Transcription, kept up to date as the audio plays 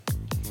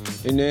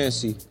Hey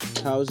Nancy,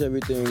 how's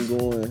everything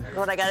going?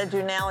 What I gotta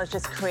do now is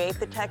just create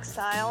the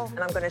textile, and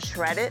I'm gonna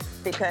shred it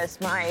because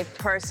my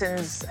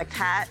person's a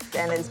cat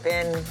and has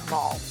been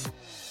mauled.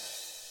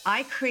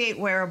 I create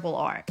wearable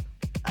art.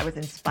 I was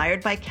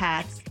inspired by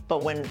cats,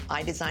 but when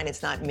I design,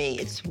 it's not me,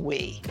 it's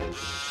we.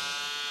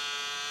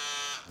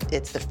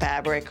 It's the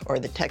fabric or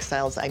the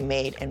textiles I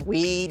made, and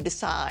we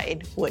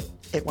decide what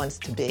it wants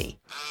to be.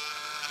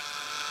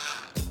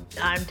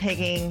 I'm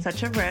taking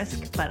such a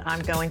risk, but I'm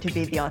going to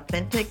be the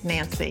authentic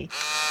Nancy.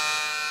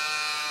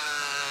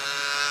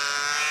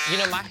 You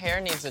know, my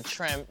hair needs a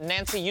trim.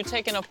 Nancy, you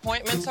taking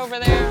appointments over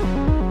there?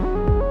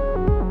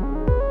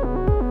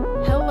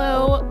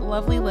 Hello,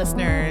 lovely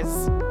listeners.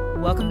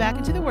 Welcome back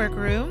into the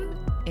workroom,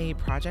 a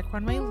Project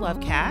Runway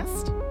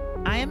Lovecast.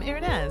 I am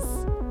Erinez.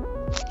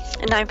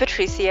 And I'm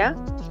Patricia.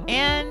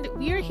 And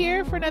we are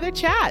here for another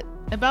chat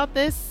about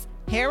this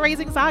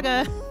hair-raising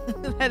saga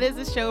that is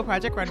the show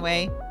Project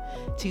Runway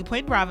 2.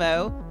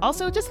 Bravo.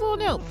 Also, just a little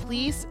note,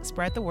 please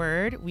spread the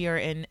word. We are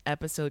in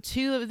episode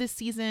 2 of this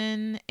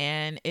season,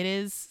 and it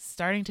is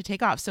starting to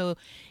take off. So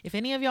if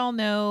any of y'all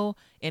know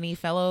any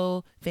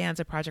fellow fans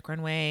of Project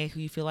Runway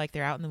who you feel like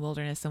they're out in the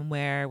wilderness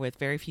somewhere with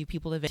very few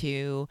people to vent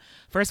to,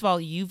 first of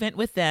all, you vent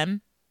with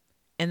them,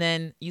 and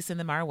then you send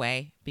them our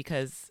way,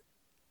 because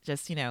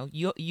just, you know,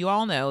 you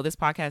all know this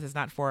podcast is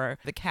not for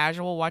the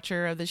casual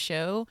watcher of the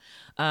show.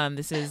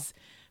 This is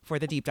for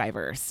the deep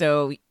diver.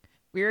 So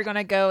we're going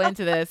to go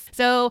into this.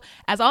 So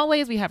as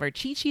always, we have our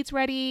cheat sheets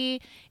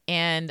ready,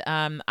 and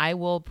I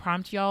will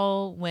prompt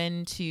y'all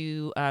when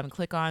to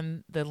click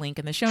on the link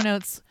in the show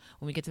notes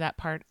when we get to that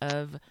part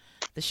of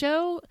the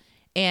show.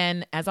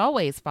 And as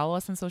always, follow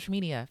us on social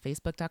media,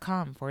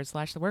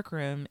 facebook.com/The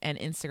Workroom, and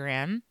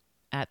Instagram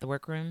 @The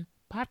Workroom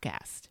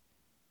Podcast.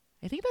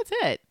 I think that's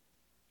it.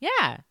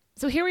 Yeah.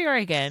 So here we are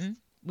again.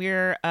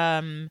 We're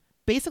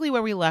basically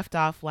where we left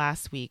off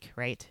last week,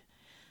 right?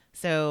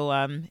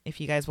 So if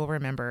you guys will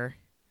remember,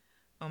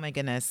 oh my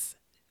goodness,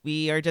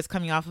 we are just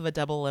coming off of a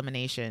double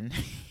elimination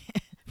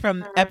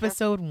from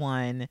episode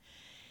 1.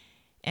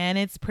 And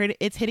it's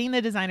hitting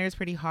the designers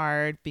pretty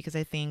hard, because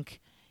I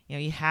think, you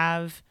know, you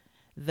have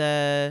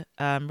the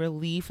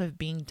relief of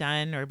being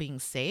done or being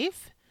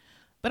safe,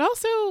 but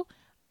also,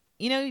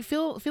 you know, you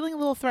feeling a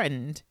little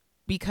threatened,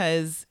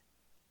 because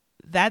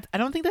that, I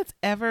don't think that's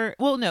ever,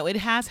 well, no, it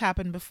has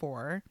happened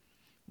before,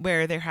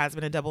 where there has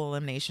been a double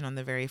elimination on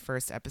the very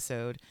first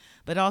episode,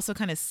 but it also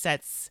kind of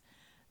sets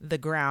the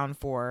ground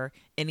for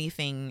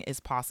anything is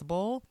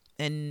possible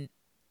and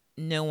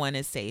no one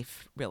is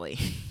safe, really.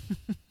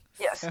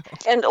 Yes. So.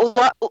 And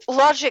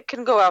logic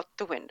can go out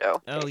the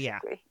window. Oh, basically. yeah.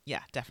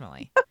 Yeah,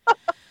 definitely.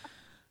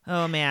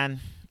 Oh, man.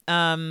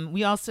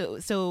 We also,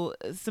 so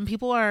some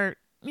people are,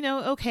 you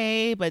know,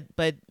 okay, but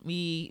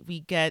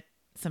we get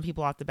some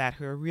people off the bat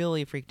who are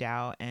really freaked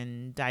out,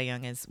 and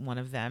Dayoung is one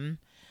of them.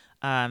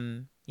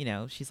 You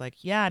know, she's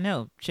like, yeah,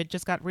 no, shit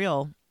just got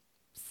real.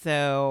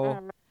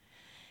 So,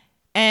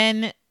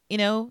 and, you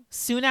know,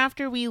 soon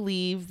after we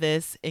leave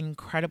this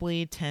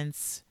incredibly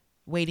tense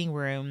waiting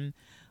room,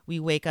 we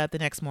wake up the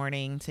next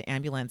morning to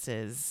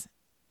ambulances,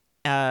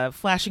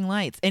 flashing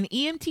lights, and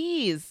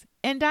EMTs,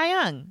 and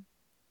Dayoung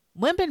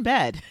limp in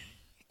bed,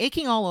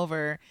 aching all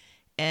over,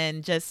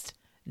 and just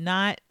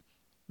not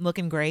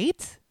looking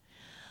great.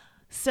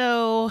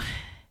 So,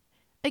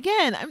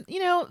 again, you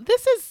know,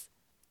 this is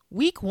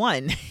week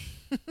 1.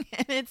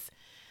 And it's,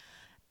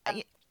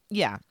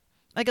 yeah,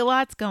 like a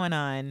lot's going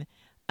on.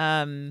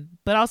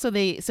 But also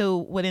so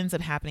what ends up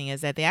happening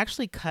is that they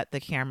actually cut the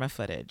camera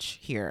footage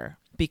here,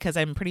 because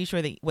I'm pretty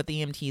sure that what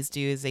the EMTs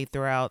do is they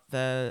throw out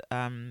the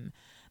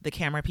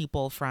camera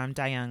people from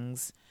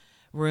Dayoung's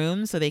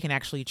room so they can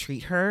actually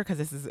treat her, because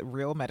this is a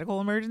real medical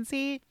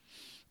emergency.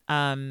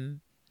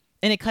 And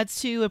it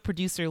cuts to a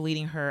producer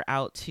leading her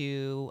out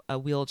to a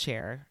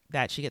wheelchair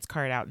that she gets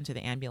carted out into the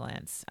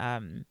ambulance.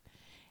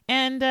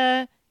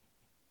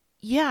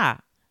 Yeah,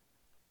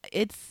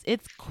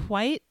 it's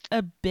quite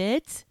a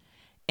bit.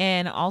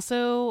 And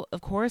also,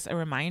 of course, a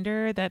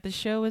reminder that the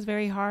show is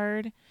very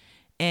hard.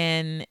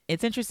 And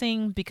it's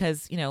interesting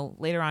because, you know,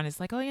 later on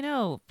it's like, oh, you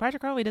know,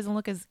 Project Runway doesn't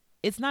look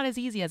it's not as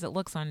easy as it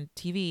looks on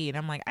TV. And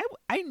I'm like,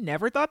 I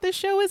never thought this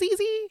show was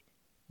easy.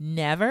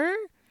 Never.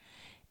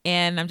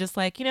 And I'm just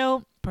like, you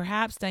know,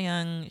 perhaps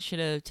Dayoung should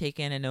have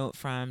taken a note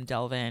from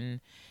Delvin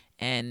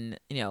and,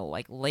 you know,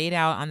 like laid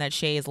out on that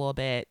chaise a little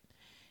bit,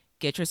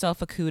 get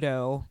yourself a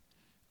Kudo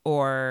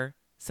or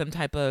some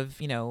type of,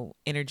 you know,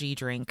 energy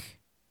drink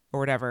or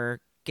whatever,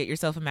 get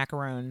yourself a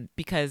macaron,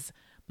 because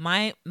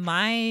my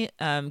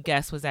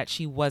guess was that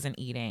she wasn't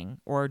eating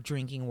or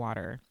drinking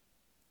water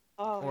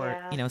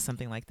you know,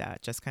 something like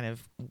that, just kind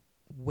of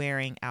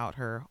wearing out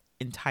her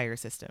entire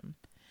system.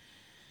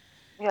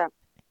 Yeah.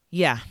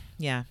 I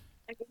mean,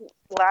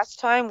 last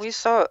time we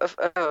saw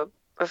a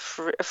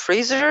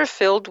freezer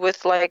filled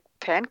with like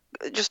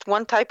just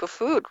one type of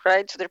food,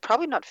 right? So they're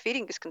probably not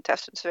feeding these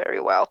contestants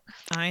very well.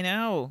 I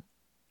know.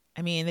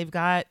 I mean, they've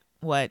got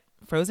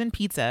frozen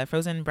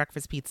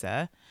breakfast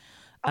pizza.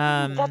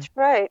 That's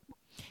right.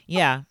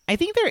 Yeah, I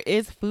think there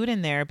is food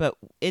in there, but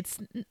it's,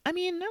 I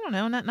mean, I don't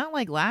know, not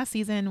like last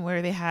season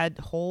where they had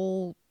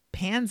whole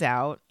pans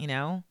out, you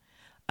know?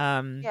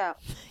 Yeah.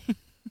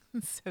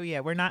 So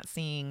yeah, we're not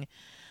seeing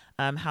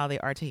how they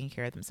are taking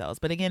care of themselves.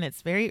 But again,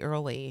 it's very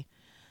early.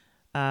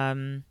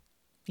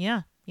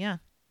 Yeah, yeah.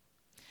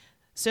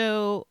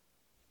 So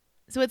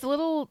it's a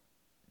little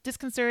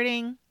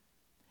disconcerting,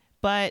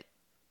 but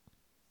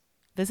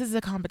this is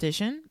a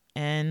competition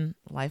and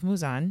life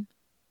moves on.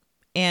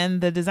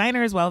 And the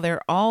designers, while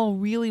they're all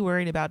really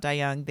worried about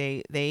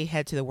Dayung, they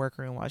head to the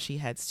workroom while she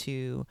heads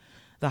to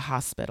the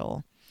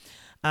hospital.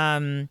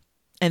 And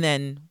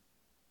then,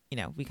 you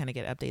know, we kind of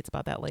get updates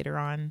about that later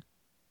on.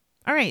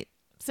 All right.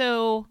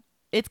 So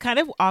it's kind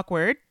of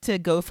awkward to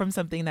go from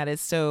something that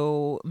is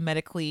so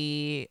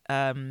medically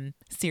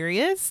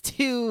serious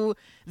to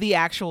the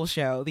actual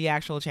show, the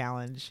actual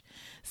challenge.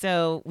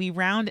 So we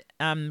round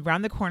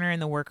the corner in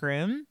the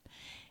workroom.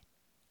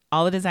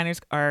 All the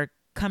designers are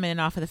coming in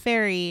off of the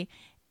ferry,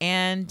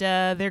 and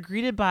they're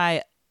greeted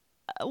by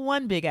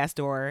one big ass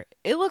door.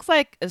 It looks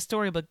like a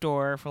storybook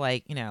door for,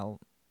 like, you know,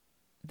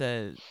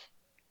 I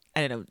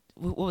don't know,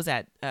 what was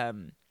that?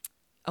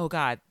 Oh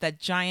God, that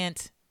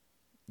giant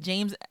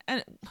James.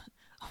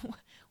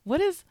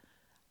 What is?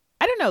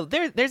 I don't know.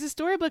 There's a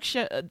storybook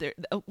show.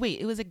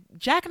 Wait, it was a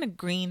Jack and the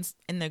Greens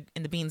in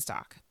the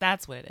Beanstalk.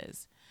 That's what it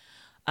is.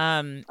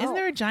 Isn't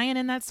there a giant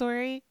in that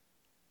story?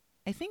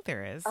 I think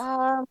there is.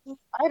 I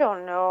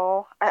don't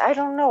know. I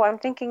don't know. I'm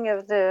thinking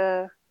of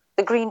the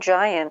Green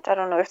Giant. I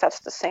don't know if that's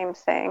the same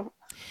thing.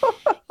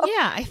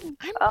 Yeah,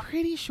 I'm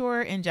pretty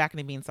sure in Jack and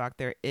the Beanstalk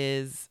there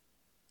is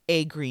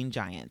a Green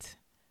Giant.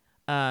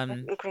 A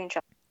Green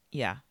Giant.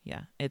 Yeah.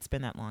 It's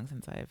been a long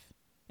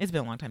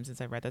time since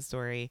I've read that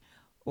story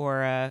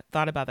or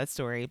thought about that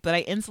story. But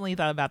I instantly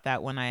thought about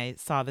that when I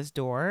saw this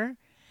door.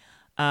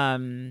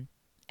 And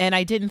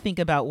I didn't think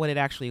about what it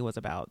actually was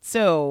about.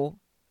 So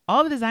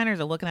all the designers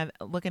are looking at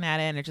it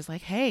and they're just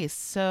like, hey,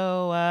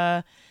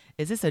 so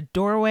is this a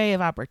doorway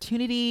of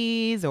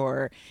opportunities,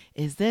 or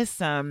is this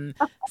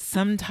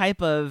some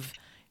type of,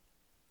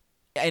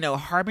 I know,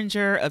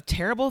 harbinger of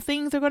terrible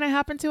things are going to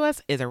happen to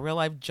us? Is a real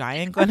life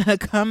giant going to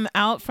come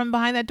out from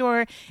behind that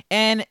door?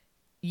 And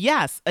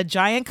yes, a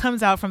giant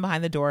comes out from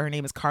behind the door. Her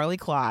name is Karlie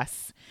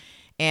Kloss,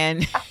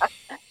 and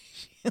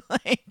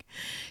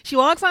she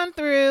walks on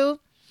through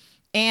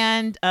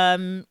and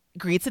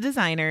greets the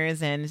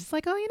designers, and it's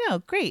like, oh, you know,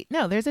 great.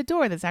 No, there's a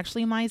door that's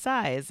actually my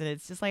size, and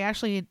it's just like,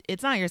 actually,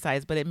 it's not your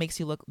size, but it makes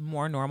you look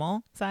more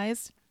normal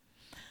sized.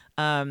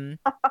 But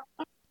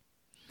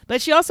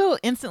she also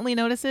instantly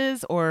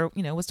notices, or,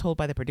 you know, was told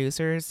by the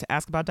producers to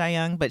ask about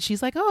Dayung, but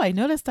she's like, oh, I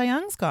noticed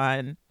Dayung's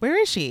gone. Where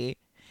is she?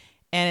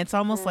 And it's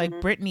almost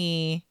like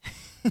Brittany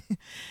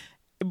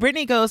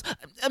goes,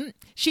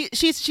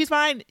 she's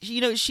fine.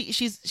 You know,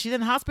 she's in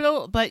the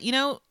hospital, but, you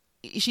know,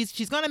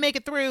 she's going to make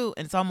it through.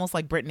 And it's almost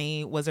like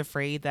Brittany was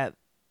afraid that,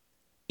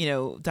 you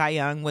know,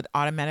 Dayung would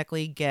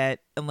automatically get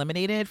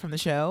eliminated from the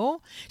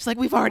show. She's like,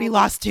 we've already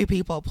lost 2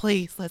 people.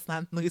 Please, let's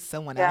not lose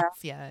someone else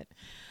yet.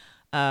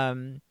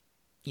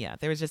 Yeah,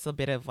 there was just a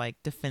bit of like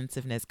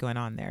defensiveness going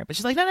on there. But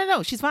she's like,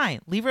 no, she's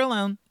fine. Leave her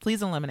alone.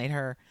 Please eliminate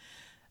her.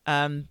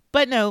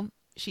 But no,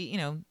 she, you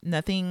know,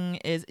 nothing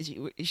is,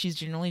 she's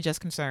generally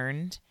just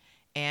concerned,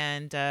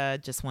 and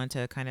just want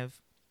to kind of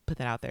put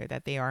that out there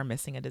that they are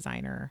missing a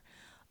designer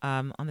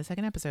on the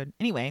second episode.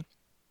 Anyway,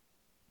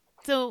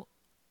 so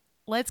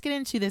let's get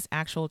into this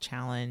actual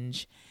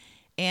challenge.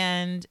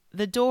 And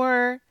the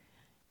door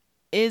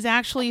is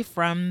actually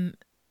from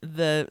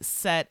the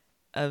set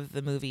of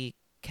the movie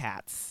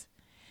Cats.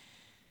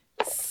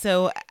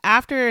 So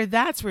after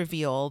that's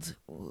revealed,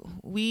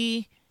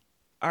 we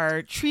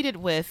are treated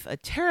with a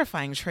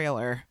terrifying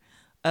trailer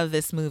of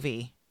this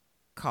movie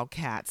called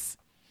Cats.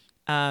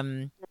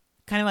 Kind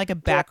of like a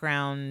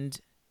background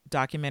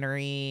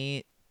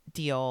documentary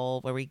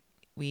deal where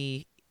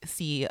we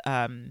see,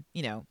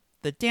 you know,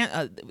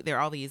 there are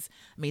all these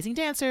amazing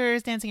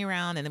dancers dancing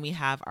around, and then we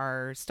have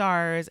our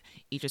stars: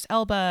 Idris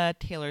Elba,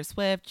 Taylor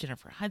Swift,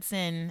 Jennifer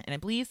Hudson, and I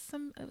believe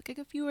like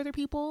a few other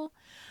people.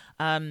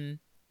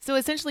 So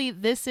essentially,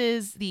 this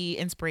is the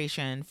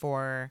inspiration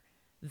for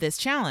this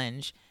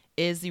challenge,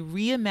 is the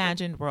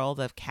reimagined world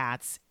of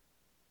Cats,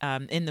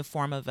 in the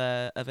form of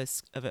a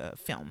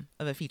film,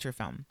 of a feature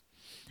film,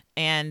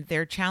 and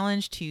they're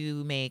challenged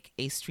to make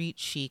a street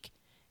chic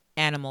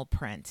animal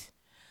print,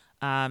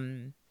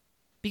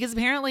 because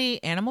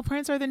apparently animal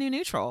prints are the new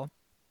neutral.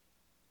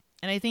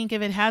 And I think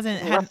if it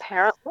hasn't had,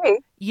 apparently,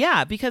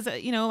 yeah, because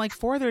you know, like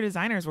 4 other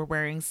designers were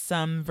wearing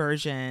some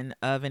version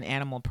of an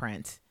animal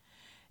print.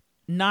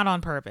 Not on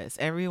purpose.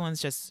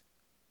 Everyone's just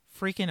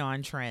freaking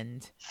on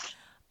trend.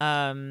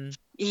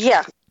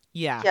 Yeah.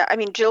 I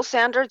mean, Jill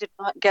Sander did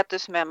not get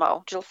this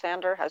memo. Jill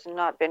Sander has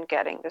not been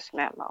getting this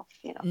memo.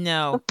 You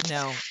know.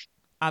 No,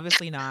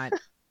 obviously not.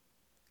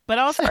 But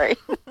also, sorry,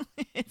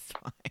 it's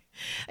fine.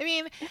 I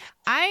mean,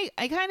 I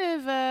kind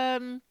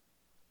of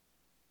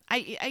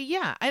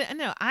I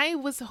know. I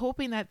was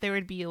hoping that there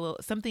would be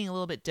something a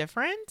little bit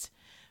different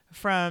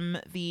from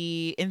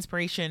the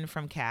inspiration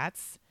from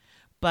Cats.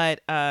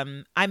 But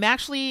I'm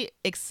actually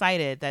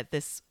excited that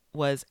this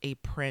was a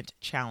print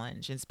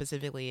challenge, and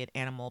specifically an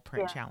animal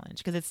print challenge,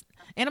 because it's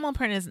animal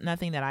print is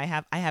nothing that I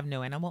have. I have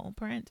no animal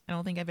print. I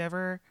don't think I've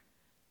ever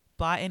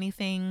bought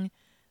anything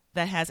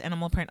that has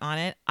animal print on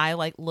it. I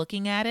like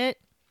looking at it,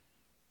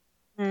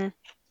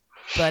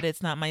 but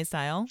it's not my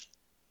style.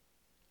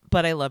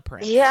 But I love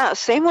print. Yeah,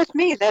 same with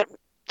me.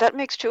 That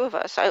makes two of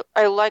us.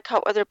 I like how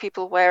other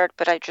people wear it,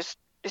 but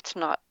it's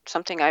not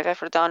something I've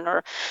ever done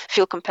or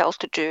feel compelled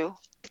to do.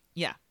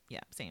 Yeah,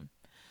 same.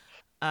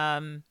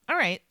 All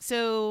right,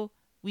 so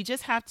we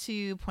just have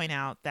to point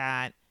out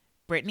that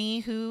Brittany,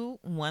 who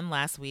won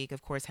last week,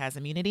 of course, has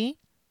immunity,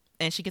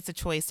 and she gets a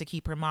choice to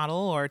keep her model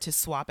or to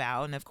swap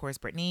out. And of course,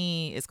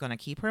 Brittany is going to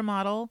keep her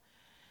model.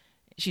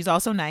 She's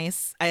also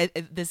nice.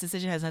 This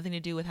decision has nothing to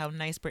do with how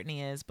nice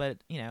Brittany is,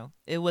 but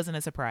it wasn't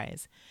a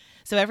surprise.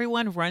 So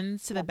everyone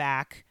runs to the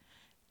back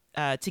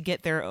to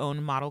get their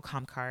own model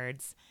comp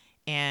cards,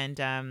 and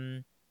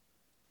then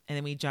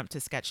we jump to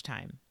sketch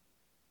time.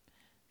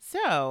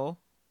 So,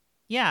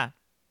 yeah.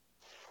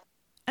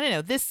 I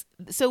don't know.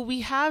 So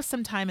we have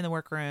some time in the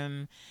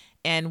workroom,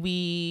 and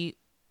we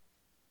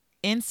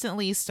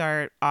instantly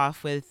start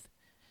off with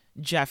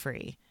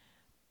Jeffrey.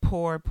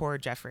 Poor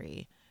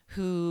Jeffrey,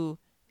 who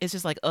is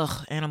just like,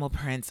 ugh, animal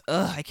prints.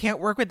 Ugh, I can't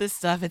work with this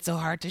stuff. It's so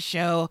hard to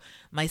show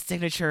my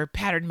signature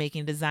pattern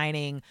making,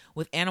 designing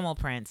with animal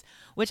prints,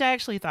 which I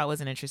actually thought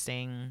was an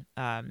interesting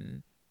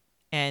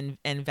and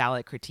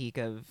valid critique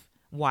of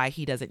why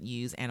he doesn't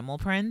use animal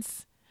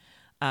prints.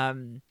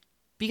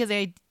 Because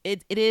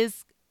it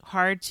is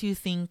hard to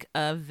think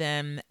of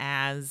them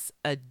as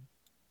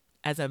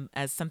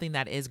something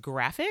that is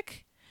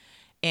graphic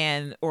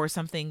or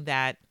something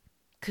that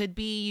could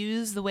be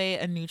used the way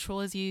a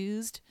neutral is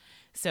used.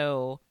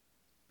 So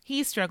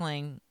he's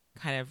struggling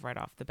kind of right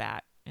off the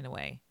bat in a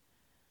way.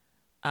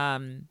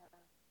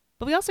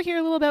 But we also hear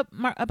a little bit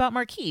about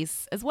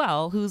Marquise as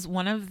well, who's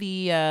one of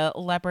the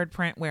leopard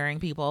print wearing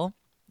people,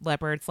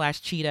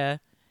 leopard/cheetah,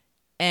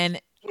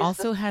 and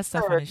also has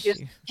stuff on his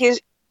shoe.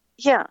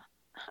 Yeah.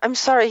 I'm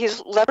sorry,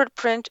 he's leopard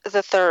print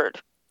the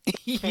third.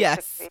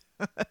 Yes.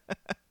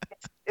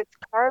 It's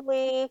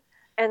Carly,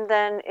 and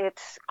then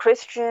it's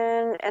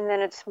Christian, and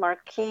then it's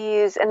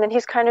Marquise, and then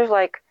he's kind of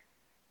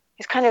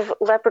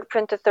leopard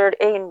print the third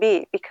A and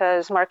B,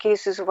 because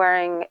Marquise is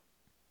wearing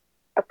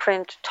a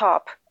print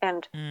top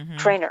and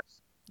trainers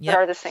that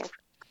are the same.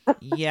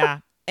 Yeah.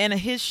 And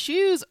his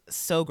shoes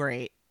so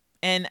great.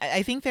 And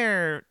I think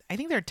they're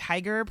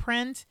tiger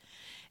print,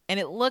 and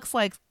it looks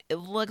like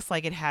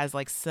it has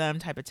like some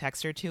type of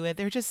texture to it.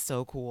 They're just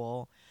so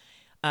cool.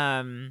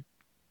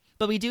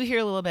 But we do hear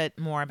a little bit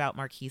more about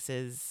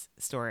Marquise's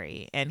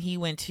story, and he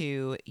went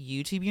to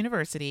YouTube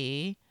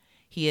University.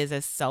 He is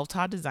a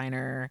self-taught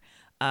designer.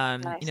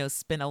 Nice.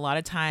 Spent a lot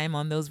of time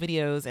on those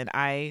videos, and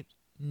I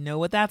know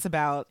what that's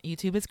about.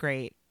 YouTube is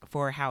great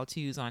for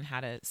how-tos on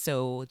how to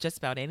sew just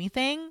about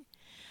anything.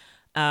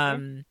 But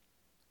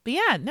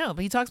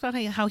he talks about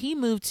how he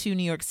moved to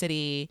New York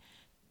City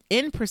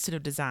in pursuit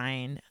of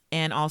design,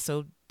 and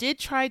also did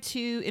try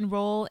to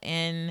enroll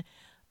in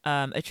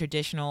a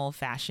traditional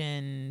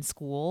fashion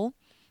school,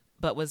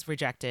 but was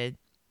rejected.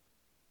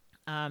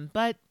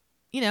 But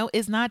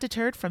is not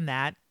deterred from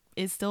that,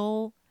 is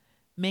still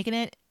making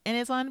it, and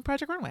is on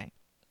Project Runway.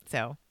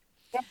 So,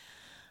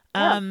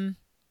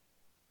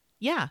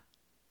 yeah.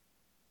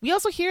 We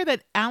also hear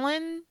that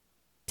Alan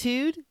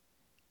Tude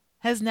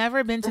has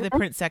never been to the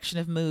print section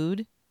of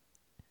Mood.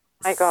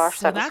 My gosh,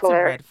 so that's a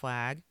red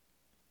flag.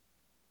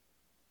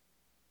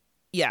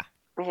 Yeah.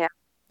 Yeah.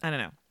 I don't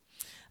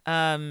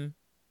know.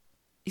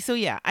 So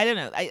yeah, I don't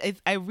know.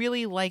 I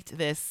really liked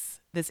this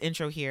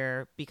intro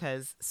here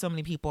because so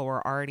many people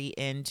were already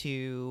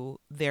into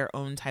their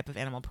own type of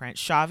animal print.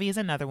 Shavi is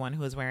another one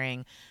who was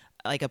wearing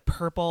like a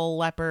purple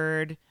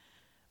leopard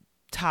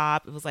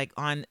top. It was like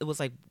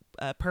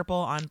purple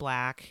on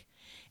black,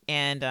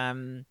 and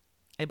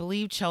I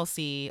believe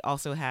Chelsea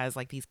also has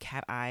like these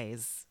cat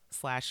eyes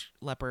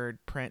 / leopard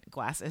print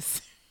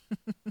glasses.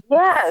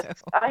 Yes, so.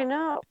 I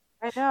know.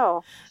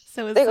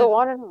 So they go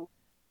on and on.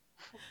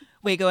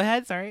 Wait, go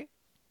ahead. Sorry.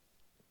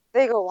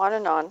 They go on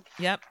and on.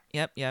 Yep.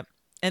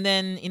 And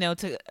then,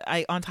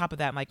 on top of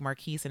that, like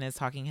Marquise in his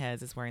Talking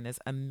Heads is wearing this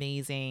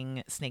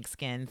amazing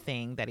snakeskin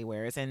thing that he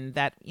wears, and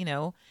that,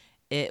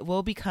 it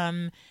will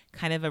become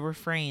kind of a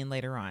refrain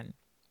later on.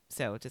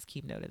 So just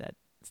keep note of that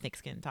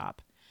snakeskin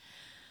top.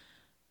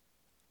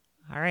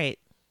 All right.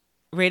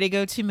 Ready to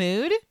go to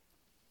Mood?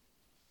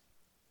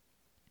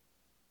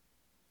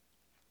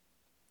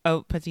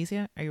 Oh,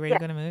 Patricia, are you ready to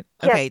go to Mood?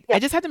 Okay, yes. I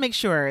just have to make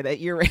sure that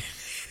you're ready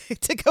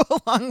to go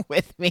along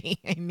with me.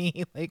 I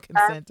need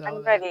consent.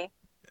 I'm ready.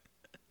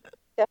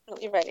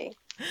 Definitely ready.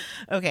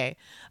 Okay.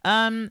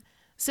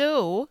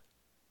 So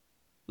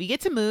we get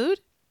to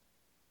Mood,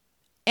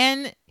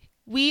 and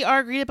we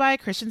are greeted by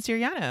Christian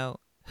Siriano,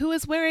 who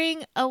is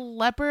wearing a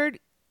leopard,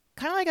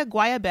 kind of like a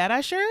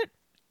Guayabera shirt.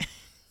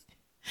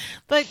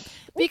 But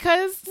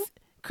because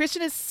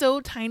Christian is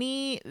so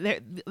tiny,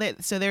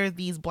 so there are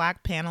these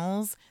black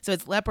panels. So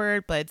it's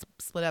leopard, but it's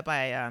split up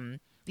by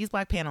these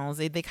black panels,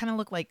 they kind of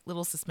look like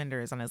little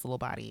suspenders on his little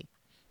body.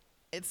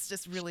 It's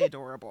just really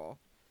adorable.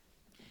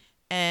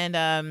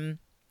 And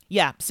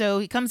yeah, so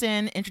he comes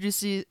in,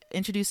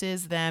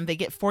 introduces them. They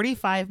get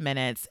 45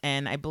 minutes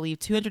and I believe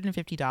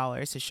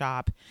 $250 to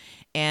shop.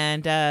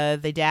 And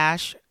they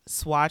dash.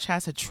 Swatch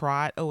has to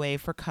trot away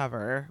for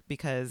cover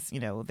because, you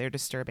know, they're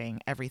disturbing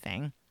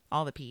everything,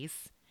 all the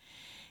piece.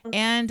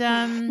 And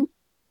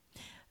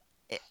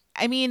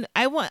I mean,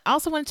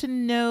 also want to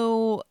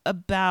know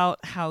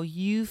about how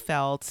you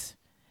felt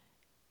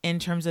in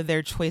terms of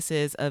their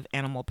choices of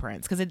animal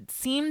prints, because it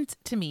seemed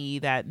to me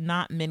that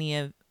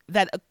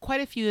quite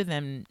a few of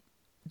them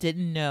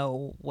didn't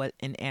know what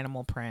an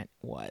animal print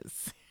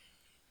was.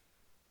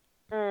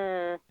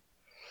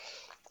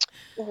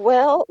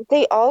 Well,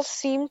 they all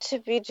seem to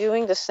be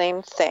doing the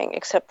same thing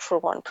except for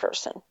one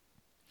person.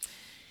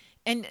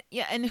 And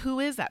who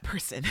is that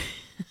person?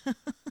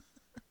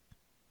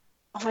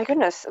 Oh my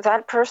goodness,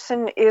 that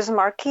person is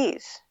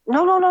Marquise.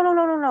 No.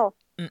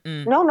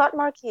 Mm-mm. No, not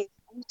Marquise.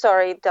 I'm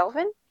sorry,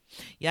 Delvin?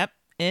 Yep,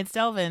 it's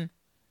Delvin.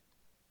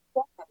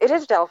 It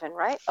is Delvin,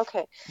 right?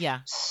 Okay.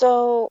 Yeah.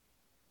 So,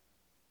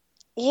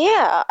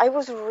 yeah, I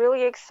was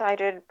really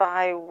excited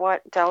by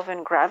what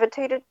Delvin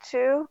gravitated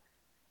to.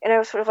 And I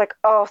was sort of like,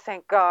 oh,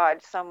 thank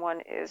God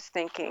someone is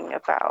thinking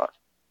about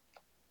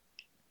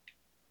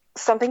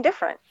something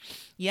different.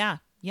 Yeah.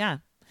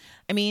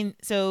 I mean,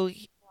 so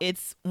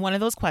it's one of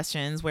those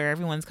questions where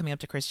everyone's coming up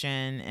to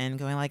Christian and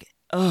going like,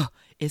 oh,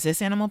 is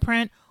this animal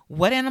print?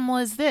 What animal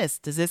is this?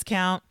 Does this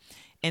count?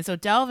 And so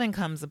Delvin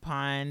comes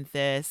upon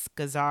this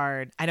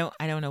Gazard. I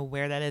don't know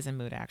where that is in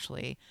Mood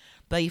actually,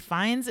 but he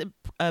finds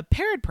a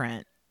parrot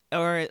print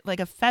or like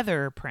a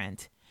feather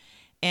print.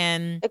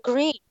 And a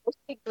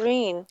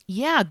green.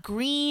 Yeah,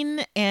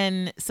 green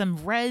and some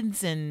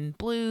reds and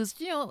blues.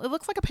 You know, it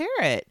looks like a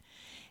parrot.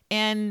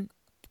 And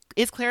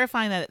it's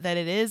clarifying that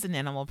it is an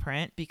animal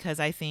print because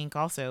I think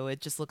also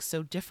it just looks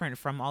so different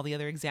from all the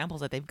other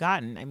examples that they've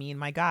gotten. I mean,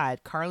 my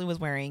God, Carly was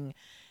wearing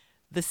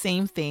the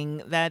same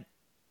thing that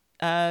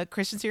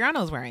Christian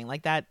Siriano is wearing,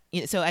 like that.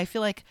 So I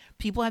feel like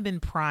people have been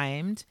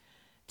primed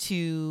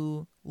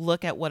to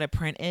look at what a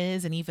print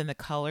is and even the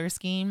color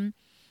scheme,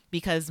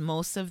 because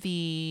most of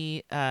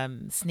the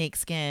snake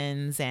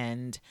skins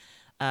and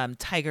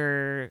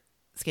tiger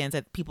skins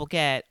that people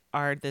get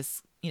are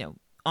this, you know,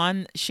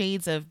 on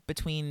shades of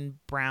between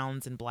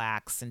browns and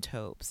blacks and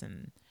taupes,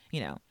 and,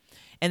 you know,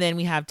 and then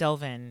we have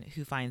Delvin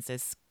who finds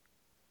this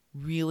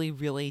really,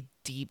 really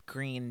deep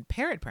green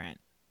parrot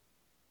print.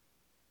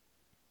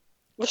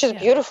 Which is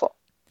beautiful.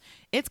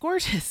 It's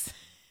gorgeous.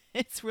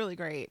 It's really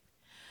great.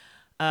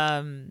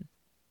 And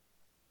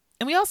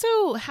we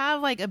also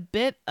have like a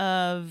bit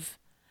of,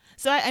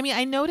 so I mean,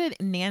 I noted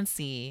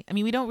Nancy. I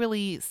mean, we don't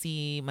really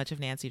see much of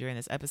Nancy during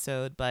this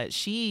episode, but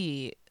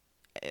she,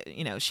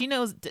 you know, she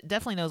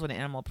definitely knows what an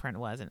animal print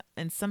was,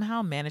 and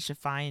somehow managed to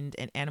find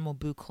an animal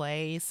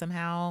boucle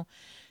somehow.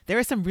 There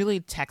was some really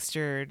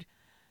textured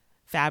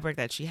fabric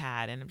that she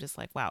had, and I'm just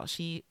like, wow,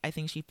 I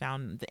think she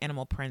found the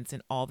animal prints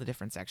in all the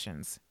different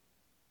sections.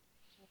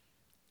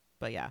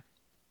 But yeah.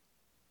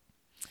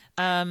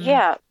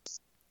 Yeah,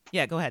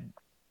 go ahead.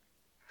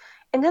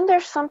 And then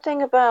there's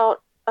something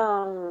about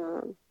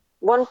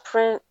one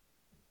print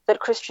that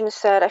Christian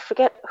said, I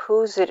forget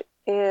whose it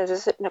is.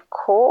 Is it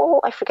Nicole?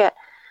 I forget.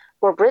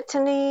 Or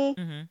Brittany,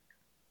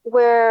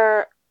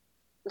 where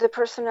the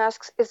person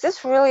asks, is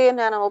this really an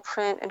animal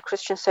print? And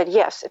Christian said,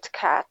 yes, it's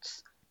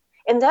cats.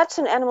 And that's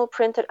an animal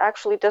print that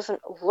actually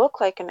doesn't look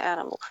like an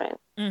animal print.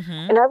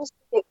 And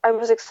I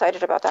was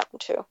excited about that one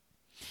too.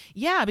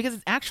 Yeah, because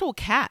it's actual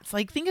cats.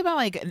 Like, think about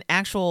like an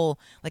actual,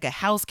 like a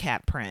house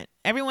cat print.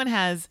 Everyone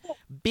has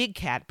big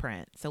cat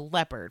print. So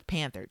leopard,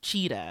 panther,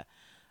 cheetah,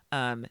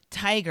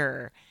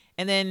 tiger,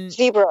 and then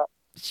zebra.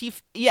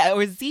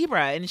 Or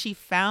zebra. And she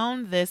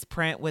found this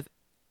print with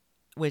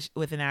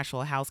an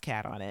actual house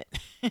cat on it.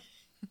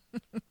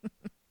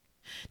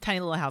 Tiny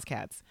little house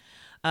cats.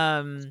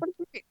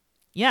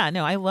 Yeah,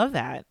 no, I love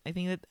that. I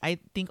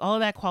think all of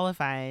that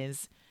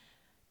qualifies.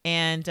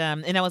 And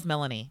that was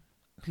Melanie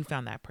who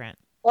found that print.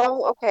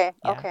 Oh, okay.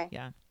 Yeah, okay.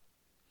 Yeah.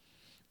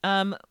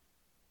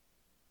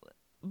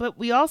 But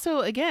we also,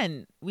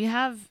 again, we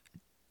have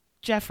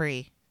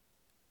Jeffrey.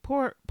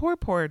 Poor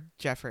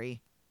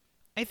Jeffrey.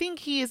 I think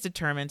he is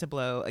determined to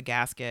blow a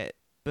gasket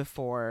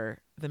before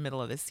the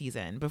middle of the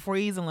season. Before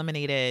he's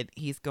eliminated,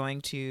 there's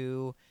going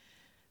to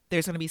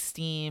be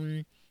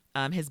steam.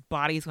 His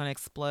body's going to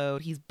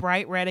explode. He's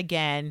bright red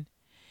again.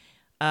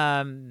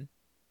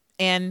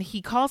 And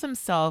he calls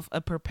himself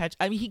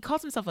he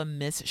calls himself a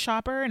miss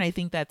shopper. And I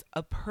think that's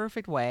a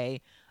perfect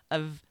way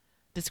of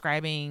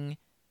describing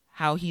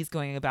how he's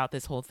going about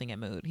this whole thing at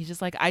Mood. He's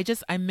just like,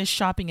 I'm miss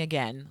shopping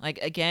again. Like,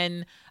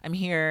 again, I'm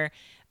here,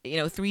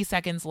 3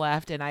 seconds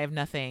left and I have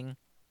nothing.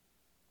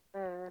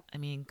 I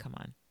mean, come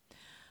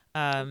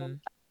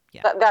on.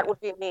 Yeah. That would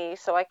be me.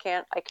 So I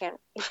can't.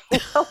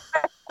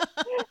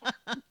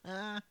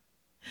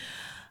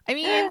 I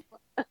mean,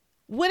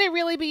 would it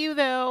really be you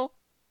though?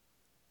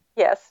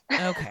 Yes.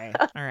 Okay.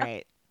 All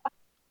right.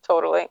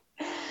 Totally.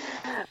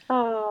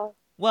 Oh.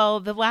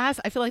 Well, I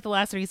feel like the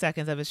last 30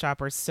 seconds of his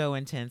shot are so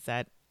intense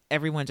that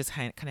everyone just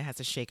kind of has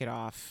to shake it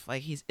off.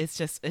 Like it's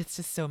just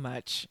so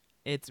much.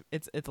 It's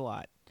a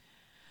lot.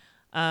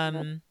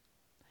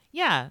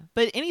 Yeah.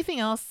 But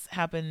anything else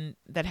happened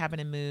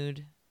in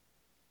Mood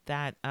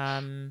that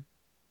kind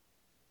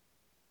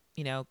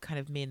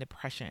of made an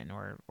impression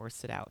or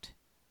stood out?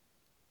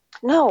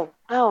 No,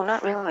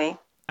 not really.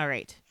 All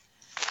right.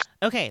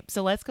 Okay,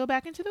 so let's go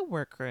back into the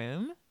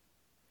workroom.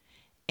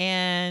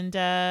 And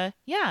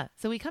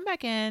so we come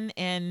back in,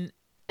 and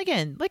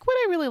again, like what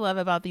I really love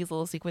about these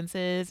little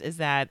sequences is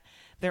that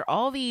they're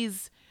all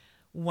these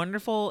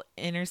wonderful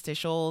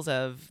interstitials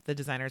of the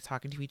designers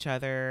talking to each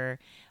other.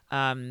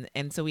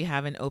 And so we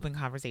have an open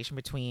conversation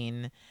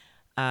between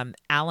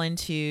Alan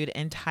Tude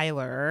and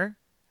Tyler,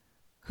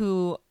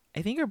 who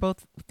I think are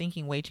both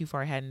thinking way too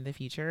far ahead in the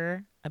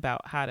future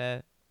about how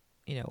to,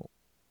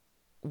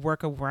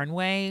 work a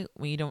runway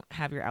when you don't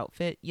have your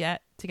outfit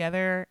yet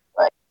together.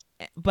 Right.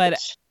 But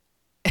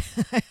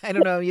I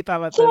don't know if you thought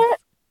about this.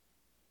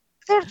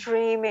 They're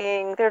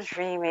dreaming.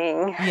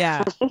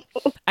 Yeah.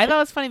 I thought it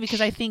was funny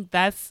because I think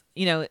that's,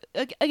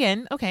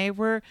 again, okay,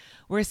 we're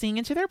seeing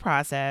into their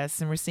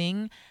process and we're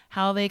seeing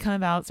how they come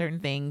about certain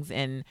things.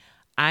 And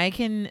I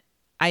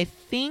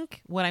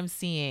think what I'm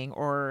seeing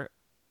or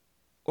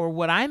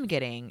what I'm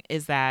getting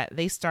is that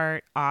they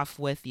start off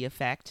with the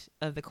effect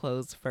of the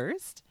clothes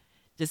first,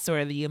 just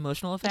sort of the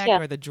emotional effect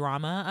or the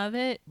drama of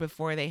it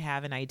before they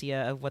have an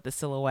idea of what the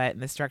silhouette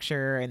and the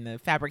structure and the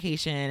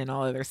fabrication and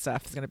all other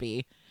stuff is going to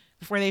be.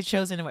 Before they've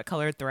chosen what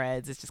colored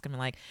threads, it's just going to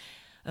be like,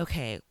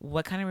 okay,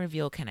 what kind of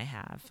reveal can I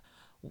have?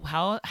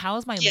 How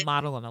is my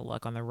model going to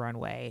look on the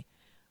runway?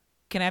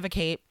 Can I have a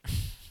cape?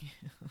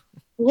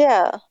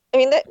 Yeah. I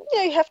mean,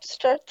 you have to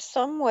start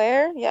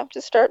somewhere. You have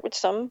to start with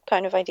some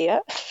kind of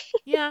idea.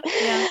 Yeah.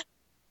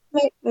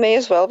 May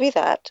as well be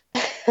that.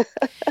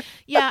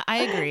 Yeah, I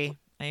agree.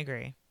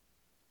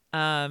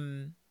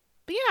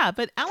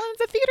 But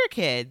Alan's a theater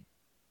kid.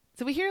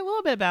 So we hear a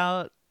little bit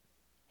about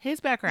his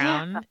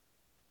background. Yeah.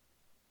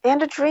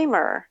 And a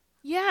dreamer.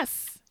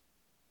 Yes.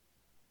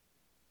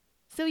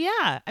 So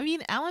yeah, I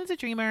mean, Alan's a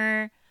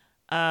dreamer,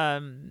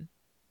 an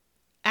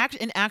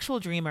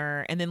actual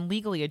dreamer, and then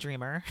legally a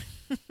dreamer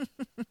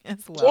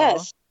as well.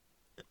 Yes.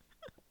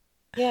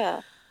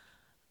 Yeah.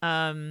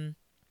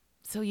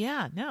 So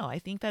yeah, no, I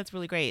think that's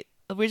really great.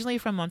 Originally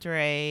from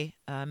Monterrey,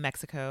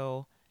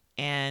 Mexico,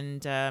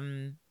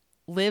 and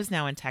lives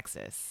now in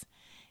Texas.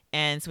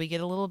 And so we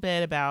get a little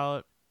bit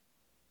about,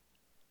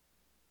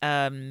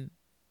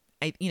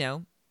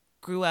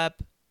 grew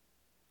up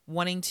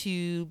wanting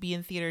to be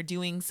in theater,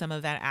 doing some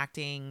of that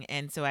acting.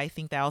 And so I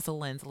think that also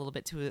lends a little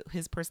bit to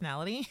his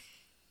personality,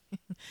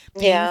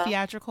 being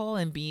theatrical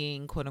and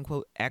being quote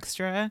unquote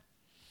extra.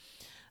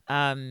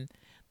 But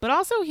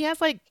also he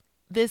has like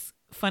this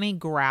funny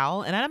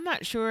growl, and I'm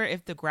not sure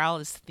if the growl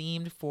is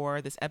themed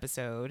for this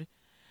episode,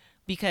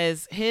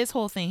 because his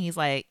whole thing, he's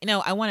like,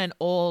 I want an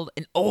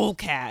old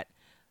cat,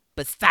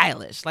 but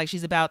stylish, like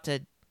she's about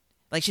to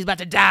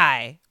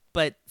die,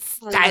 but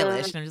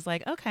stylish. And I'm just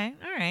like, okay,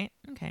 all right,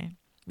 okay.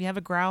 We have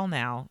a growl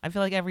now. I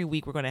feel like every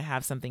week we're going to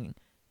have something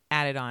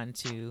added on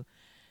to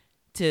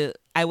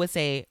I would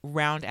say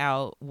round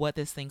out what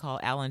this thing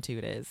called Alan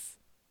Tude is.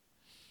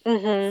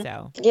 Mm-hmm.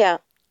 So yeah.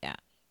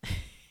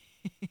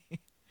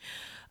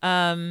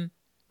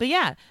 But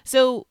yeah,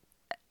 so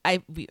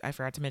I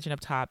forgot to mention up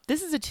top,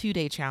 this is a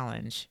 2-day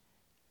challenge,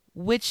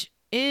 which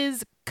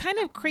is kind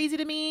of crazy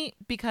to me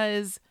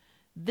because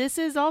this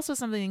is also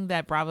something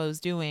that Bravo's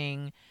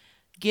doing,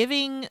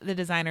 giving the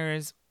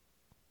designers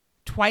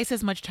twice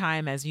as much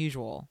time as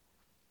usual.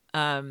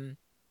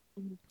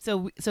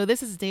 So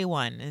this is day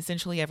one.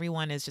 Essentially,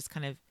 everyone is just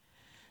kind of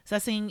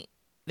sussing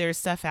their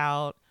stuff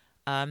out,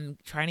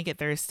 trying to get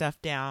their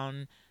stuff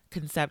down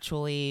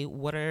conceptually.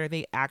 What are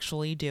they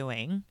actually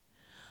doing?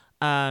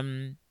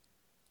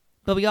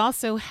 But we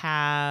also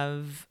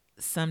have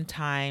some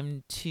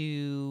time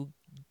to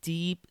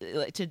dive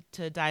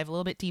a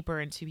little bit deeper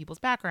into people's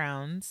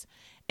backgrounds.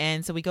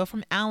 And so we go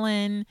from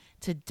Alan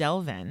to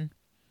Delvin.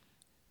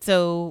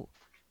 So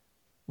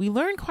we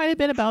learn quite a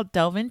bit about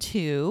Delvin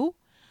too.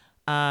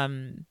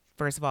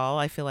 First of all,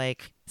 I feel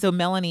like, so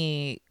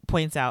Melanie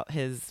points out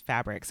his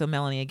fabric. So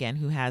Melanie, again,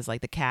 who has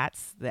like the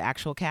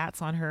actual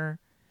cats on her,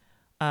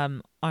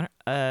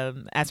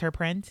 as her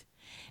print.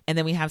 And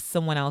then we have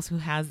someone else who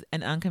has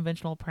an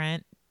unconventional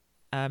print,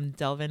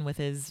 Delvin with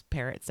his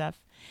parrot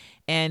stuff.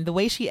 And the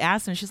way she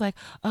asked him, she's like,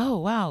 oh,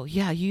 wow,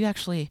 yeah, you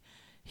actually,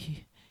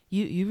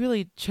 you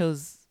really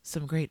chose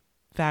some great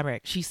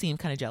fabric. She seemed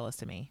kind of jealous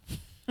to me.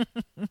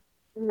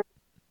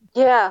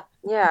 Yeah,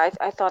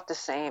 I thought the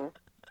same.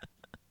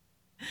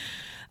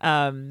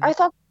 I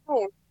thought the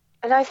same.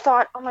 And I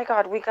thought, oh my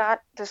God, we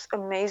got this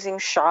amazing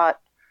shot.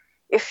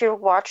 If you're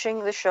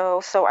watching the show,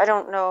 so I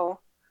don't know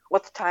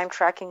what the time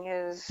tracking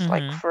is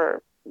like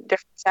for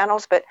different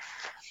channels, but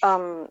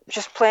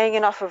just playing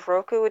enough of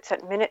Roku, it's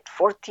at minute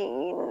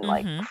 14,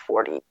 like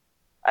 40.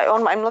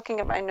 I'm looking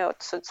at my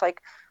notes, so it's like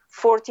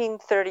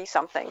 14:30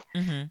 something.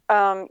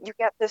 You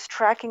get this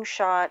tracking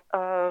shot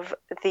of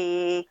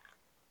the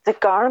the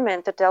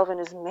garment that Delvin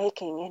is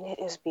making, and it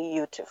is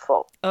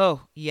beautiful.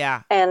 Oh,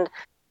 yeah. And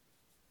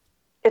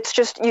it's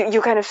just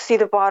you kind of see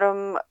the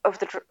bottom of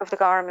the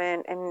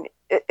garment, and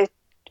it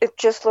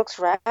just looks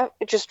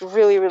it just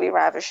really, really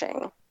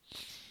ravishing.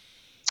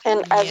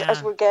 And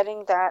as we're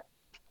getting that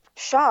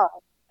shot,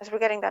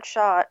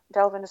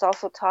 Delvin is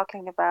also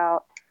talking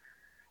about,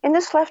 and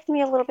this left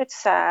me a little bit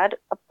sad,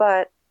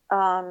 but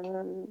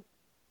Delvin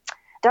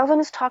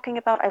is talking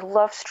about, I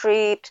love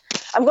street.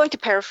 I'm going to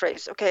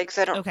paraphrase, okay, because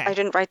I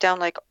didn't write down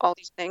like all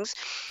these things.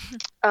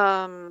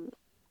 I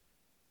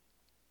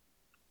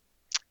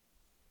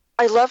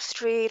love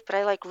street, but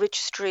I like rich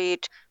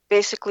street.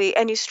 Basically,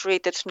 any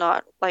street that's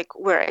not like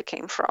where I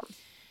came from.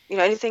 You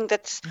know, anything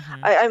that's.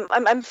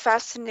 I'm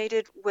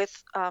fascinated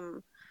with.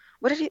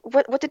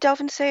 What did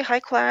Delvin say?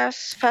 High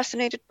class,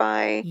 fascinated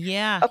by.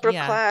 Upper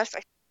class. I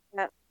think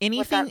that's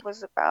anything what that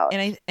was about.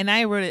 And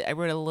I wrote it. I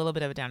wrote a little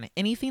bit of it down.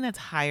 Anything that's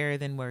higher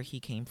than where he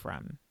came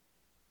from.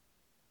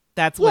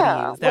 That's what he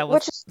used. That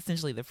was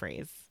essentially the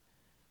phrase.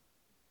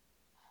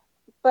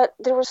 But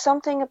there was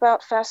something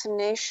about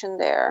fascination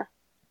there.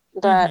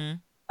 That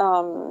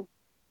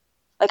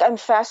like I'm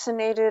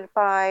fascinated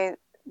by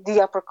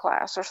the upper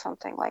class or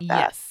something like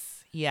that.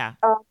 Yes. Yeah.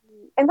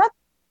 And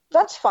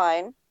that's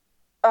fine.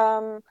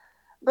 But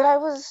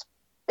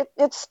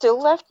it still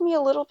left me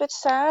a little bit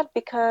sad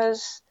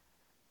because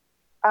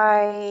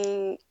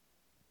I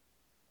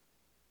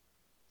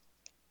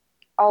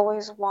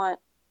always want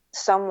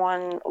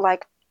someone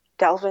like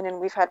Delvin, and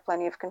we've had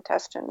plenty of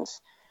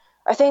contestants.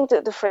 I think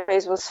that the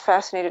phrase was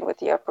fascinated with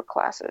the upper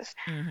classes.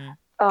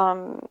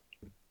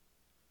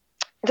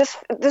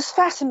 This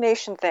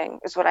fascination thing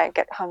is what I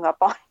get hung up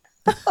on.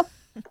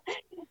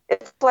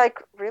 It's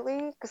like,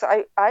 really? Because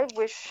I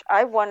wish,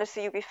 I want to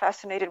see you be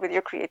fascinated with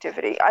your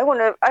creativity. I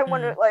want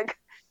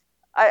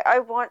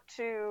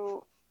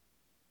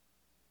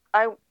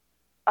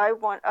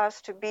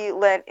us to be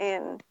let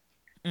in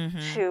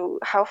to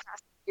how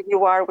fascinated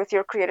you are with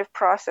your creative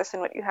process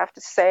and what you have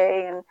to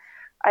say. And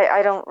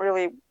I don't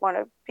really want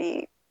to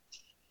be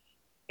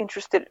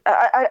interested.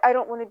 I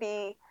don't want to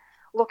be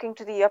looking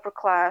to the upper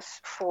class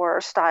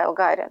for style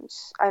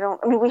guidance.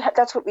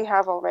 That's what we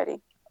have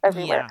already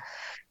everywhere.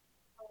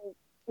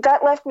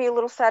 That left me a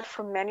little sad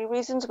for many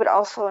reasons, but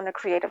also on a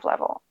creative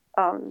level.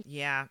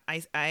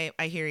 I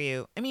hear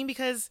you. I mean,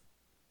 because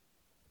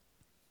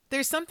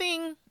there's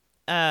something,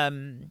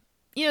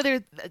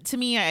 there, to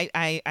me,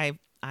 I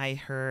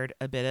heard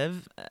a bit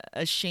of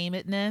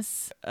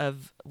ashamedness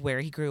of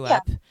where he grew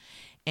up,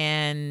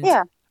 and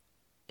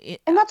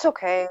and that's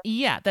okay.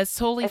 Yeah, that's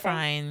totally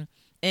fine.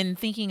 And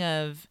thinking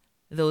of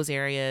those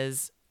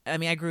areas, I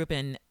mean, I grew up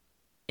in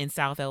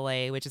South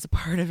LA, which is a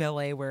part of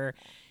LA where,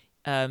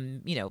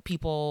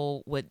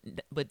 people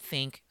would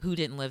think, who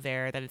didn't live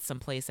there, that it's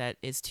someplace that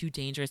is too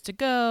dangerous to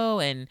go.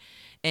 And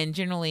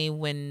generally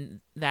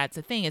when that's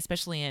a thing,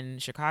 especially in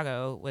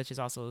Chicago, which is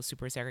also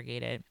super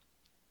segregated,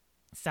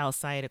 South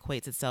Side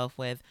equates itself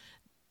with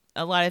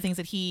a lot of things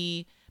that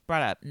he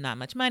brought up. Not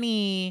much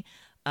money,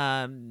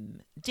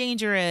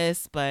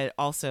 dangerous, but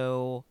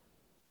also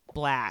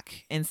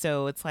Black. And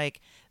so it's like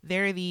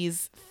there are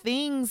these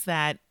things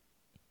that,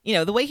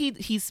 the way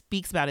he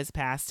speaks about his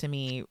past to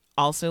me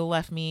also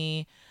left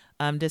me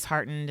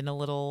disheartened and a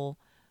little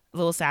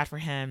sad for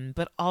him.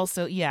 But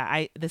also,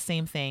 the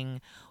same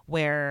thing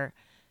where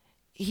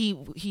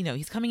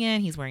he's coming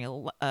in, he's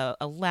wearing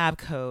a lab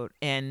coat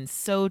and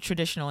so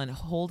traditional and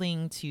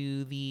holding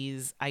to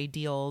these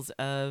ideals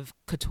of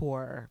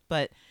couture,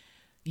 but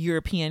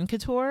European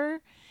couture.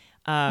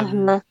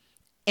 And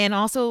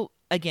also,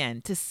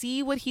 again, to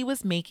see what he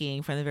was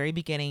making from the very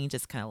beginning,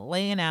 just kind of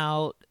laying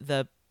out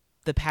the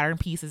pattern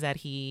pieces that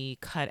he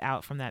cut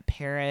out from that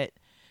parrot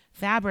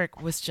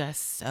fabric was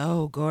just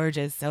so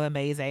gorgeous, so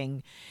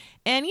amazing.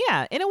 And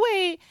in a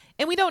way,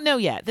 and we don't know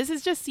yet. This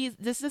is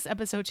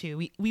episode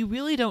 2. We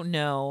really don't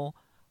know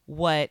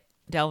what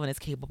Delvin is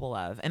capable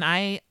of. And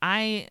I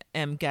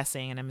am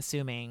guessing and I'm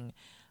assuming,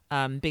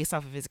 based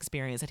off of his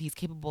experience, that he's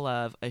capable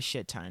of a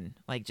shit ton.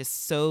 Like,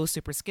 just so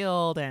super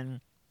skilled and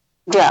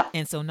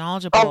so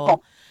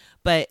knowledgeable.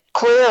 But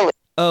clearly.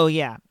 Oh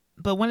yeah.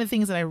 But one of the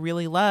things that I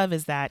really love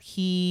is that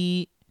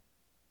he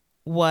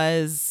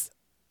was,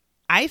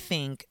 I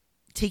think,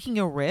 taking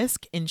a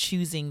risk in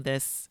choosing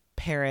this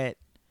parrot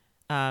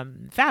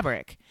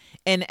fabric.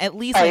 And at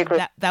least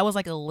that was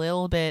like a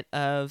little bit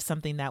of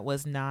something that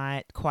was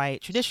not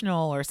quite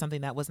traditional, or something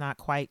that was not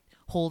quite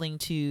holding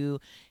to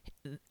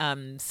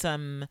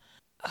some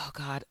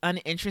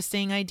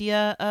uninteresting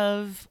idea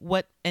of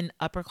what an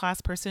upper class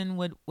person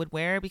would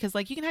wear. Because,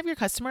 like, you can have your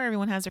customer,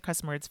 everyone has their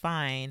customer, it's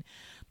fine.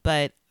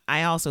 But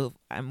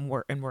I'm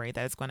worried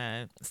that it's going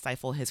to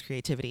stifle his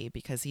creativity,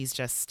 because he's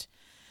just,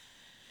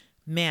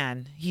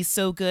 man, he's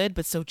so good,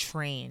 but so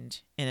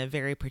trained in a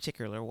very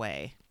particular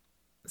way.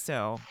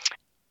 So.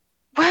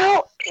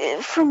 Well,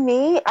 for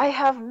me, I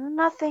have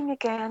nothing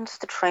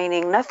against the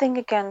training, nothing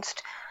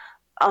against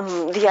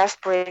the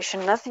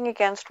aspiration, nothing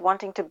against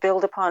wanting to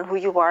build upon who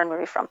you are and where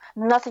you're from.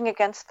 Nothing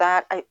against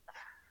that.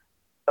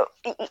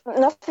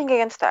 Nothing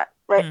against that,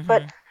 right?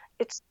 But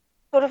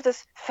sort of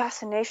this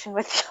fascination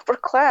with the upper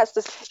class.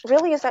 This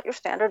really, is that your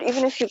standard?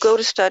 Even if you go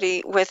to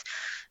study with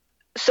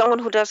someone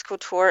who does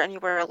couture and you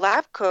wear a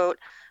lab coat,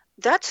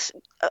 that's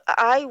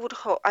I would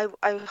hope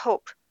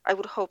I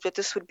would hope that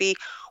this would be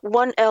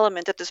one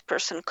element that this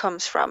person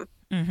comes from,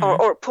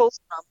 or pulls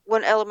from,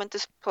 one element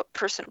this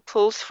person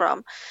pulls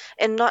from,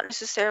 and not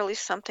necessarily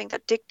something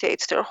that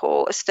dictates their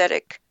whole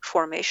aesthetic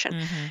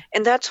formation.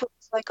 And that's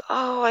what's like,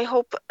 oh, I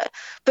hope.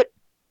 But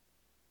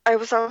I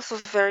was also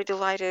very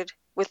delighted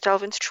with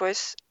Delvin's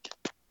choice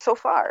so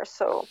far.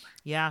 So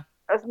yeah,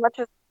 as much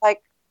as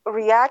like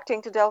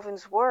reacting to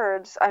Delvin's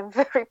words, I'm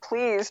very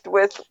pleased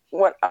with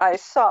what I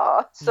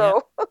saw.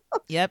 So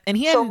yep. And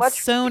he hadn't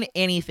sewn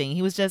anything.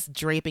 He was just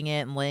draping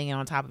it and laying it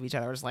on top of each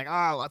other. Just like,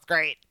 oh, that's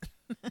great.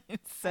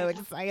 So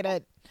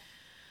excited.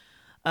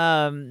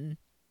 And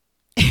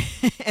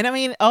I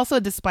mean, also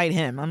despite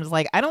him, I'm just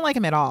like, I don't like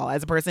him at all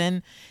as a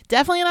person.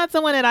 Definitely not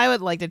someone that I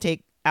would like to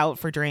take out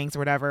for drinks or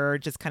whatever, or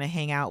just kind of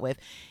hang out with.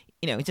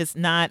 You know, just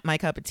not my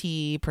cup of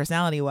tea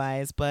personality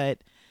wise, but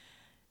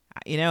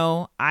you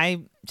know,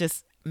 I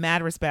just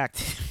mad respect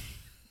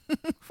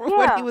for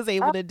what he was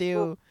able to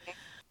do.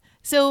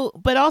 So,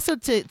 but also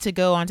to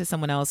go on to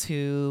someone else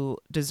who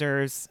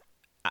deserves,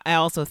 I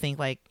also think,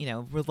 like, you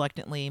know,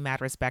 reluctantly mad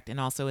respect, and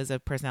also is a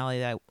personality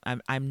that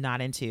I'm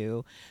not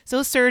into.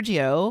 So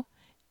Sergio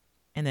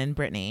and then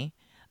Brittany.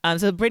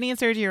 So Brittany and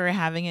Sergio are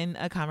having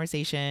a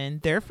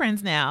conversation. They're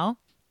friends now.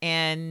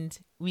 And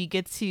we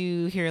get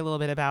to hear a little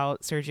bit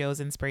about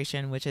Sergio's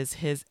inspiration, which is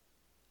his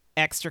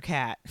extra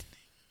cat.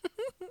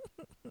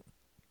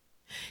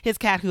 His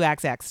cat who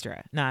acts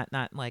extra, not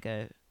like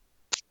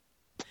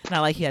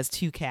he has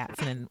two cats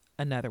and then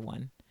another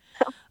one.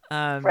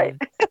 Right.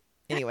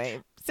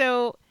 Anyway,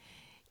 so,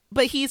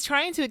 but he's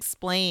trying to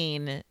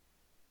explain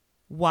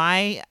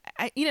why,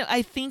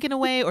 I think in a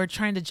way, or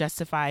trying to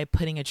justify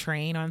putting a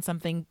train on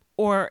something,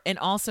 and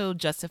also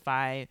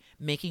justify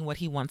making what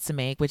he wants to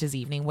make, which is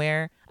evening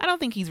wear. I don't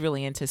think he's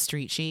really into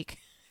street chic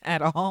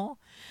at all.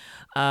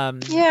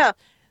 Yeah.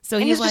 So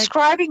and he's like,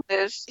 describing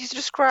this. He's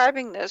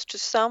describing this to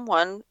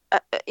someone,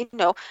 at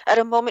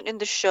a moment in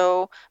the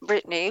show,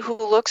 Brittany, who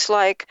looks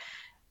like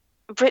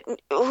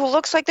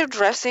they're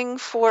dressing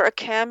for a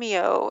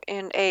cameo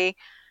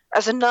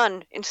as a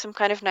nun in some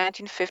kind of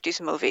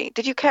 1950s movie.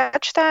 Did you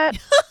catch that?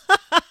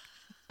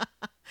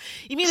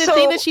 You mean the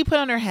thing that she put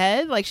on her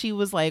head? Like she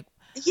was like,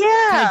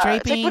 yeah, kind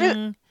of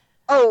draping.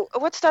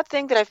 What's that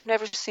thing that I've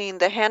never seen?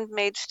 The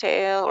Handmaid's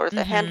Tale, or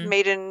the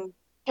Handmaiden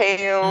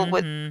Tale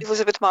with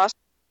Elizabeth Moss.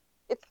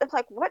 It's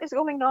like, what is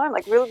going on?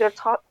 Like, really, they're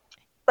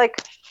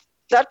like,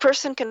 that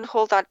person can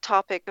hold that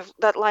topic of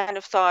that line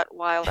of thought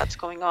while that's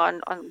going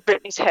on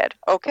Brittany's head.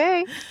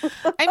 Okay.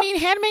 I mean,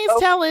 Handmaid's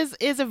Tale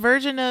is a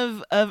version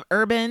of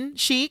urban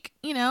chic.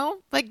 You know,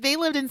 like they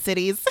lived in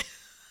cities.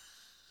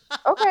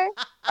 Okay,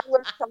 I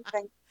learned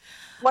something.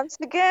 Once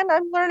again,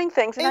 I'm learning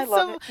things, and I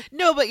love it.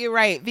 No, but you're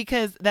right,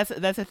 because that's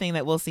a thing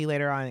that we'll see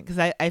later on. Because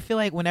I feel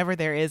like whenever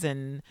there is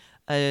a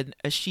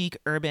chic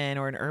urban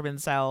or an urban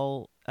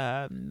style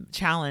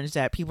challenge,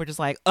 that people are just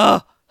like,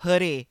 oh,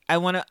 hoodie, I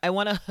want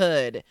a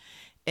hood.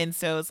 And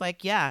so it's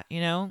like, yeah,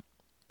 you know,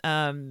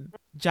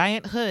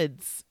 giant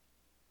hoods,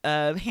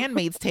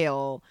 Handmaid's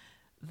Tale,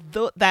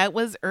 that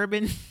was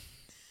urban. It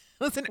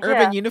was an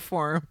urban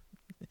uniform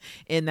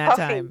in that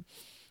time.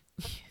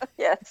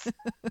 Yes.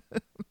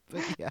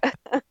 But yeah.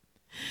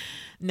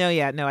 No,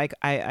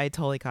 I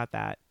totally caught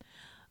that.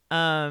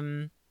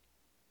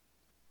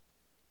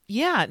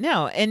 Yeah,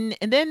 no, and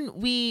then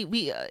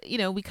we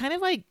kind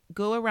of like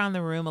go around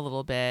the room a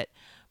little bit,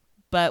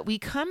 but we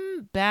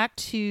come back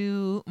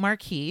to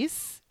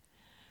Marquise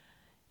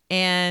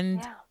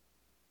and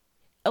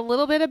a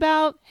little bit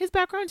about his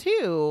background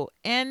too.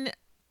 And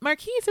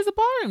Marquise is a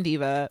ballroom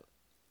diva.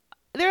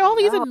 There are all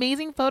these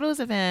amazing photos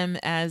of him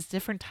as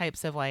different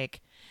types of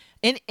like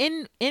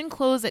in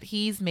clothes that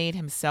he's made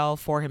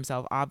himself for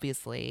himself,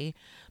 obviously,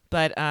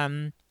 but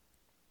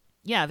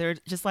yeah, they're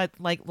just like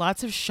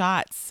lots of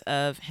shots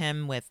of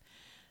him with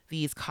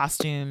these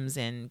costumes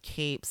and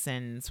capes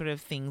and sort of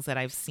things that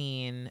I've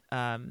seen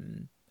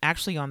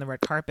actually on the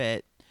red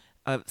carpet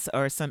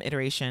or some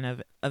iteration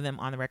of them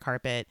on the red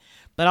carpet.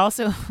 But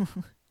also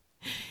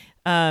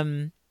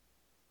I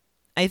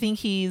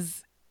think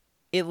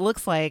it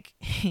looks like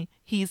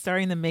he's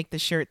starting to make the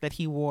shirt that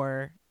he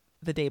wore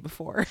the day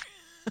before.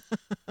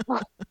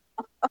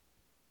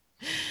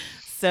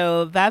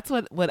 So that's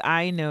what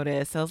I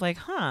noticed. I was like,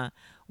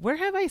 where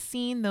have I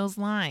seen those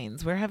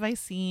lines? Where have I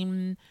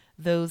seen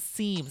those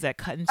seams that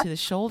cut into the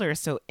shoulder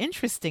so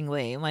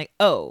interestingly? I'm like,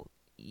 oh,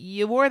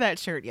 you wore that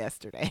shirt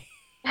yesterday.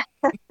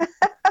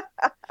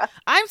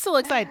 I'm still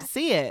excited to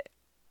see it,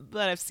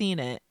 but I've seen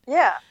it.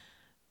 Yeah.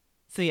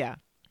 So yeah.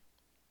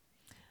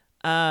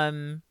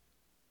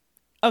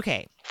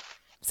 Okay.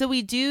 So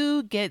we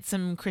do get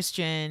some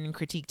Christian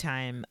critique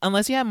time,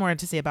 unless you have more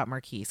to say about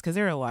Marquise, because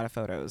there are a lot of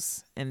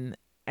photos. And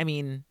I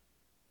mean,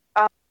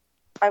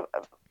 I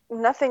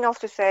nothing else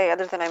to say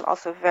other than I'm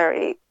also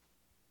very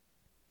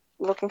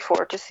looking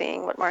forward to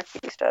seeing what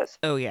Marquise does.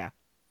 Oh yeah,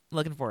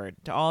 looking forward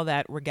to all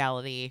that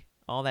regality,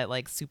 all that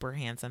like super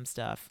handsome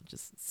stuff.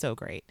 Just so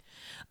great.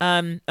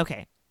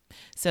 Okay.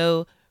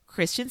 So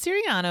Christian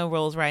Siriano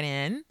rolls right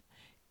in.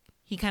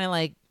 He kind of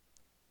like,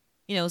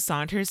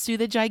 saunters through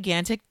the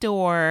gigantic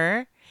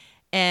door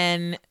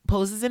and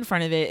poses in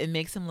front of it and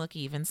makes him look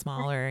even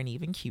smaller and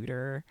even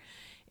cuter.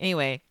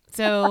 Anyway,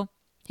 so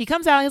he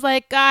comes out. He's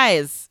like,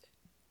 guys,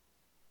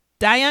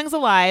 Young's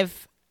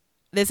alive.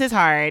 This is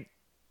hard.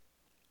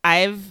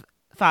 I've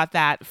thought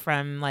that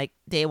from like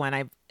day one.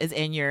 I is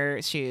in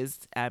your shoes.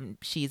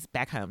 She's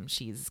back home.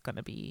 She's going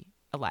to be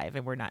alive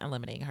and we're not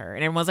eliminating her.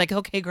 And everyone's like,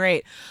 okay,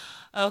 great.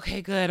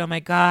 Okay, good. Oh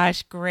my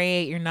gosh,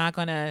 great. You're not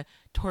going to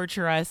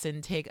torture us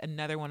and take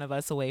another one of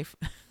us away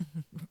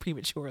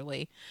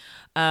prematurely.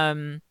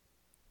 So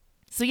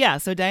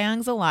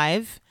Dayoung's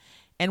alive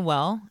and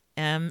well,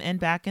 and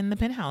back in the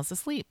penthouse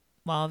asleep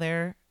while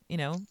they're,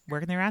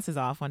 working their asses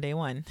off on day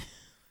one.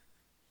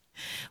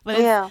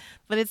 But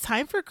it's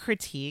time for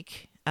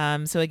critique.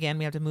 So again,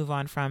 we have to move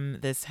on from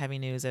this heavy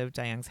news of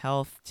Dayoung's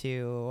health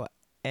to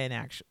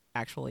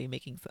actually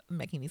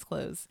making these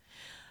clothes.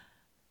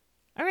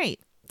 All right.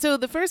 So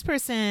the first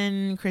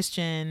person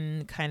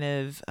Christian kind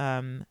of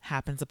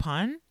happens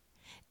upon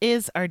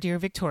is our dear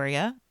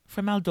Victoria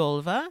from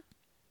Moldova.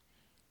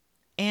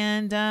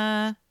 And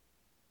any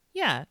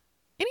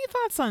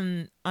thoughts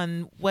on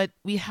what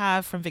we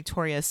have from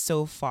Victoria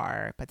so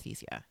far,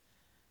 Patricia?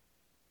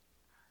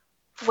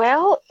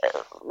 Well,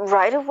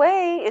 right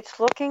away, it's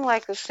looking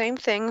like the same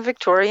thing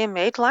Victoria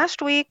made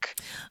last week.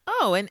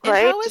 Oh, and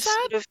right? How is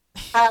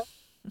that?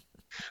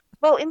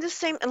 Well, in the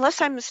same, unless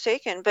I'm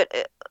mistaken,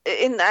 but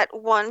in that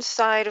one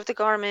side of the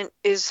garment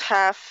is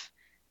half,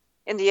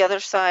 and the other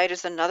side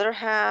is another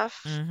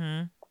half.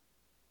 Mm-hmm.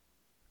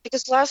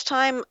 Because last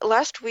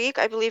week,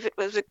 I believe it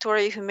was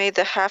Victoria who made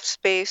the half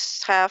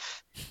space,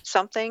 half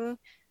something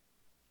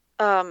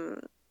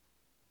top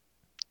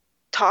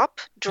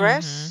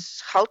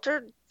dress,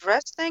 halter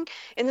dress thing.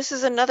 And this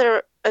is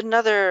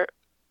another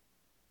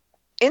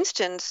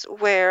instance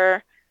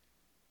where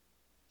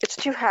it's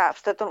two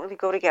halves that don't really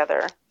go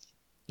together.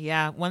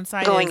 Yeah, one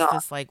side is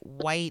this like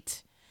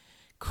white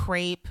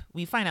crepe.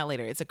 We find out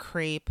later it's a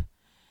crepe,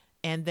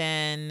 and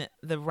then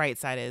the right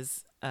side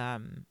is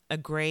a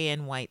gray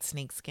and white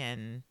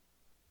snakeskin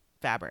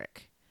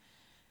fabric.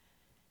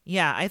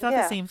 Yeah, I thought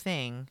the same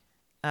thing.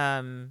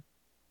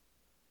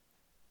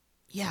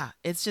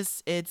 It's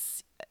just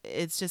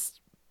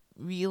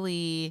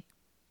really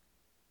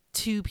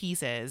two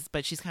pieces,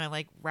 but she's kind of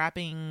like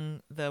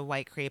wrapping the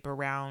white crepe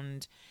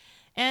around.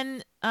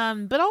 And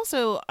but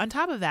also on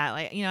top of that,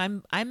 like,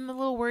 I'm a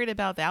little worried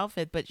about the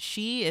outfit, but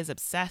she is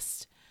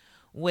obsessed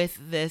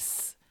with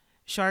this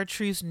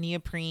chartreuse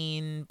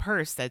neoprene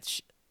purse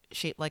that's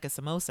shaped like a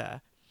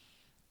samosa.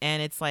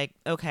 And it's like,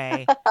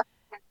 okay,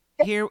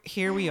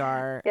 here we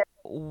are. Yeah.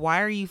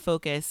 Why are you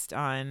focused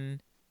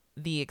on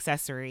the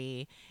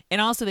accessory?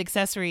 And also the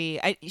accessory,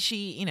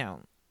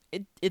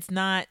 it's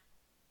not,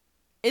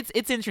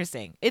 it's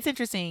interesting. It's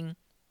interesting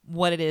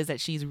what it is that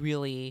she's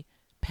really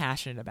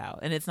passionate about,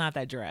 and it's not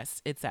that dress,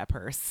 it's that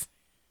purse.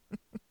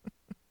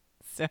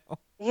 So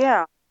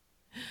yeah,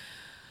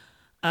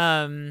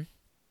 and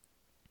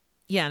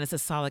it's a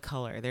solid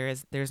color.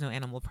 There's no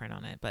animal print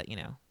on it, but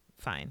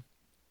fine.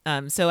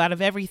 So out of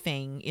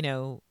everything,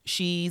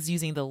 she's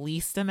using the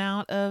least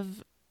amount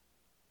of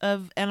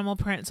animal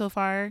print so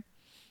far,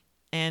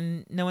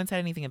 and no one said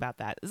anything about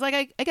that. It's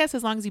like I guess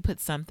as long as you put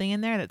something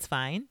in there, that's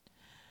fine,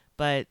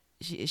 but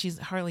she's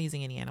hardly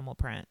using any animal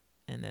print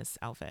in this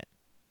outfit.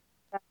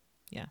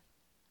 Yeah.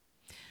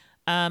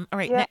 All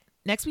right. Yeah.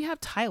 Next we have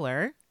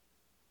Tyler.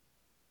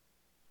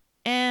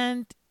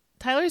 And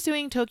Tyler's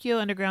doing Tokyo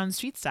Underground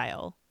street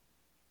style,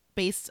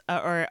 based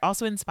or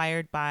also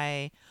inspired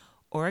by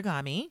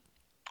origami.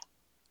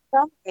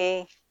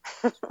 Okay.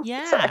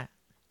 Yeah.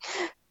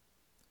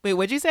 Wait,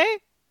 what'd you say?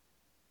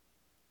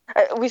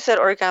 We said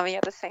origami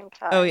at the same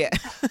time. Oh yeah.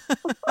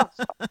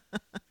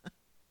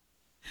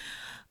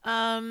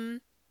 Yeah.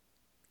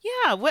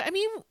 What I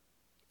mean,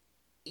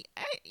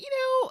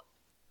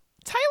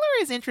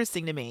 Tyler is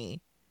interesting to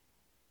me.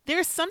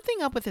 There's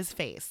something up with his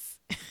face,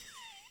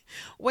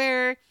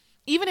 where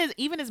even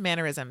his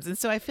mannerisms, and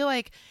so I feel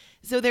like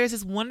there's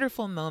this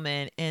wonderful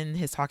moment in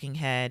his talking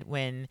head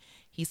when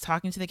he's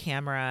talking to the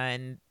camera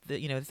and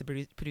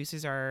the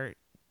producers are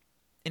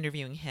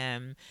interviewing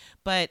him,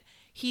 but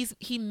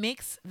he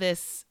makes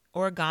this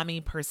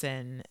origami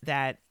person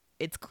that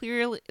it's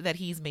clear that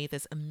he's made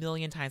this a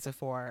million times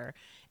before,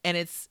 and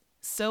it's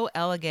so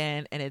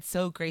elegant and it's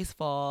so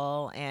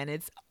graceful, and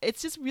it's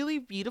just really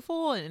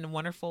beautiful and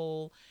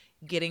wonderful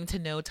getting to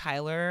know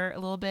Tyler a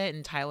little bit.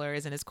 And Tyler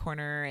is in his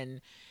corner,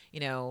 and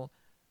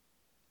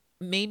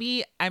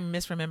maybe I'm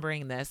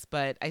misremembering this,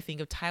 but I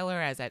think of Tyler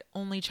as that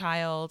only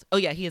child. Oh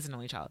yeah, he is an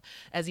only child.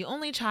 As the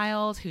only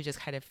child who just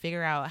kind of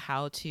figure out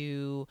how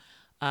to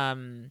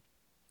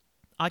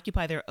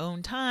occupy their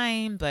own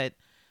time, but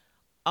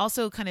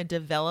also kind of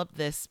develop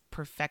this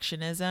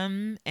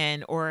perfectionism,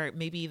 or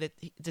maybe that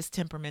just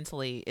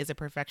temperamentally is a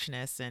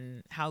perfectionist,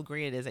 and how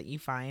great it is that you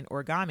find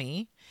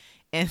origami.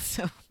 And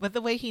so, but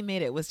the way he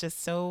made it was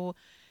just so,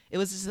 it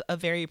was just a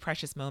very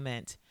precious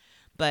moment.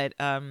 But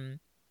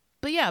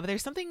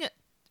there's something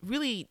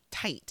really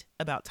tight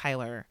about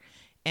Tyler.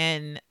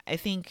 And I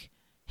think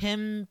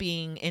him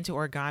being into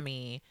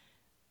origami,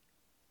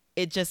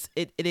 it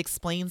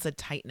explains the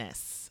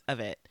tightness of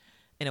it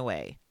in a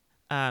way.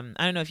 I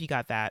don't know if you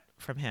got that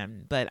from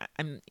him, but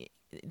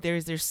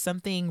there's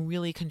something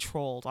really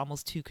controlled,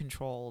 almost too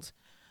controlled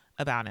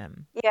about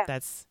him. Yeah.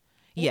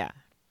 Yeah.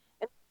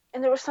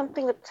 And there was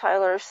something that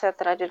Tyler said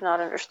that I did not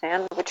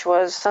understand, which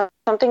was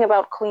something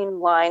about clean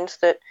lines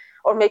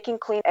or making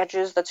clean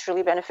edges that's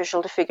really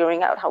beneficial to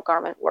figuring out how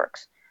garment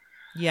works.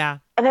 Yeah.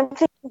 And I'm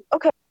thinking,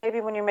 okay,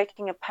 maybe when you're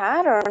making a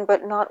pattern,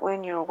 but not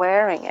when you're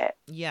wearing it.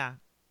 Yeah.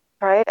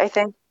 Right? I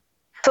think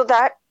so.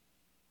 That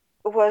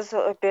was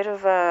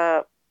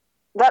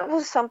that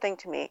was something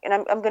to me. And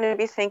I'm going to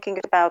be thinking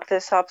about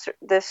this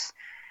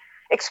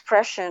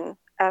expression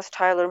as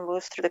Tyler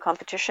moves through the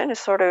competition is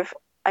sort of,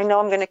 I know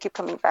I'm going to keep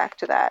coming back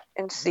to that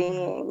and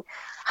seeing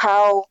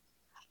how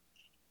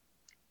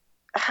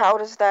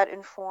does that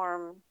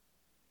inform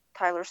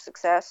Tyler's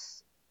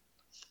success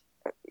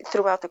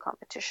throughout the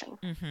competition.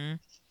 Mm-hmm.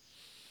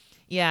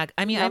 Yeah,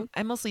 I mean,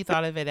 I mostly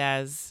thought of it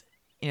as,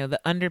 the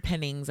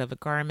underpinnings of a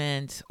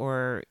garment,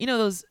 or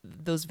those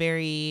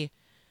very,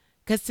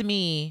 because to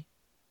me,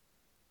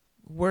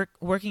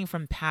 working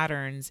from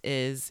patterns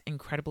is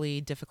incredibly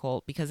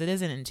difficult because it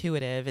isn't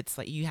intuitive. It's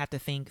like you have to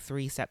think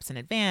 3 steps in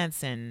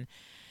advance, and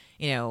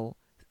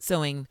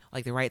sewing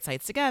like the right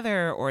sides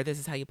together, or this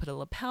is how you put a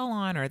lapel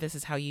on, or this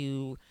is how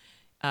you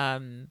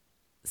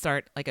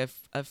start like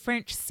a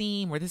French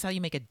seam, or this is how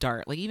you make a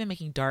dart. Like even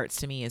making darts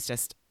to me is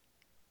just,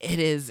 it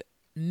is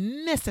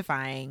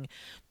mystifying.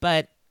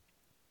 But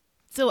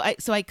so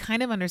I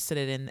kind of understood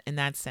it in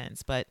that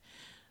sense, but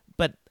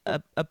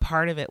a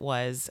part of it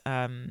was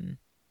so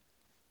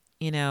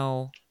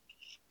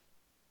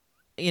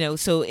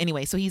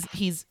anyway, so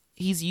he's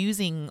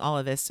using all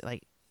of this,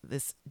 like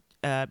this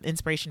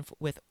inspiration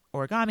with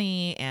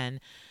origami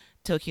and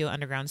Tokyo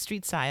Underground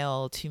street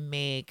style to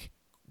make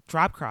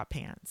drop crop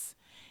pants.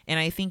 And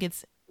I think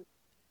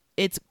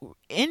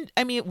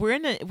we're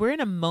in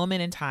a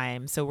moment in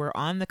time. So we're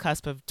on the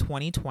cusp of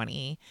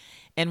 2020,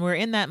 and we're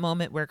in that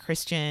moment where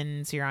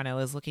Christian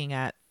Siriano is looking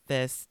at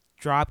this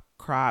drop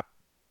crop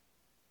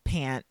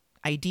pant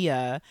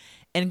idea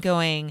and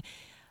going,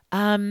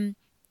 I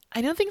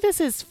don't think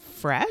this is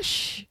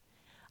fresh.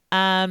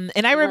 And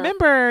I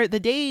remember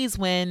the days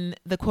when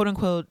the quote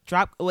unquote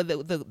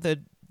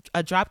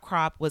a drop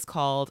crop was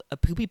called a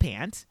poopy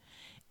pant.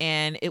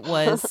 And it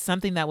was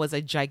something that was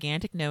a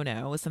gigantic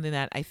no-no. It was something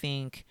that I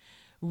think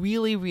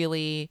really,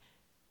 really,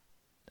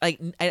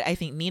 like, I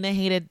think Nina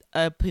hated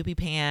a poopy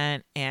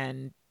pant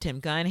and Tim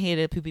Gunn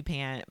hated a poopy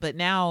pant. But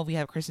now we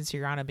have Christian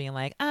Siriano being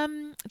like,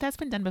 that's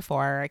been done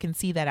before. I can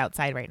see that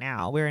outside right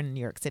now. We're in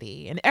New York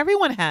City. And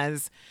everyone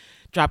has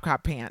drop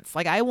crop pants.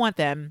 Like, I want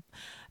them.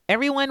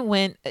 Everyone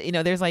went,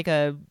 there's like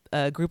a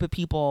group of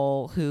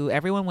people who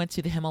everyone went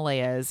to the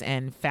Himalayas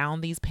and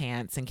found these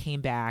pants and came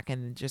back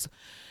and just,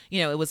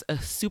 it was a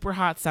super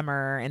hot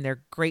summer and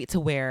they're great to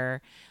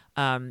wear.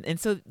 And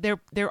so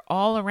they're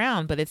all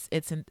around, but it's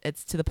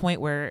to the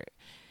point where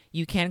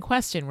you can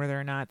question whether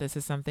or not this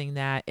is something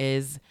that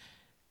is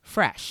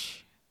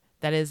fresh.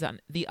 That is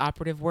the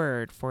operative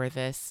word for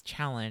this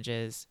challenge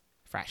is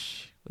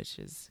fresh, which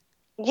is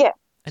a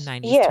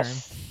 90s term,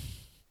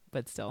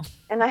 but still.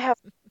 And I have,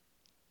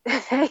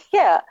 and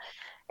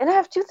I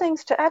have 2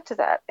 things to add to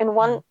that. And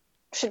one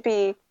should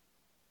be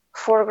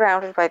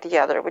foregrounded by the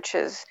other, which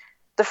is,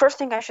 the first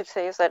thing I should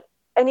say is that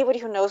anybody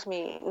who knows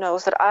me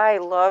knows that I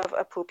love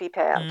a poopy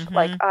pant. Mm-hmm.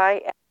 Like,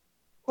 I am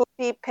a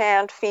poopy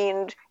pant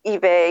fiend,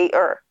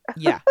 eBay-er.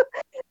 Yeah.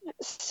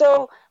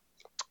 So,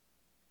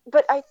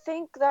 but I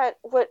think that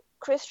what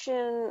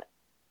Christian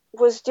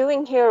was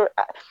doing here,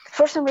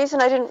 for some reason,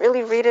 I didn't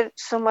really read it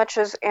so much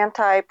as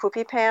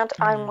anti-poopy pant.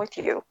 Mm-hmm. I'm with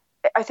you.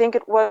 I think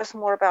it was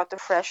more about the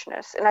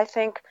freshness, and I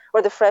think,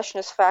 or the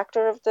freshness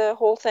factor of the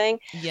whole thing.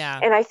 Yeah.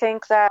 And I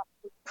think that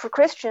for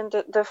Christian,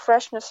 the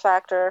freshness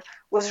factor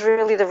was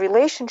really the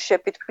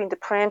relationship between the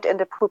print and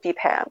the poopy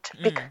pant,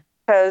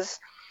 because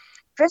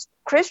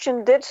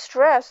Christian did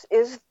stress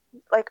is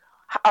like,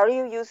 are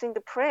you using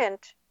the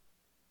print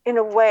in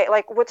a way,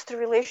 like, what's the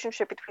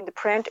relationship between the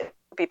print and the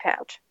poopy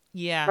pant?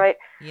 Yeah. Right.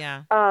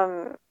 Yeah.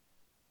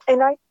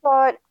 And I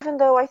thought, even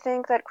though I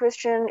think that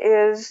Christian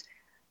is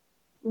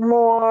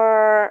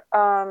more,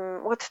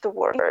 what's the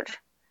word?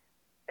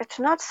 It's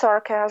not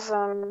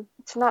sarcasm.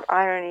 It's not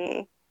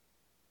irony.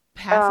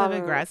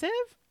 Passive aggressive?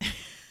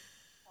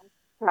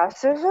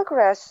 Passive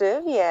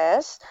aggressive,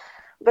 yes.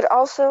 But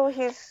also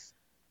he's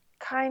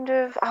kind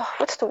of,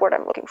 what's the word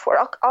I'm looking for?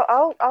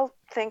 I'll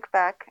think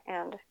back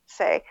and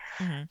say.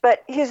 Mm-hmm.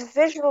 But he's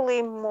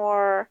visually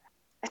more,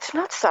 it's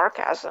not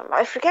sarcasm.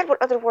 I forget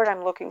what other word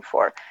I'm looking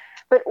for.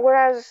 But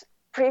whereas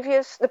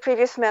the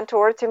previous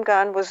mentor, Tim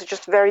Gunn, was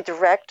just very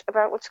direct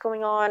about what's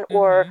going on,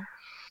 or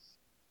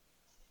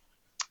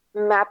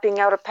mapping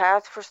out a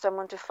path for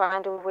someone to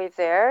find a way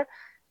there,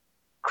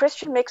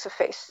 Christian makes a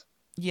face.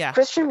 Yeah.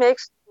 Christian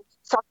makes a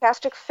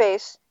sarcastic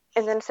face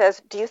and then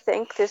says, do you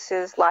think this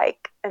is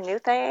like a new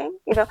thing?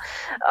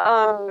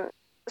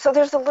 So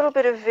there's a little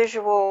bit of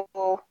visual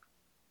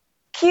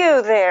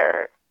cue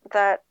there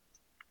that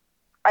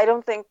I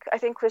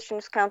think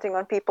Christian's counting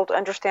on people to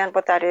understand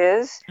what that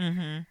is.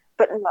 Mm-hmm.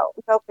 But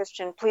no,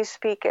 Christian, please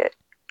speak it,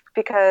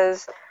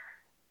 because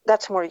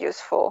that's more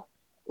useful,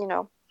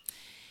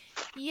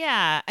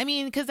 Yeah, I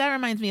mean, because that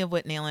reminds me of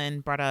what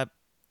Nayland brought up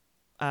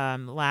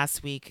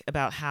last week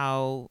about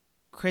how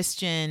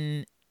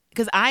Christian,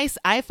 because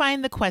I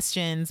find the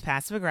questions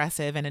passive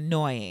aggressive and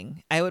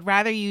annoying. I would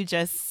rather you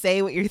just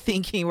say what you're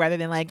thinking rather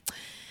than like,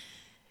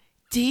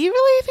 do you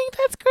really think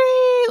that's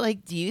great?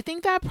 Like, do you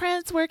think that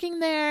print's working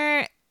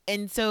there?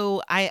 And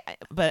so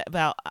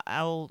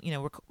I'll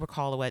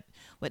recall what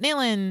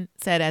Nayland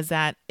said, as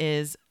that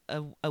is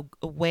a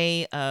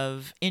way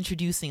of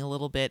introducing a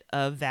little bit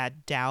of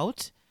that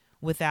doubt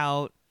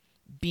without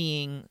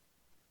being,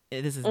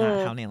 this is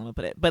not how Nayland would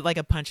put it, but like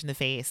a punch in the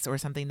face or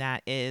something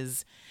that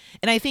is,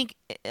 and I think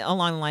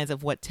along the lines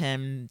of what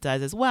Tim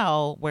does as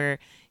well, where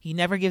he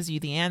never gives you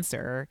the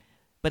answer,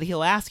 but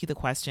he'll ask you the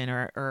question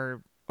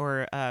or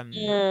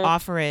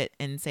offer it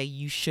and say,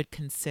 you should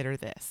consider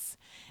this.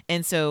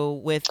 And so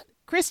with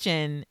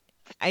Christian,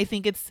 I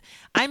think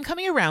I'm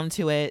coming around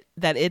to it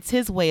that it's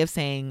his way of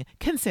saying,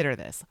 consider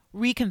this,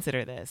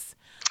 reconsider this.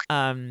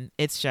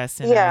 It's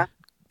just in a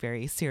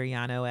very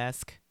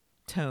Siriano-esque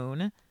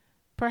tone,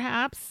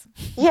 perhaps.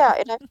 Yeah,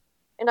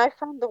 and I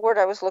found the word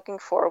I was looking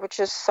for, which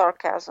is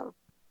sarcasm.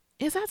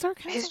 Is that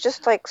sarcasm? He's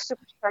just like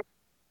super sarcastic.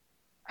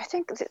 I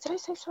think, did I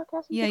say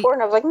sarcasm Yeah, before?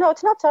 And I was like, no,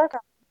 it's not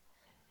sarcasm.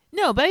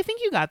 No, but I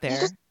think you got there.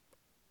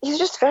 He's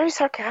just very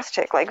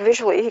sarcastic, like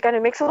visually. He kind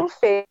of makes a little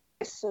face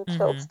and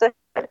tilts the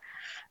head.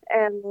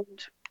 And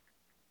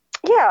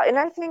yeah, and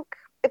I think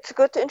it's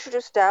good to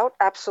introduce doubt,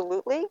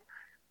 absolutely,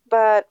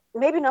 but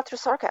maybe not through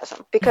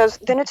sarcasm, because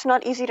then it's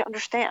not easy to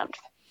understand.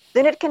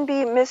 Then it can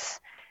be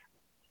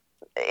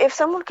if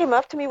someone came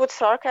up to me with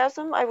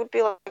sarcasm, I would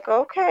be like,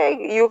 okay,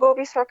 you go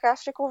be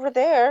sarcastic over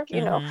there.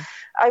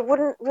 I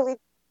wouldn't really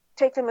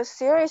take them as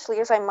seriously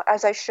as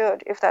I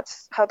should, if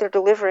that's how they're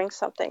delivering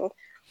something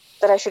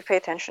that I should pay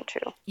attention to.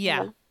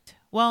 Yeah.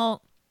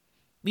 Well,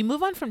 we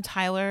move on from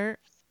Tyler,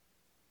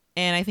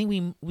 and I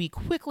think we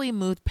quickly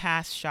moved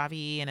past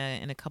Xavi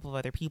and a couple of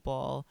other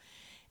people,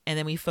 and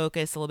then we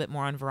focus a little bit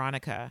more on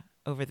Veronica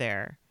over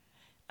there,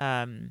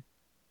 in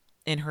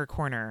her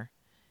corner,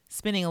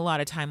 spending a lot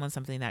of time on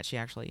something that she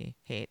actually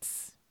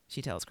hates.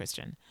 She tells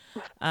Christian,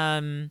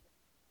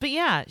 but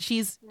yeah,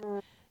 she's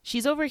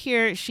over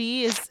here.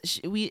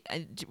 We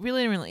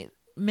really didn't really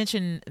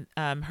mention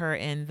her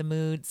in the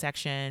mood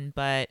section,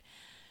 but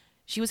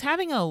she was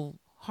having a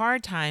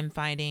hard time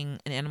finding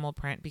an animal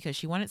print because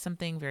she wanted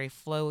something very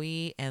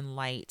flowy and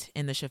light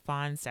in the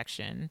chiffon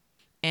section.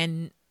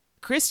 And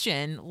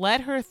Christian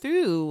led her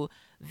through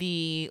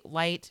the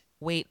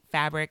lightweight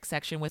fabric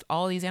section with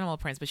all these animal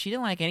prints, but she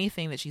didn't like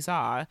anything that she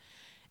saw.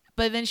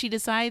 But then she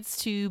decides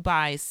to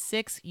buy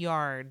 6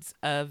 yards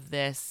of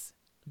this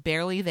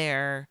barely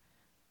there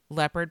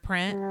leopard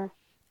print.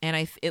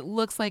 And it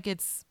looks like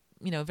it's,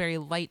 very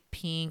light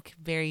pink,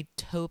 very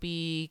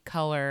taupey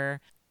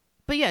color.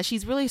 But yeah,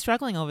 she's really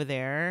struggling over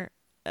there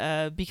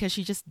because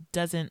she just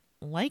doesn't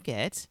like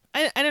it.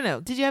 I don't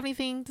know. Did you have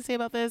anything to say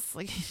about this?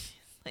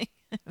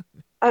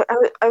 I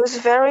was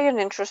very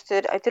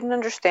uninterested. I didn't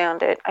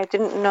understand it. I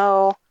didn't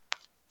know,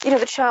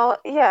 the challenge.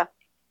 Yeah,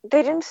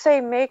 they didn't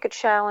say make a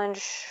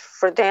challenge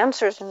for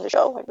dancers in the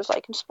show. I was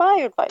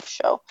inspired by the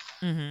show.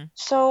 Mm-hmm.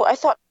 So I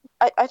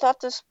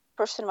thought this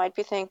person might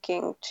be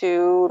thinking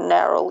too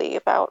narrowly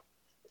about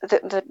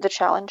the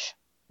challenge.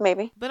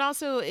 Maybe. But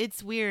also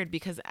it's weird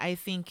because I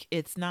think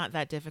it's not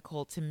that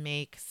difficult to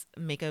make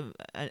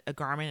a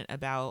garment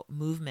about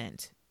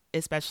movement,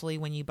 especially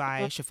when you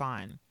buy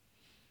chiffon.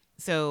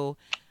 So,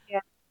 yeah.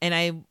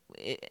 And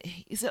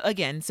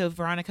so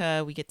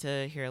Veronica, we get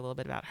to hear a little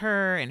bit about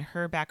her and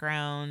her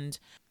background.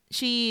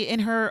 She,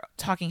 in her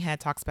talking head,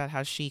 talks about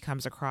how she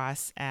comes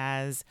across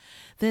as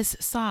this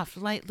soft,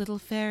 light little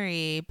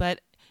fairy,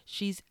 but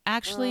she's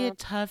actually a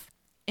tough,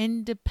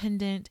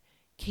 independent,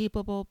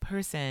 capable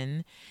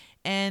person.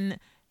 And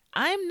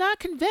I'm not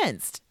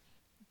convinced.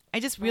 I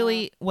just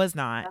really was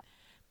not.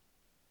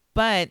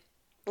 But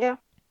yeah.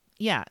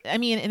 I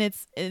mean, and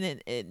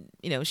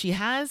she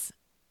has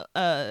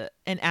an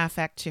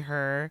affect to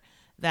her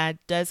that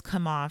does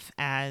come off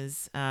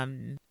as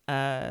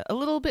a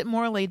little bit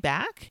more laid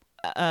back,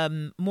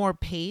 more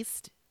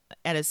paced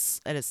at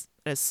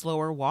a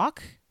slower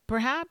walk,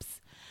 perhaps.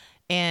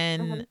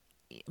 And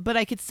but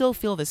I could still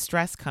feel the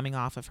stress coming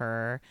off of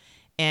her,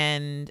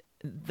 and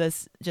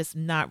this just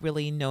not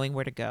really knowing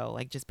where to go,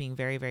 just being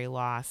very, very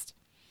lost.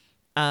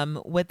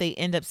 What they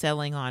end up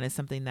settling on is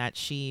something that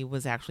she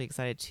was actually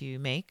excited to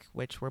make,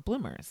 which were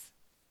bloomers.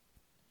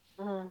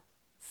 Mm-hmm.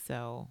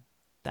 So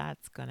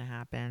that's gonna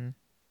happen.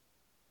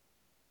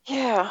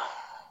 Yeah.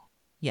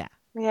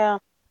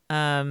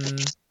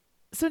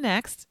 So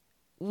next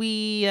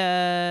we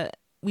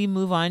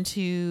move on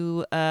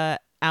to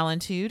Alan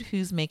Tude,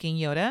 who's making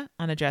Yoda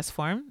on a dress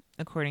form,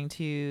 according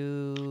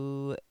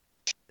to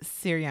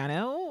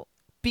Siriano.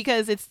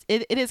 because it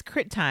is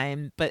crit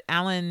time, but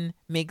Alan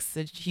makes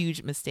a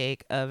huge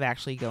mistake of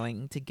actually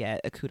going to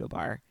get a Kudo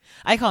bar.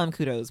 I call them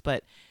Kudos,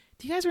 but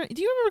do you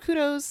remember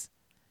Kudos?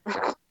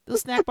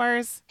 Those snack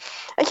bars?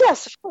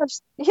 Yes, of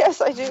course.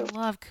 Yes, I do. I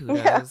love Kudos.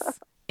 Yeah.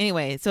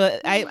 Anyway, so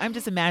I'm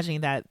just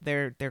imagining that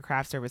their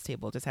craft service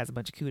table just has a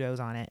bunch of Kudos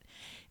on it,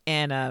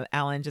 and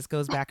Alan just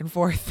goes back and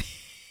forth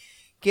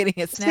getting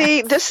a snack.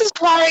 See, this is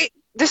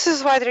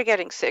why they're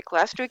getting sick.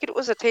 Last week it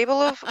was a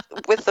table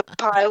with a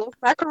pile of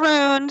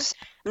macaroons.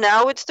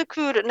 Now it's the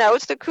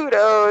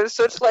Kudos.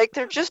 So it's like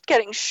they're just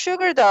getting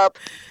sugared up.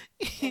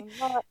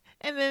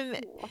 And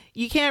then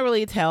you can't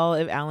really tell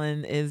if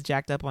Alan is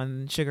jacked up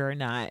on sugar or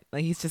not.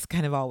 Like, he's just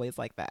kind of always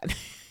like that.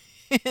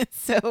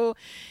 So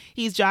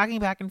he's jogging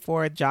back and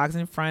forth, jogs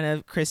in front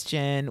of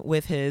Christian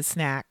with his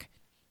snack.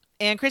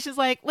 And Christian's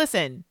like,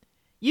 listen,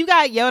 you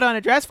got Yoda on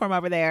a dress form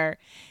over there.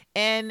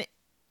 And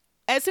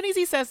as soon as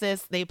he says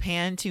this, they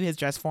pan to his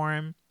dress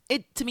form.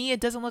 To me, it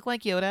doesn't look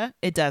like Yoda.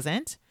 It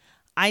doesn't.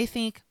 I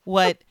think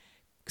what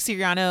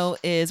Siriano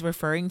is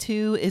referring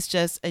to is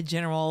just a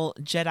general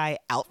Jedi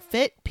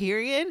outfit,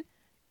 period.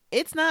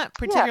 It's not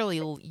particularly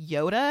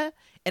Yoda,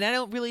 and I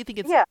don't really think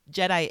it's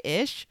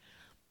Jedi-ish.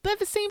 But at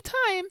the same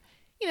time,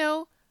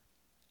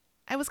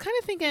 I was kind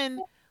of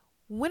thinking,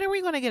 when are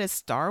we going to get a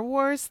Star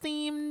Wars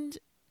themed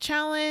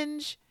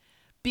challenge?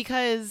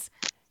 Because,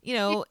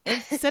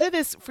 instead of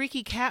this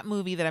freaky cat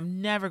movie that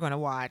I'm never going to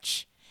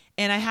watch,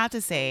 and I have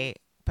to say,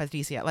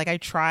 Patricia, like, I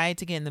tried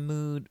to get in the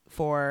mood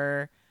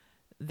for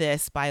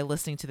this by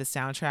listening to the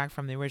soundtrack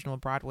from the original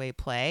Broadway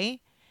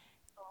play.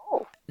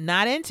 Oh.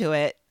 Not into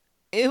it.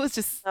 It was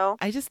just, no.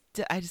 I just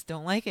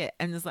don't like it.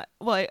 I'm just like,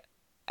 well,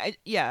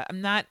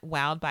 I'm not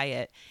wowed by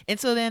it. And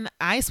so then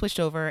I switched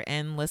over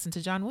and listened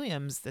to John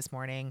Williams this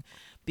morning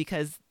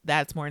because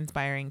that's more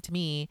inspiring to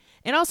me.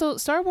 And also,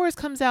 Star Wars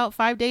comes out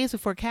 5 days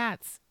before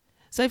Cats.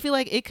 So I feel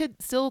like it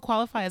could still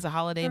qualify as a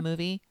holiday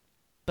movie.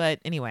 But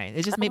anyway,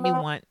 it just made me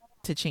want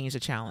to change the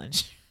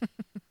challenge.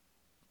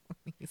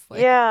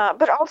 Yeah,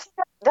 but also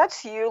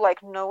that's you,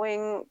 like,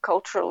 knowing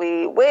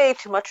culturally way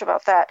too much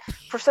about that.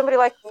 For somebody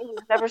like me who's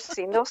never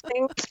seen those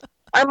things,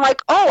 I'm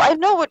like, oh, I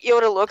know what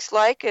Yoda looks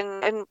like,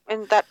 and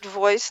that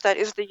voice that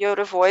is the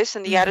Yoda voice,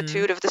 and the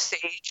attitude of the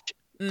sage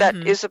that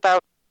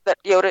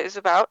Yoda is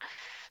about.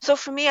 So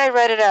for me, I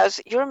read it as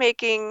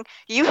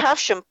you have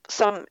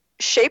some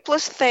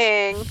shapeless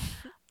thing,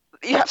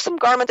 you have some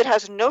garment that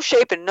has no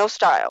shape and no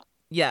style.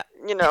 Yeah.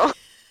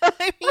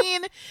 I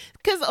mean,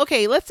 because,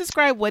 okay, let's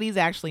describe what he's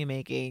actually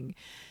making.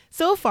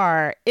 So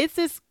far, it's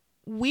this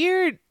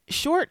weird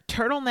short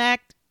turtleneck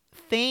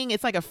thing.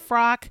 It's like a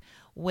frock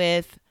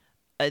with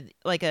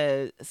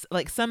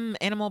some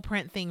animal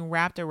print thing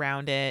wrapped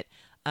around it.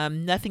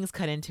 Nothing's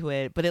cut into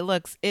it, but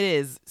it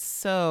is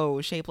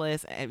so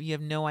shapeless. You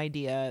have no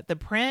idea. The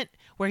print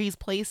where he's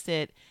placed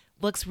it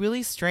looks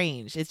really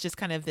strange. It's just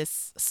kind of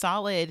this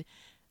solid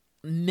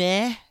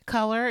meh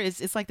color.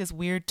 It's like this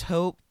weird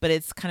taupe, but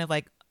it's kind of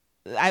like,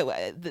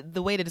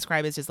 the way to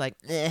describe it is just like,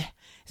 it's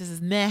just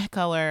this meh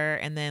color,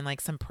 and then like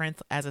some print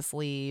as a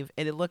sleeve,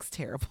 and it looks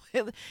terrible.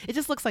 It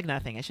just looks like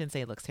nothing. I shouldn't say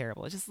it looks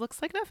terrible. It just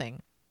looks like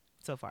nothing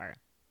so far.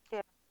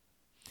 Yeah,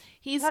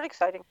 he's not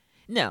exciting.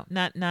 No,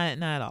 not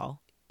at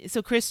all.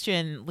 So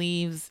Christian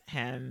leaves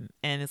him,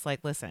 and it's like,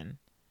 listen,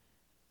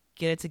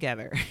 get it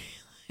together.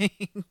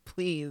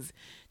 Please,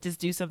 just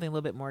do something a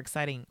little bit more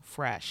exciting,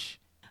 fresh.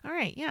 All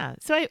right, yeah.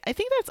 So I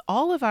think that's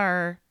all of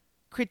our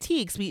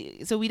critiques.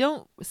 We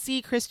don't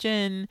see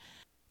Christian,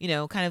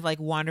 kind of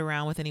like wander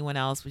around with anyone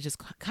else. We just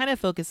kind of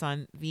focus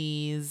on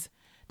these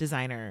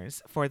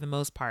designers for the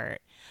most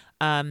part.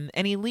 And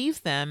he leaves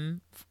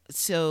them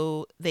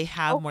so they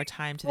have more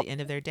time to the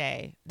end of their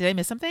day. Did I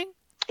miss something?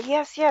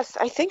 Yes.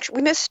 I think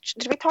we missed.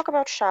 Did we talk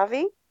about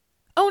Xavi?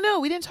 Oh no,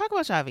 we didn't talk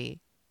about Xavi.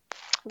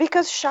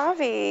 Because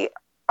Xavi,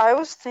 I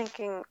was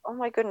thinking, oh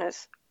my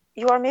goodness,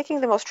 you are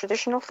making the most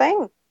traditional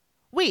thing.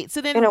 Wait,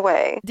 so then in a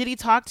way, did he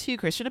talk to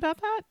Christian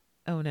about that?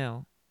 Oh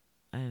no,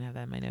 I didn't have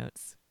that in my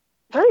notes.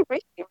 Very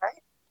briefly,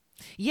 right?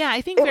 Yeah,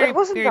 I think very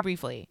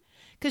briefly.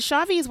 Because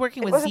Xavi is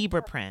working with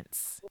zebra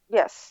prints.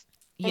 Yes.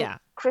 Yeah. And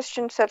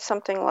Christian said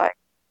something like,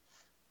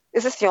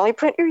 "Is this the only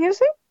print you're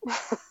using?"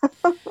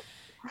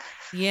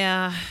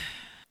 Yeah,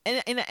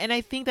 and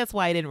I think that's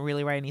why I didn't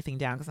really write anything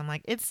down, because I'm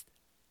like,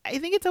 I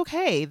think it's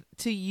okay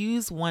to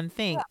use one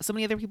thing. Yeah. So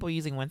many other people are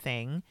using one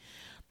thing,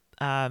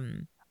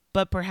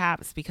 but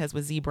perhaps because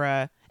with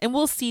zebra, and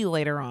we'll see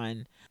later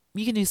on,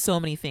 you can do so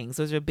many things.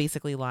 Those are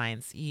basically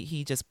lines.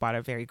 He just bought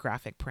a very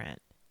graphic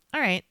print.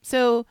 All right,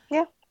 so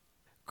yeah,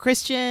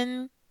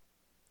 Christian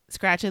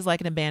scratches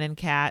like an abandoned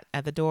cat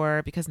at the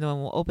door because no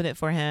one will open it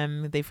for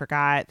him. They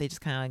forgot. They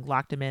just kind of like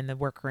locked him in the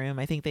workroom.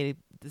 I think they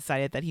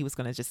decided that he was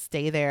going to just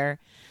stay there.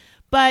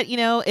 But,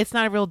 it's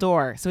not a real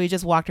door. So he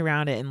just walked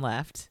around it and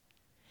left.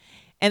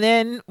 And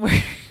then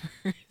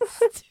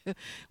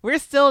we're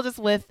still just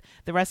with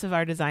the rest of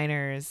our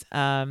designers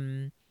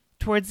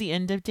towards the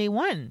end of day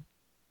one.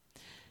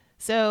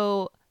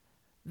 So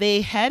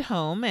they head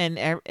home, and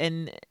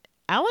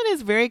Alan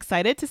is very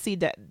excited to see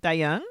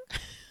Dayang.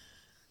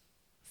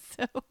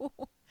 So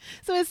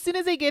So as soon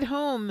as they get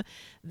home,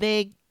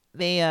 they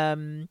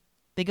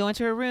go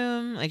into her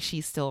room, like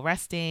she's still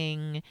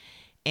resting,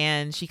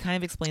 and she kind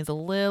of explains a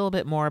little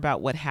bit more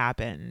about what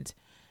happened.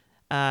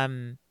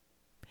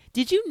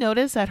 Did you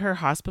notice that her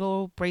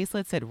hospital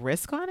bracelet said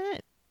risk on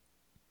it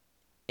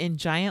in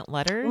giant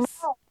letters?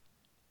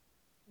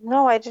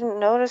 No, I didn't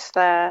notice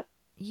that.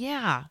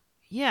 Yeah.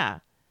 Yeah.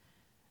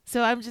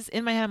 So I'm just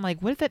in my head, I'm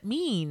like, what does that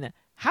mean?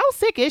 How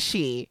sick is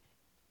she?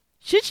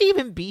 Should she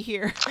even be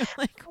here?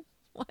 Like,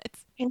 what?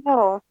 I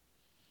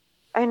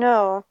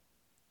know.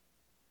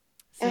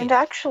 So, And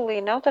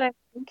actually, now that I'm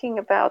thinking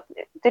about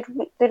it,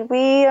 did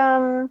we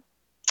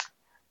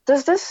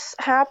does this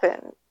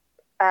happen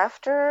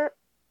after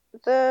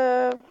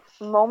the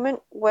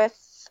moment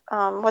with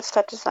what's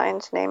that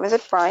design's name? Is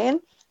it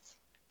Brian?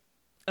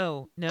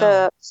 oh, no.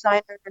 The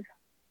designer.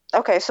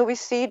 Okay, so we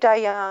see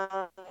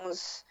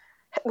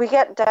we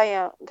get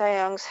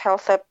Dayoung's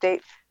health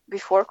update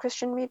before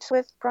Christian meets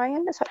with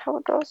Brian. Is that how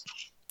it goes?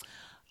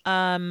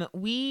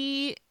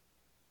 We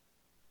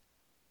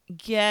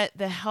get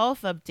the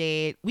health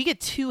update. We get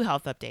two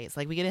health updates.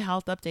 Like we get a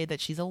health update that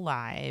she's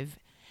alive,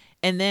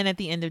 and then at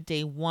the end of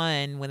day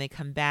 1, when they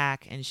come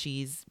back and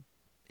she's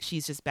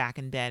just back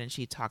in bed, and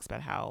she talks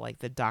about how like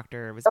the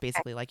doctor was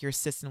basically like, your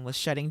system was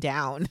shutting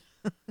down.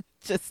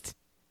 Just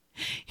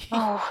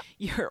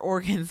your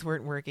organs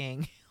weren't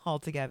working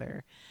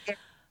altogether.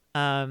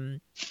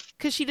 Because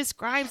she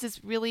describes this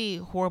really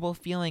horrible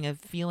feeling of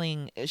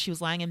she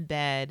was lying in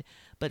bed,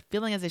 but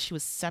feeling as if she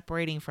was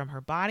separating from her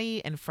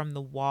body and from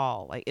the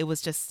wall. Like it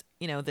was just,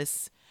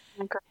 this,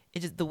 it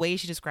just, the way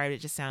she described it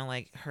just sounded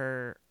like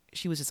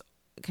she was just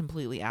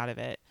completely out of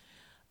it.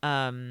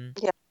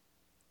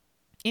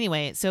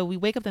 Anyway, so we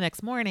wake up the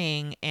next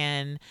morning,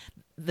 and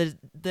the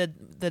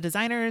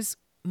designers,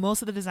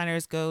 most of the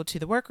designers go to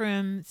the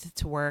workroom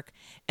to work,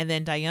 and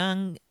then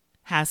Dayoung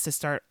has to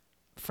start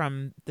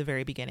from the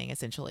very beginning,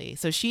 essentially.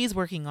 So she's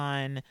working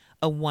on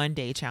a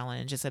 1-day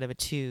challenge instead of a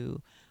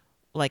 2,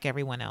 like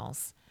everyone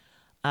else.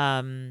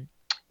 Yeah,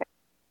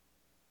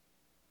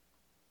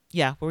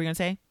 what were we gonna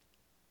say?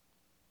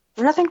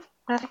 Nothing.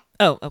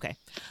 Oh, okay.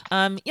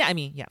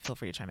 Yeah, feel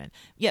free to chime in.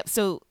 Yep.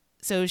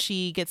 So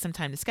she gets some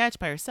time to sketch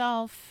by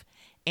herself,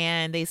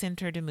 and they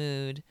send her to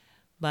Mood,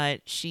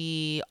 but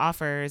she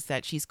offers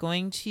that she's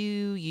going to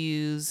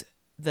use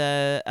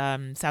the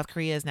South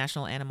Korea's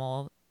national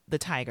animal, the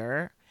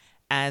tiger,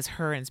 as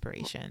her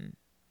inspiration.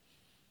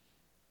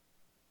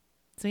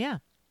 So yeah.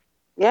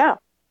 Yeah.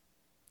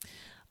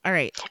 All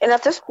right. And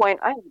at this point,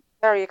 I'm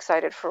very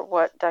excited for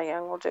what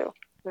Dayoung will do.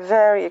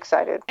 Very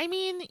excited. I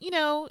mean,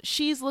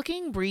 she's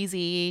looking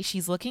breezy.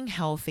 She's looking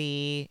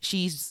healthy.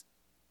 She's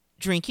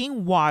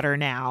drinking water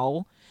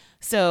now.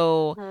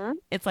 So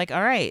it's like,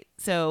 all right,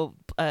 so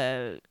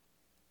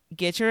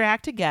get your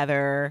act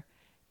together.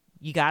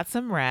 You got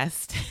some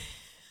rest,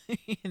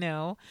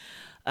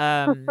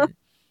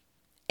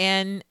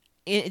 and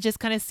it just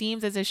kind of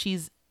seems as if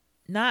she's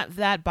not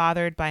that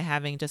bothered by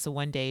having just a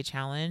 1-day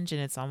challenge. And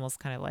it's almost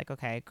kind of like,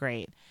 okay,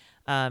 great.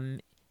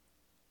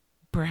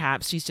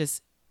 Perhaps she's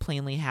just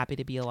plainly happy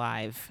to be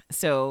alive.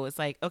 So it's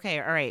like, okay,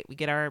 all right, we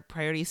get our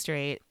priorities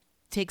straight,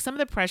 take some of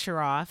the pressure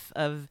off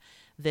of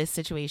this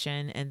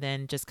situation, and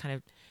then just kind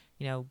of,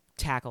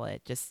 tackle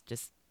it.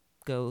 Just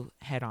go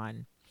head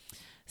on.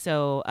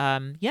 So,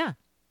 yeah.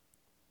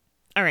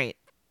 All right.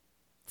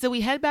 So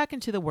we head back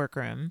into the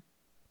workroom,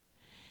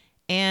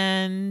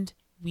 and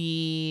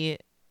we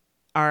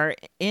are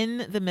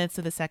in the midst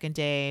of the second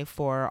day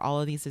for all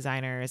of these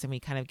designers, and we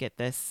kind of get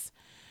this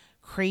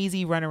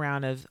crazy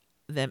runaround of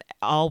them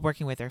all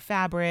working with their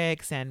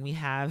fabrics. And we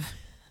have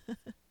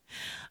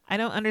I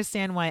don't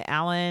understand why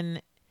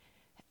Alan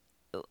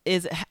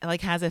has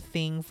a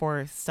thing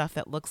for stuff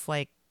that looks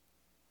like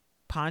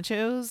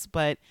ponchos,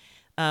 but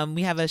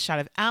we have a shot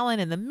of Alan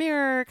in the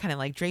mirror, kind of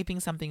like draping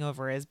something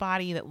over his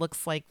body that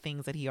looks like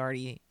things that he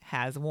already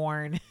has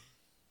worn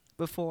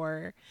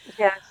before.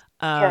 Yes.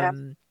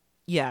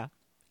 Yeah.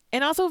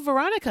 And also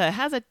Veronica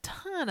has a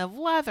ton of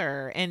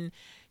leather, and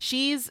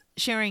she's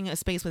sharing a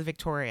space with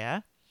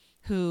Victoria,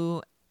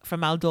 who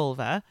from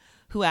Moldova,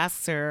 who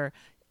asks her,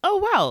 "Oh,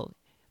 wow,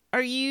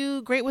 are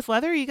you great with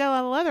leather? You got a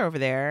lot of leather over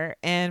there."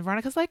 And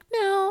Veronica's like,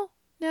 no,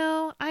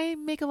 I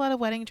make a lot of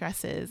wedding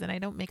dresses, and I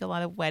don't make a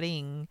lot of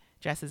wedding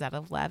dresses out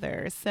of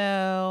leather.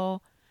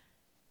 So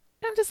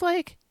I'm just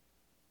like,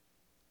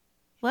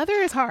 leather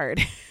is hard.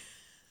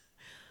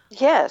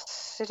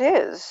 Yes, it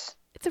is.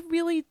 It's a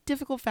really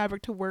difficult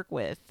fabric to work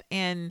with.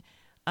 And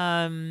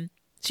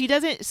she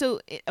doesn't. So,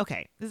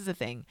 okay, this is the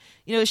thing.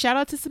 Shout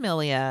out to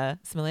Samilia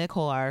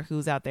Kolar,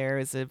 who's out there,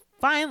 is a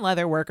fine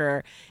leather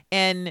worker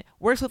and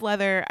works with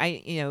leather.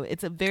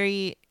 It's a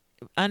very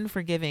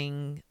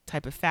unforgiving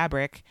type of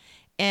fabric.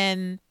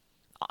 And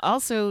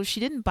also, she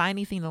didn't buy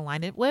anything to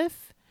line it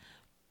with.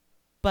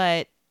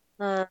 But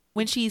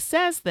when she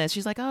says this,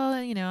 she's like, oh,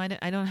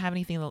 I don't have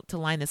anything to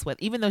line this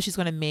with, even though she's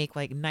going to make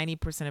like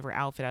 90% of her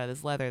outfit out of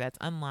this leather that's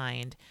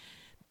unlined.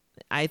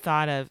 I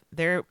thought of,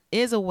 there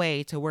is a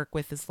way to work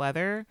with this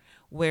leather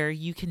where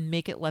you can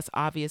make it less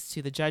obvious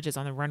to the judges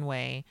on the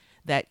runway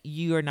that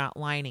you are not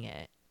lining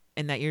it.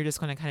 and that you're just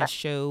going to kind of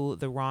show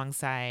the wrong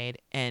side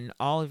and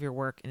all of your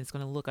work, and it's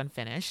going to look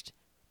unfinished.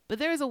 But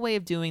there's a way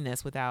of doing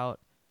this without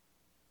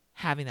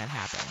having that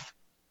happen.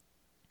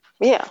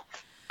 Yeah.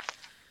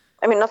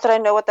 I mean, not that I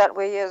know what that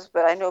way is,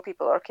 but I know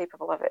people are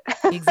capable of it.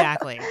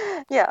 Exactly.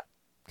 Yeah.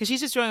 Because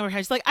she's just drawing her head.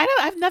 She's like, I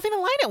have nothing to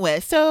line it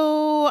with,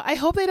 so I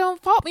hope they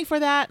don't fault me for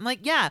that. I'm like,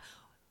 yeah,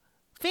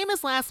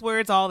 famous last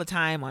words all the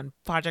time on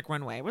Project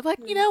Runway. We're like,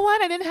 you know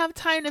what? I didn't have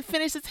time to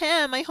finish this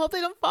hymn. I hope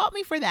they don't fault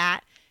me for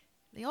that.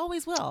 They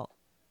always will.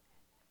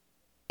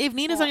 If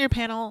Nina's on your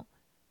panel,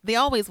 they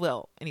always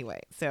will. Anyway,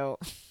 so...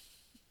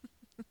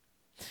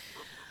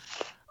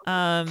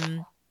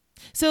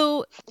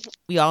 So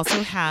we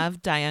also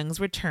have Dayoung's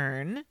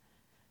return,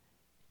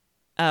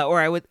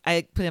 or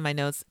I put in my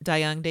notes,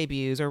 Dayoung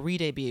debuts or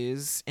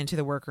re-debuts into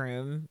the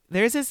workroom.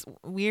 There's this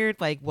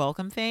weird like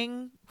welcome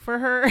thing for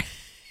her.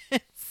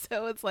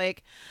 So it's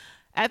like,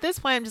 at this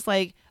point, I'm just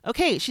like,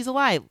 okay, she's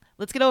alive.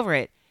 Let's get over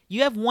it.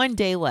 You have 1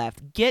 day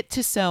left. Get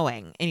to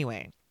sewing.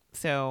 Anyway,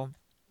 so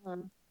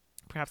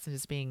perhaps I'm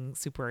just being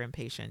super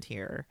impatient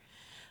here.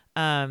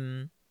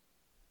 But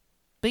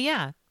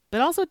yeah.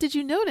 But also, did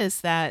you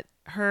notice that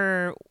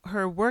her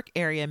work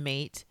area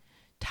mate,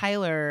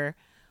 Tyler,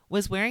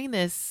 was wearing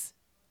this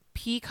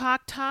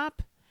peacock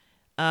top?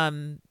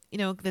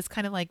 This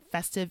kind of like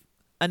festive,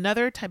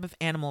 another type of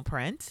animal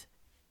print,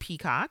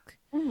 peacock.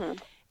 Mm-hmm.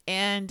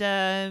 And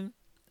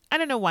I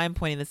don't know why I'm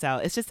pointing this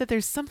out. It's just that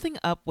there's something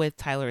up with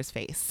Tyler's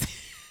face.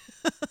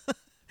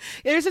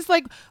 There's just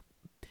like,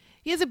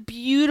 he has a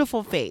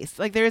beautiful face.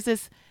 Like there's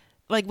this,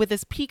 like with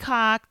this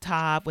peacock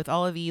top with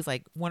all of these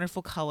like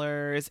wonderful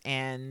colors,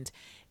 and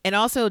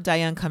also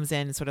Dayoung comes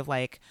in sort of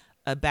like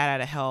a bat out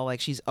of hell,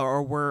 like she's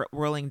or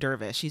whirling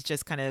dervish. She's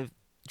just kind of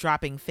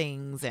dropping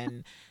things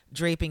and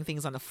draping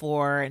things on the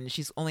floor, and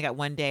she's only got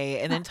 1 day.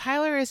 And then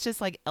Tyler is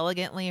just like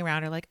elegantly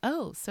around her, like,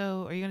 oh,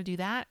 so are you gonna do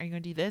that? Are you gonna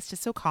do this?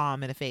 Just so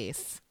calm in a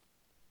face.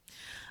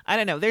 I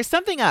don't know. There's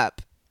something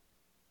up.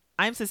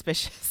 I'm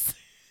suspicious.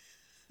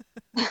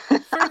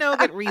 For no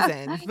good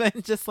reason,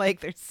 but just like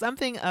there's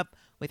something up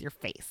with your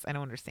face. I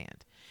don't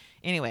understand.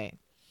 Anyway,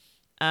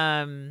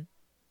 so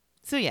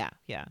yeah.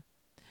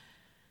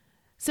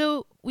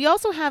 So we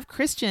also have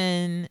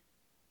Christian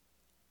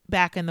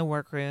back in the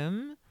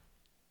workroom,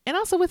 and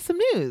also with some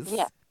news.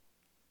 Yeah.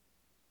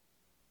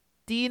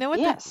 Do you know what?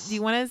 Yes. Do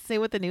you want to say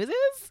what the news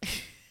is?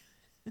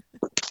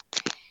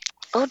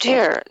 Oh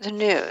dear, the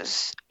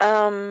news.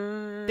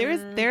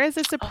 There is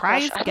a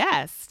surprise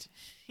guest.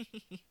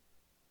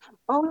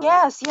 Oh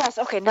yes.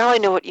 Okay, now I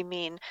know what you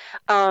mean.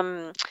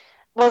 Well,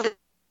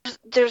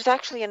 there's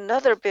actually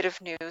another bit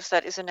of news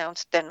that is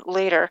announced then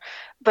later,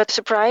 but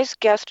surprise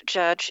guest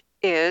judge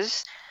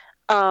is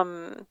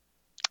Marnie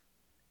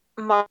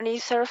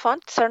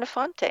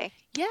Sernefonte.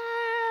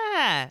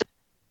 Yeah.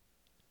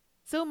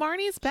 So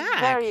Marnie's back.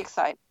 Very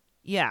excited.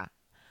 Yeah.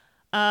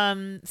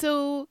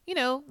 So,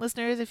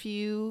 listeners, if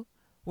you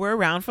were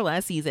around for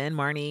last season,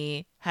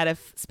 Marnie had a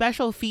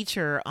special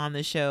feature on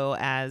the show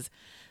as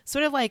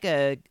sort of like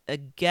a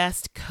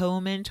guest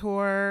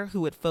co-mentor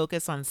who would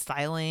focus on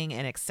styling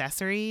and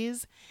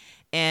accessories,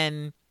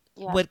 and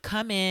would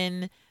come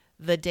in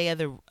the day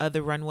of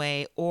the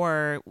runway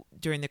or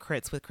during the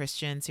crits with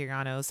Christian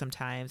Siriano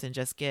sometimes, and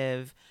just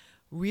give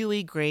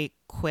really great,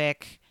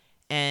 quick,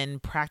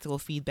 and practical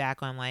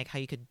feedback on like how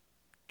you could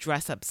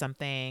dress up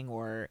something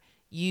or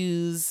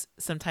use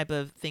some type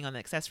of thing on the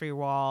accessory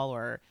wall,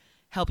 or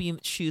help you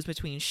choose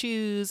between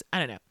shoes.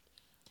 I don't know.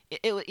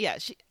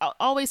 She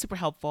always super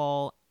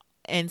helpful.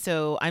 And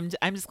so I'm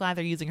just glad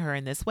they're using her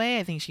in this way.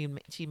 I think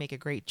she'd make a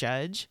great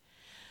judge.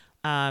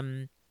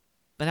 But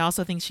I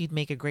also think she'd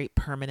make a great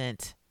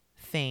permanent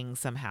thing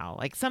somehow,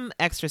 like some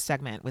extra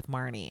segment with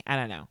Marnie. I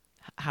don't know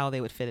how they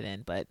would fit it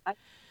in, but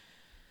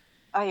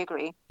I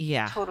agree.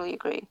 Yeah. Totally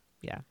agree.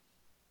 Yeah.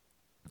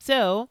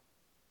 So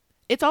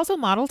it's also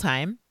model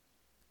time.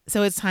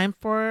 So it's time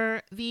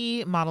for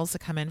the models to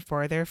come in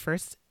for their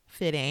first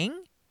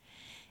fitting.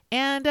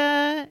 And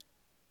any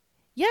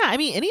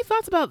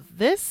thoughts about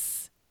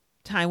this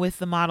time with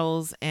the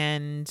models?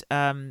 And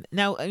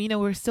now,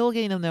 we're still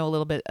getting to know a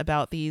little bit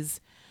about these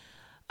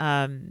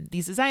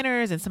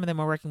designers, and some of them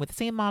are working with the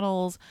same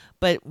models,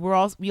 but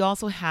we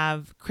also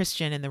have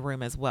Christian in the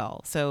room as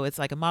well. So it's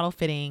like a model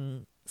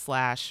fitting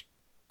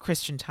 /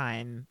 Christian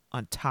time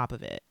on top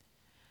of it.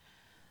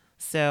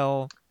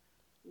 So,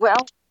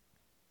 well,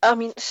 I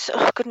mean,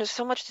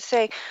 so much to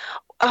say.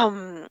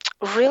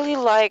 Really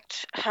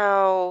liked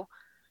how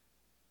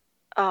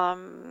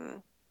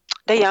Dayoung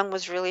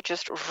was really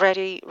just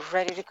ready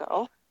to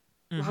go.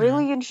 Mm-hmm.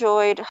 Really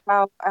enjoyed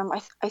how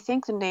I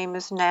think the name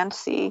is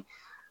Nancy.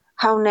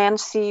 How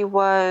Nancy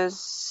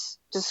was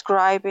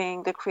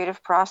describing the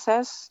creative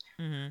process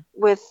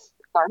with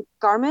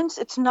garments.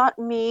 It's not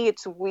me,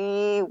 it's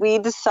we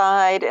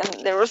decide.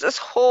 And there was this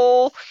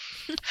whole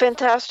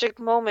fantastic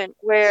moment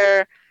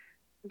where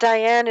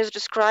Diane is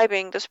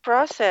describing this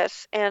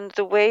process, and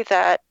the way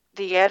that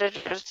the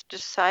editors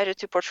decided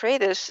to portray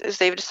this is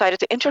they've decided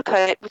to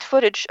intercut it with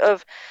footage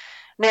of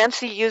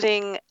Nancy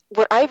using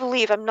what I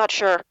believe, I'm not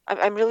sure,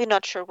 I'm really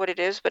not sure what it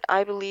is, but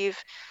I believe,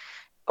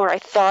 or I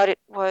thought it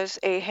was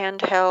a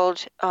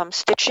handheld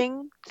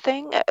stitching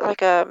thing,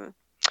 like a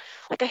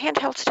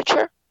handheld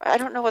stitcher. I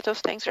don't know what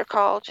those things are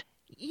called.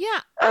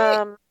 Yeah.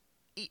 Um,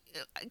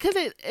 Because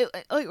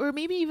or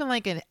maybe even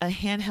like a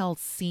handheld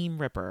seam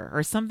ripper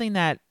or something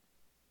that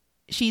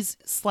she's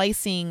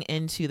slicing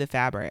into the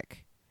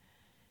fabric.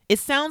 It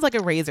sounds like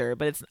a razor,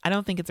 but I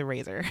don't think it's a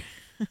razor.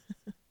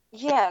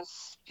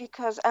 yes,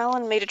 because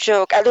Alan made a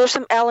joke. There was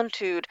some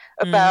Alan-tude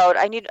about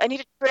I need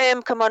a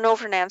trim. Come on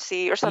over,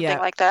 Nancy, or something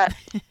like that.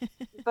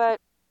 But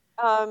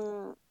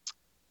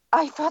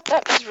I thought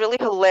that was really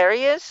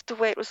hilarious. The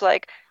way it was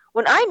like,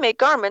 when I make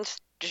garments,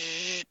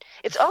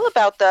 it's all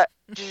about the.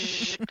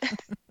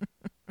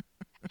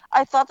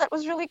 I thought that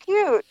was really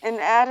cute and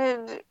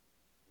added.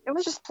 It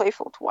was just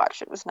playful to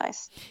watch. It was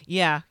nice.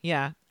 Yeah.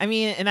 I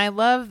mean, and I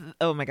love.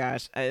 Oh my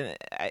gosh,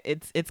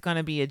 it's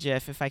gonna be a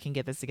GIF if I can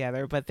get this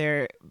together. But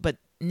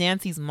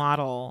Nancy's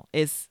model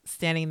is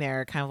standing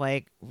there, kind of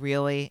like,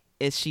 really?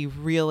 Is she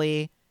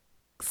really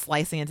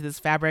slicing into this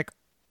fabric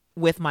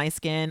with my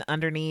skin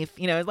underneath?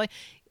 You know, it's like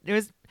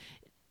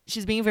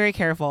she's being very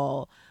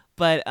careful,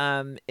 but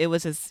it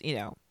was just, you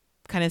know,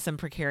 kind of some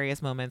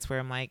precarious moments where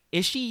I'm like,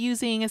 is she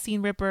using a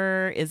seam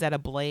ripper? Is that a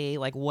blade?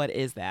 Like, what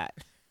is that?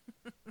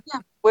 Yeah,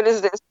 what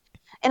is this?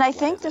 And I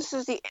think this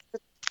is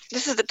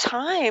the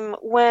time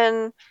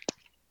when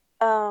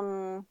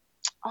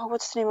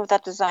what's the name of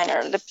that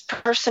designer? The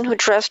person who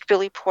dressed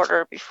Billy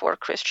Porter before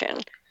Christian.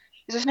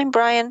 Is his name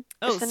Brian?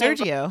 Oh,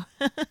 Sergio.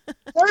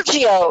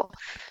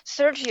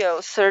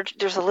 Sergio.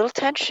 There's a little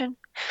tension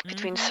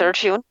between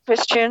Sergio and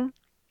Christian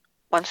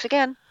once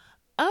again.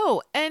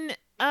 Oh, and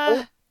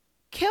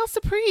Kale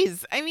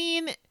Surprise. I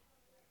mean,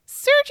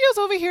 Sergio's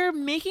over here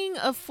making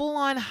a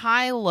full-on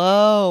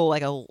high-low,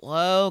 like a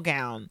low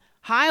gown.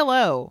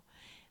 High-low.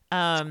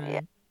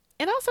 And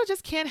also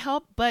just can't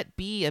help but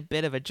be a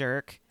bit of a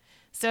jerk.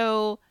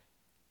 So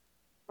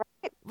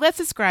let's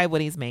describe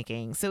what he's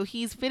making. So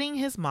he's fitting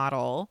his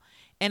model.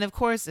 And of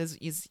course, as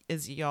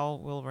y'all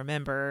will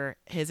remember,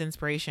 his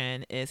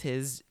inspiration is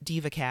his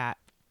diva cat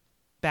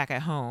back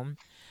at home.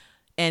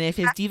 And if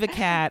his diva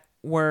cat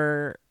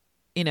were,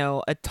 you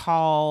know, a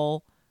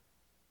tall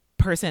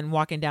person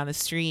walking down the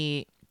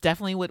street,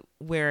 definitely would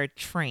wear a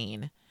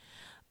train.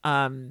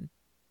 You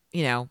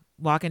know,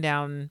 walking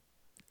down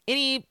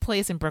any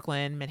place in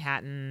Brooklyn,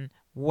 Manhattan,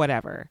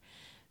 whatever.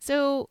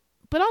 So,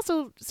 but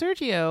also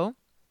Sergio,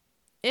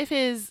 if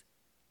his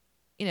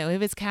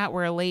cat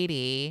were a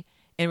lady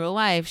in real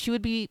life, she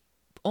would be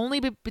only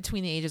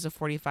between the ages of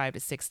 45 to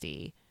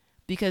 60,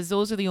 because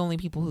those are the only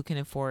people who can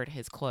afford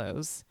his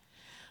clothes.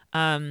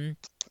 And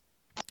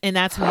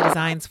that's who he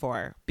designs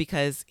for,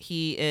 because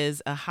he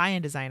is a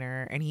high-end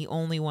designer and he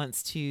only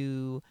wants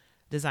to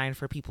design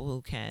for people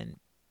who can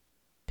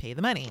pay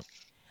the money.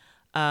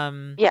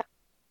 Yeah.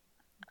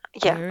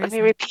 Let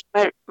me repeat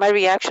my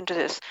reaction to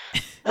this.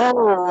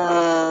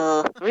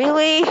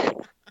 Really?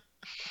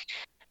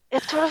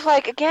 It's sort of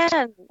like,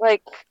 again,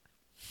 like,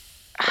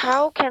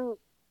 how can,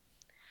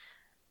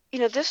 you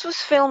know, this was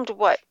filmed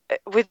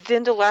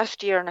within the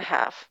last year and a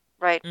half,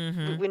 right?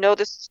 Mm-hmm. We know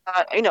this is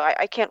not, you know,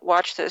 I can't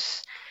watch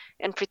this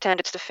and pretend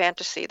it's the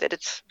fantasy that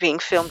it's being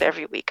filmed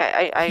every week.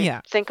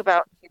 I think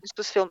about, this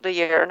was filmed a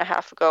year and a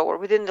half ago, or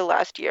within the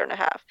last year and a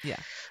half. Yeah.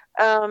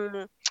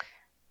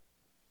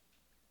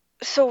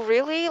 So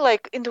really,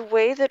 like, in the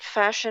way that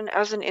fashion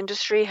as an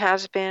industry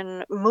has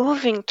been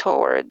moving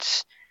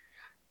towards,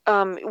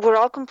 we're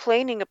all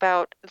complaining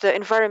about the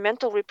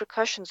environmental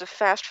repercussions of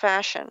fast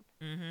fashion,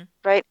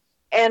 right?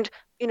 And,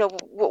 you know,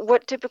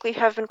 what typically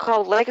have been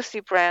called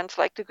legacy brands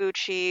like the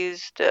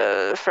Gucci's,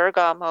 the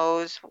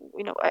Ferragamos,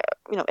 you know,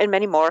 and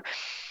many more,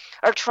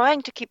 are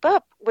trying to keep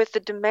up with the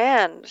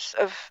demands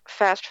of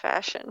fast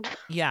fashion.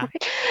 Yeah.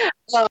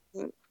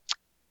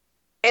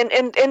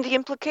 And the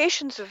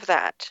implications of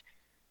that.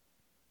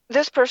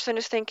 This person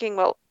is thinking,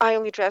 well, I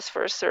only dress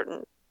for a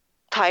certain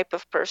type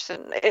of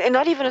person, and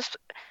not even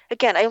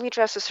I only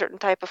dress a certain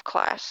type of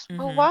class.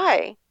 Well,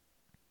 why?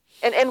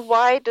 And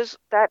why does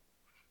that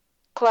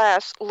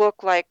class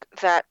look like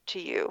that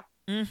to you?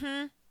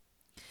 You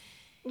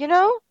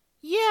know?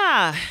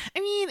 Yeah. I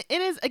mean,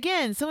 it is,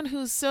 again, someone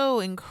who's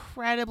so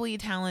incredibly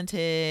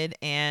talented,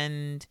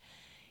 and,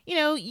 you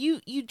know,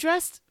 you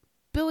dressed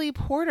Billy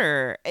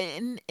Porter,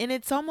 and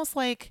it's almost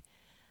like,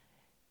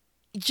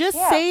 just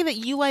say that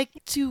you like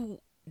to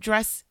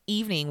dress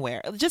evening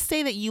wear. Just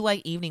say that you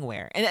like evening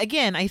wear. And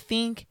again, I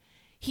think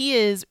he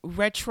is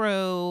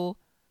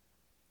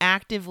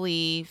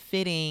actively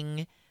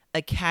fitting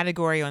a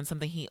category on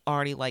something he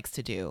already likes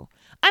to do.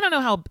 I don't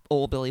know how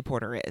old Billy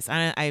Porter is.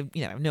 I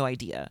have no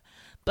idea.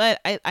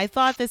 But I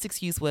thought this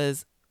excuse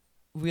was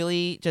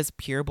really just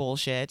pure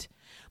bullshit.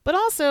 But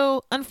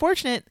also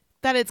unfortunate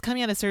that it's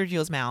coming out of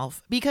Sergio's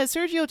mouth, because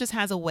Sergio just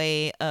has a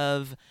way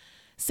of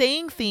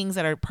saying things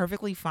that are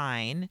perfectly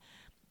fine,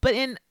 but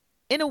in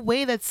a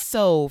way that's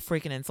so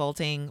freaking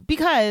insulting,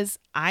 because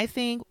I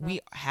think we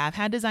have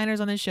had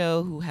designers on the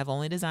show who have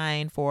only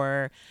designed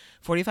for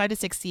 45 to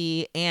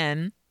 60,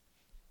 and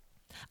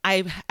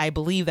I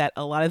believe that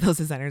a lot of those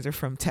designers are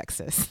from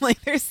Texas.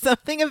 Like there's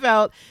something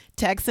about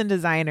Texan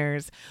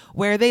designers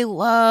where they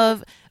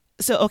love.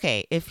 So,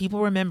 okay, if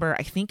people remember,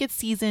 I think it's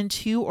season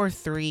 2 or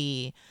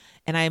 3,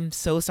 and I'm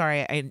so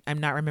sorry, I'm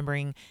not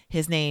remembering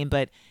his name,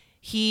 but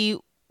he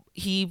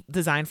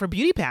designed for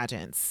beauty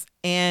pageants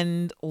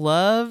and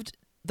loved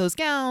those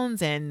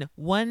gowns and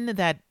won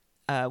that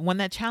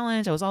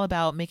challenge. I was all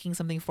about making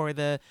something for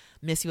the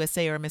Miss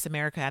USA or Miss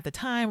America at the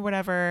time, or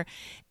whatever.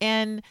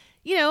 And,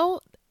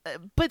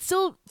 but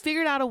still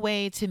figured out a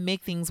way to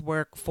make things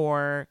work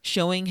for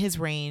showing his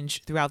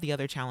range throughout the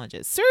other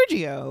challenges.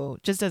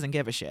 Sergio just doesn't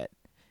give a shit.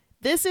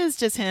 This is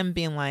just him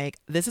being like,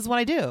 this is what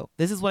I do.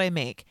 This is what I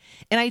make.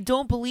 And I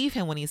don't believe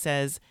him when he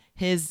says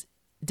his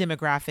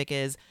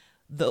demographic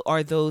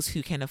are those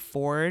who can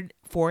afford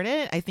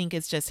it. I think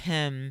it's just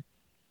him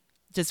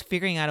just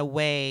figuring out a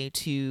way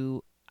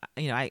to,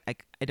 I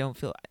don't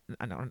feel,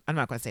 I'm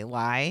not going to say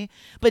lie,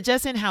 but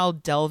just in how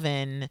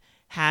Delvin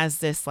has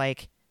this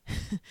like,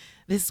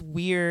 this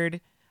weird,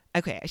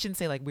 okay, I shouldn't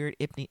say like weird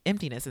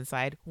emptiness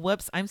inside.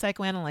 Whoops, I'm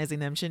psychoanalyzing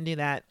them. Shouldn't do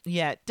that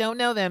yet. Don't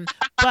know them.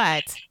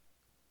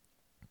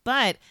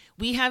 But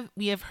we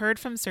have heard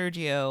from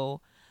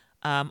Sergio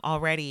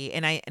already,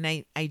 and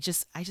I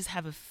just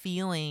have a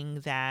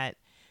feeling that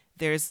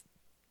there's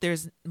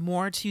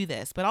more to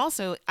this. But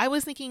also, I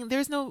was thinking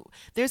there's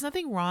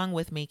nothing wrong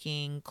with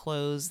making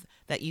clothes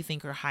that you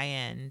think are high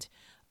end,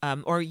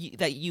 or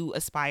that you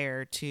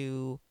aspire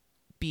to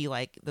be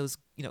like those,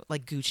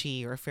 like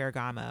Gucci or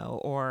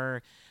Ferragamo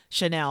or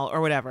Chanel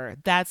or whatever.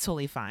 That's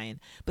totally fine.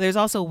 But there's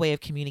also a way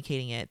of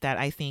communicating it that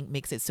I think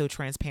makes it so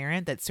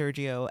transparent that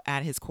Sergio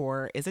at his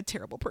core is a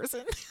terrible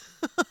person.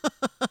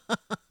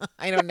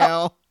 I don't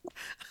know.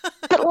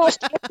 But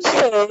last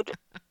episode,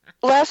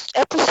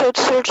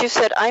 Sergio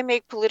said, I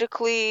make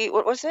politically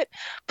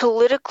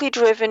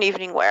driven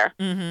evening wear.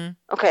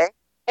 Mm-hmm. Okay.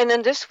 And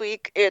then this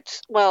week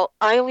it's,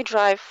 I only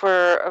drive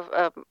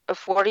for a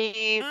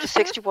 40 to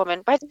 60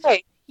 woman. By the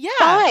way,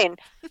 fine.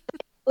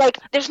 Like,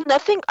 there's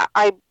nothing,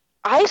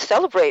 I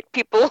celebrate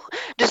people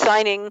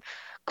designing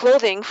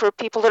clothing for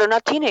people that are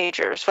not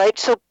teenagers, right?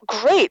 So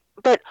great.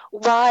 But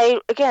why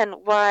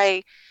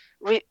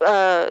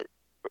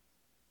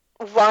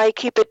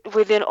keep it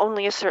within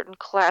only a certain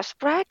class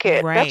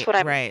bracket? Right, that's what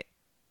I'm right.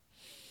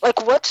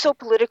 Like, what's so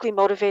politically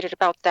motivated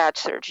about that,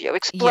 Sergio?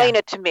 Explain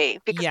it to me.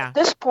 Because at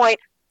this point,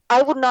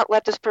 I would not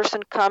let this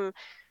person come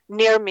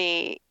near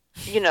me.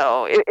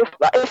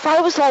 If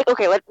I was like,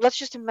 okay, let's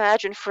just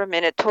imagine for a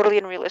minute, totally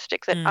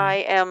unrealistic, that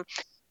I am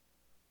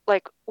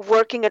like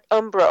working at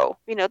Umbro.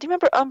 Do you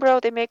remember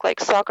Umbro? They make like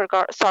soccer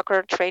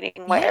training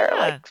wear,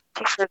 like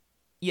t-shirts.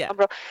 Yeah.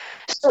 Umbro.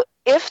 So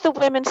if the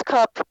Women's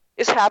Cup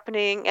is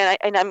happening, and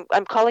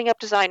I'm calling up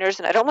designers,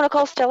 and I don't want to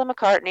call Stella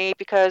McCartney,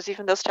 because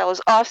even though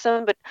Stella's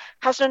awesome, but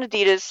has done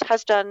Adidas,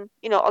 has done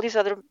all these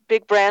other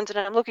big brands, and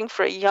I'm looking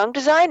for a young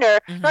designer,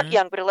 not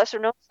young, but a lesser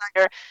known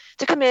designer,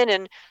 to come in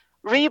and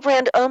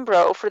rebrand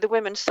Umbro for the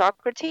women's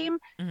soccer team.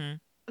 Mm-hmm.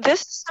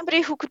 This is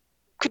somebody who could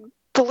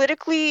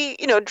politically,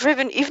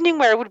 driven evening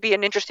wear would be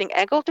an interesting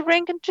angle to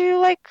bring into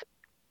like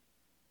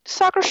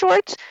soccer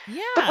shorts.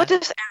 Yeah. But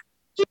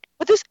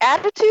with this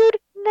attitude,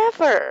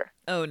 never.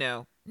 Oh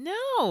no.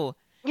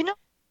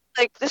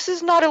 Like, this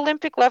is not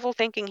Olympic level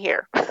thinking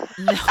here.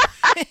 No.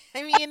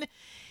 I mean,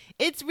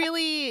 it's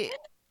really,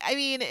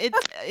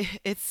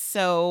 it's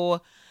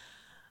so,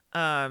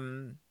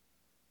 and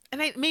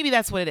maybe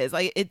that's what it is.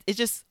 Like,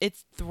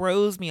 it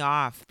throws me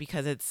off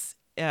because it's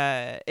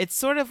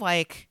sort of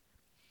like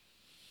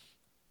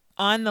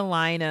on the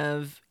line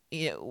of,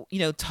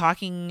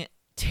 talking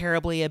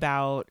terribly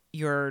about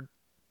your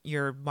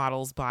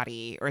model's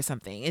body or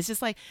something. It's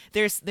just like,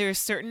 there's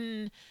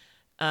certain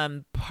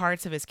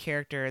parts of his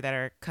character that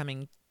are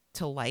coming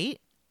to light,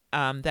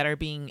 that are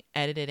being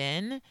edited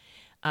in,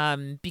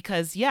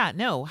 because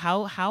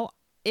how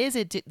is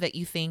it that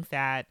you think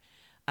that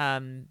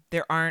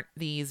there aren't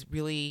these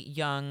really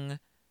young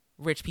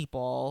rich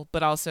people,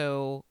 but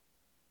also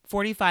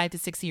 45 to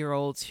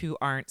 60-year-olds who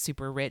aren't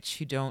super rich,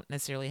 who don't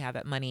necessarily have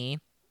that money,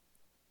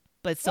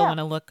 but still want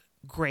to look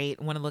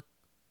great, want to look,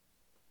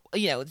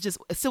 just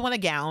still want a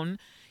gown,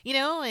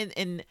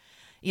 and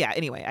yeah,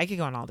 anyway, I could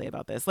go on all day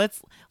about this.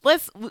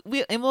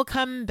 We'll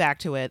come back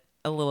to it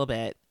a little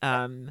bit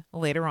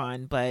later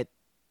on, but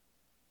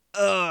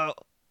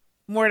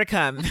more to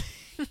come.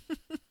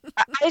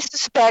 I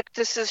suspect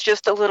this is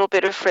just a little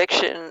bit of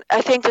friction.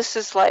 I think this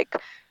is like,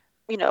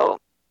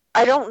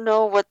 I don't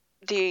know what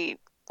the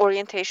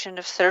orientation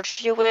of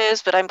Sergio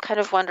is, but I'm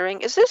kind of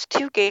wondering, is this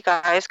two gay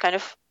guys kind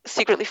of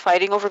secretly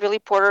fighting over Billy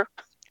Porter?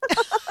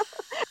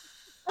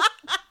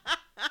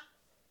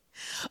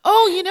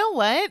 Oh, you know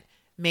what?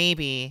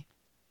 Maybe.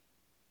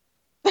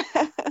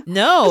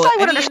 No, I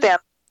would understand.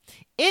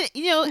 It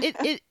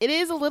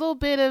is a little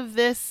bit of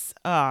this.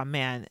 Oh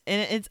man,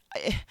 and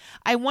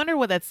I wonder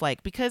what that's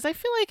like, because I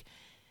feel like,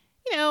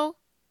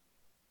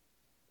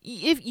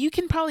 if you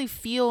can probably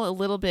feel a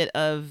little bit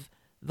of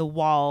the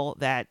wall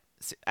that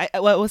I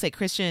will say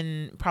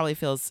Christian probably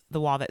feels the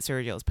wall that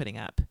Sergio is putting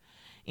up.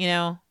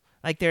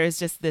 Like there is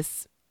just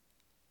this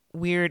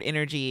weird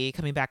energy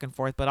coming back and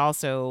forth, but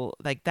also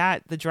like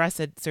that the dress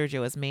that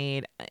Sergio has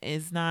made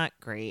is not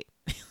great.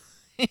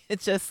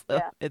 It's just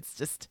it's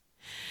just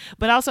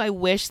but also I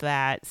wish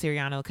that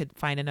Siriano could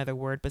find another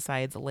word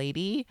besides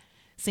lady.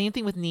 Same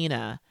thing with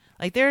Nina.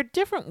 Like there are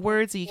different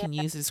words that you can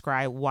use to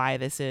describe why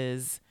this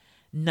is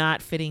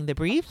not fitting the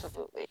brief.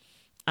 Absolutely.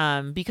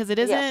 Because it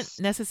isn't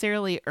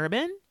necessarily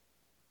urban.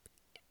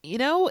 You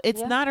know,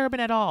 it's not urban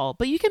at all.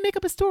 But you can make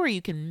up a story.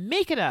 You can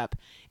make it up.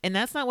 And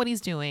that's not what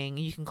he's doing.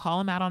 You can call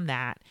him out on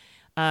that.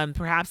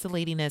 Perhaps the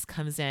ladiness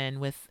comes in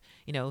with,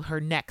 you know, her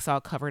neck's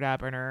all covered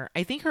up and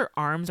I think her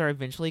arms are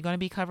eventually going to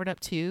be covered up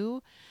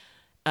too.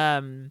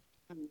 You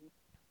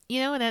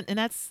know,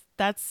 and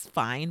that's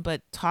fine.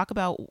 But talk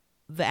about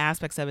the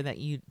aspects of it that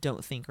you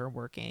don't think are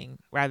working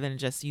rather than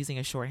just using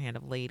a shorthand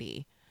of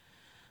lady.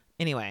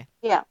 Anyway.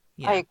 Yeah,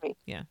 I agree.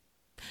 Yeah.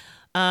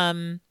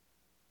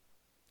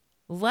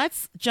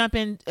 Let's jump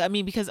in. I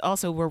mean, because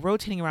also we're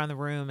rotating around the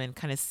room and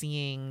kind of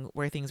seeing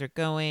where things are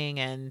going.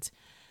 And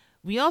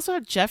we also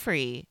have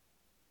Jeffrey,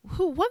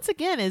 who once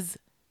again has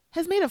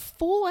made a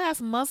full ass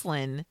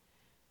muslin.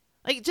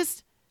 Like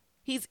just,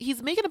 he's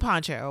making a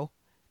poncho.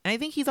 And I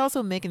think he's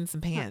also making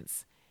some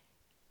pants.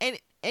 And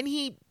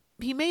he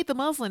made the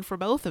muslin for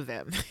both of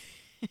them.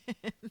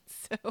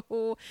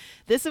 So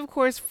this of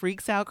course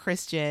freaks out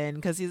Christian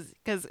because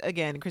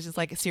again Christian's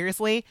like,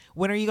 seriously,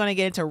 when are you going to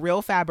get into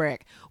real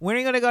fabric? When are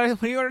you going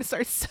to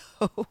start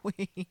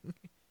sewing?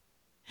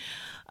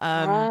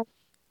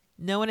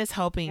 No one is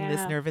helping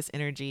this nervous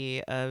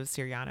energy of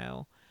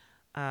Siriano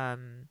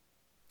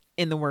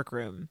in the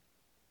workroom.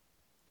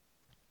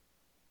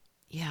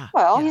 Yeah.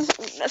 Well,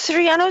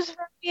 Siriano's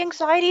very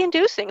anxiety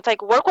inducing. It's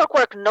like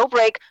work, no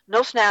break,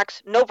 no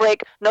snacks, no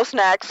break, no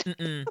snacks.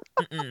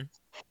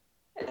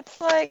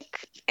 It's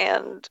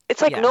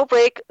like no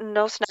break,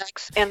 no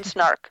snacks, and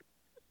snark.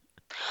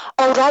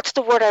 Oh, that's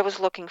the word I was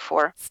looking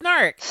for.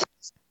 Snark.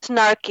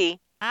 Snarky.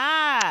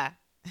 Ah.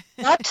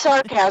 Not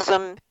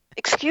sarcasm.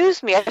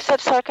 Excuse me, I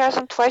said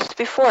sarcasm twice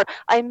before.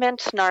 I meant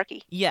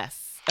snarky.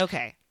 Yes.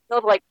 Okay. So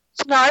like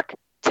snark,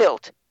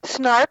 tilt.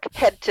 Snark,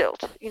 head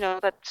tilt. You know,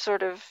 that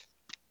sort of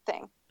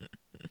thing.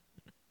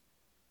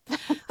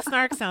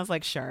 Snark sounds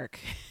like shark.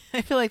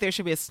 I feel like there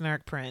should be a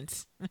snark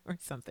print or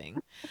something.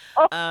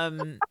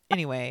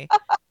 Anyway.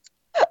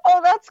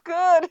 Oh, that's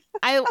good.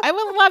 I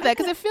would love that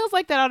because it feels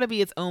like that ought to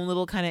be its own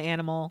little kind of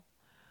animal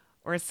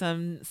or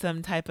some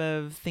type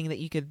of thing that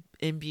you could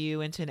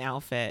imbue into an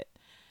outfit.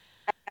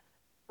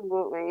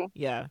 Absolutely.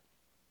 Yeah.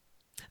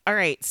 All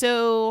right.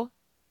 So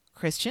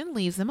Christian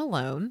leaves them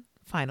alone,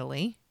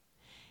 finally.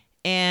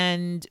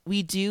 And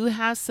we do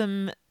have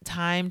some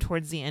time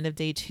towards the end of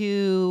day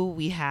 2.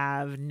 We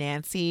have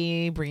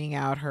Nancy bringing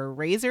out her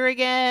razor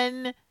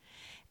again.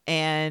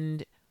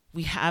 And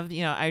we have,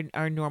 you know,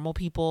 our normal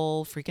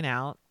people freaking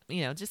out,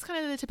 you know, just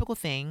kind of the typical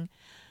thing.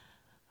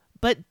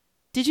 But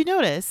did you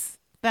notice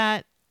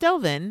that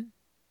Delvin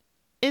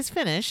is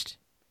finished?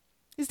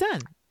 He's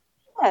done.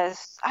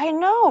 Yes, I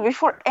know.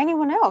 Before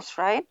anyone else,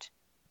 right?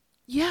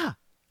 Yeah.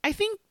 I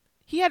think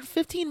he had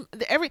 15.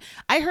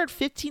 I heard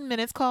 15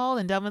 minutes called,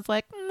 and Delvin's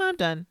like, I'm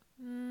done.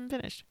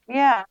 Finished.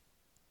 Yeah.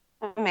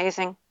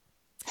 Amazing.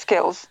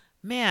 Skills.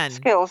 Man.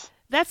 Skills.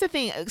 That's the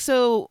thing.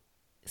 So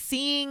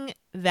seeing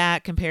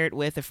that compared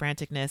with the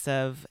franticness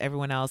of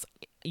everyone else,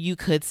 you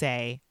could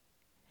say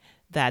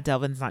that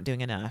Delvin's not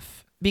doing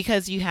enough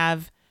because you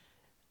have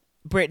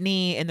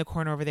Brittany in the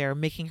corner over there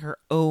making her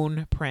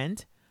own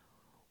print,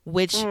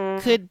 which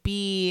could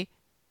be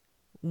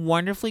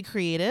wonderfully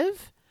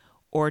creative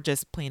or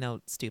just plain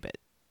old stupid.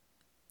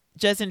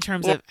 Just in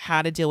terms of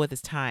how to deal with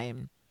his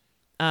time.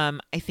 I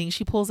think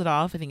she pulls it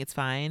off. I think it's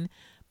fine.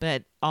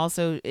 But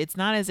also, it's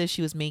not as if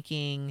she was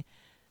making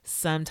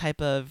some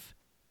type of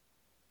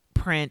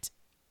print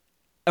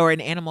or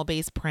an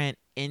animal-based print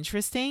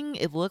interesting.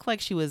 It looked like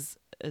she was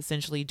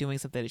essentially doing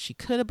something that she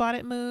could have bought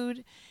at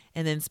Mood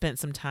and then spent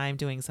some time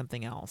doing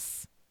something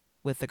else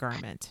with the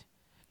garment.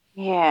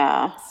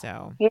 Yeah.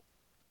 So...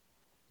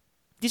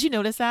 Did you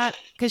notice that?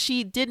 Because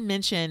she did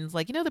mention,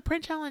 like, you know, the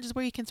print challenge is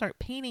where you can start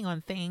painting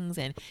on things.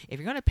 And if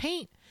you're going to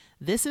paint,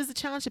 this is the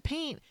challenge to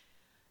paint.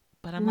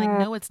 But I'm like,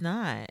 no, it's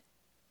not.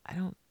 I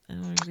don't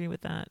agree with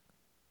that.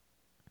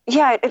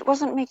 Yeah, it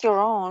wasn't make your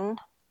own.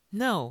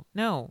 No.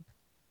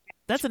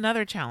 That's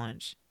another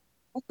challenge.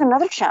 That's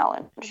another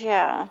challenge,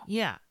 yeah.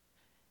 Yeah.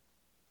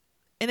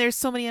 And there's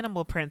so many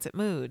animal prints at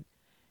Mood.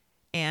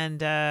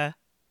 And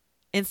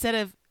instead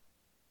of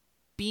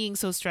being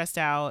so stressed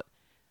out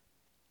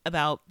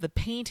about the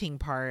painting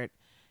part,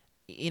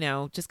 you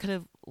know, just kind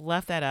of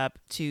left that up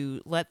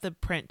to let the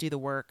print do the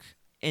work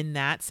in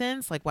that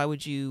sense. Like, why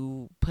would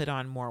you put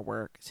on more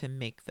work to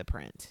make the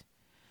print?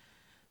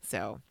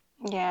 So,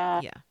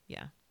 yeah.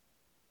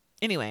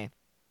 Anyway.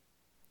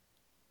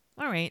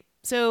 All right.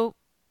 So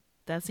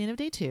that's the end of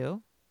day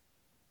 2.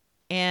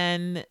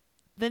 And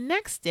the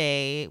next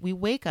day we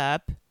wake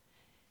up,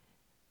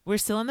 we're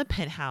still in the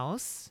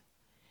penthouse,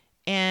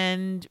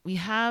 and we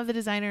have the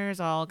designers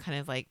all kind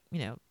of like, you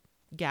know,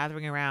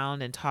 gathering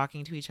around and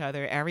talking to each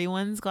other.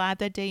 Everyone's glad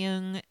that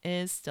Dae-young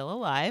is still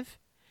alive.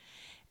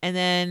 And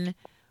then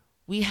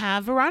we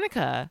have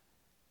Veronica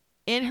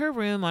in her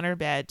room on her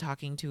bed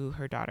talking to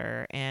her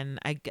daughter. And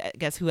I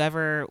guess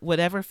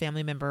whatever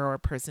family member or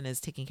person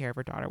is taking care of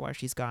her daughter while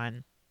she's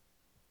gone.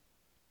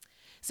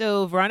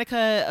 So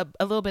Veronica,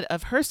 a little bit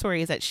of her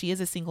story is that she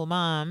is a single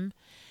mom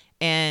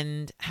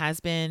and has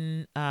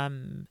been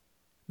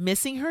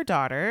missing her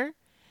daughter.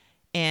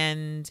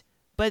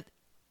 But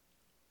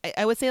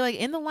I would say, like,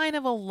 in the line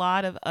of a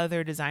lot of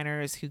other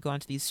designers who go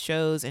into these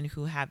shows and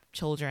who have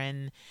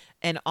children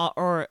and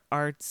or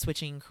are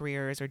switching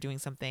careers or doing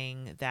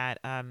something that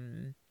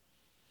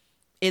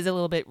is a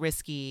little bit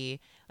risky.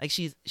 Like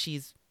she's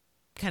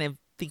kind of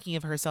thinking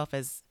of herself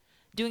as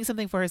doing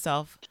something for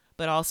herself,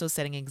 but also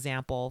setting an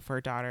example for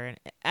her daughter, and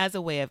as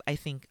a way of, I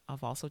think,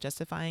 of also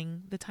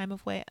justifying the time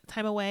away.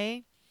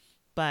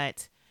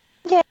 But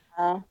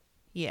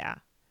yeah,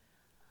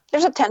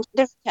 there's a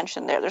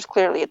tension there. There's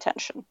clearly a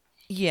tension.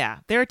 Yeah,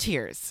 there are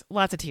tears,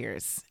 lots of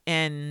tears.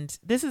 And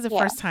this is the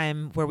first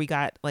time where we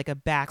got like a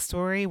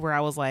backstory where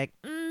I was like,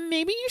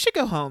 maybe you should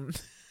go home.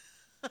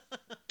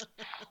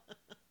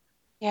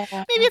 Yeah.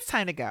 Maybe it's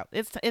time to go.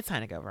 It's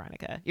time to go,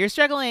 Veronica. You're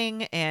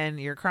struggling and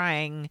you're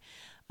crying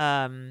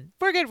for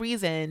a good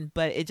reason,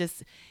 but it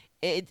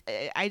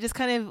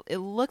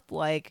looked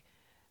like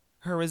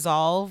her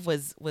resolve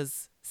was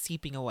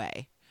seeping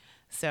away.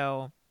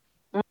 So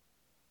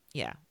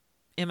yeah.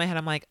 In my head,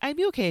 I'm like, I'd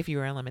be okay if you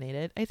were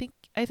eliminated. I think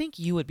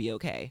you would be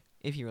okay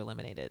if you were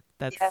eliminated.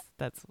 That's yeah.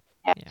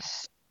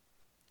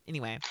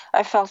 Anyway,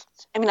 I felt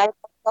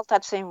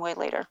that same way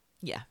later.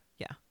 Yeah.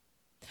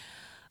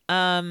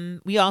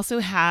 We also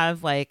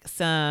have like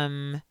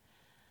some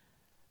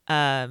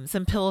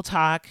pillow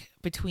talk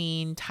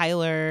between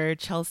Tyler,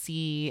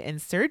 Chelsea, and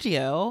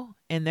Sergio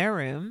in their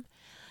room,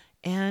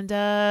 and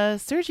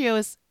Sergio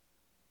is,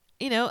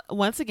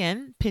 once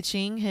again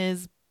pitching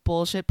his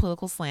bullshit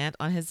political slant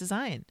on his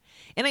design.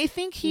 And I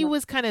think he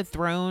was kind of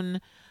thrown,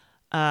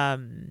 I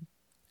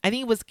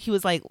think he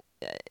was like,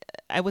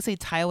 I would say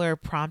Tyler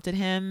prompted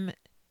him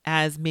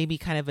as maybe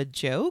kind of a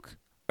joke,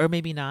 or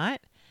maybe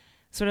not.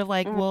 Sort of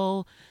like,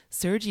 well,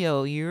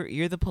 Sergio,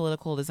 you're the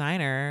political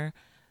designer.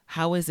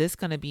 How is this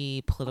going to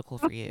be political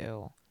for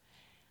you?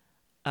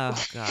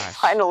 Oh gosh.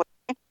 Finally.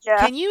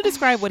 Yeah. Can you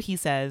describe what he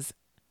says?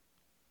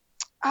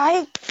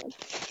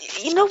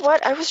 You know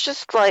what? I was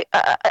just like,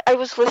 I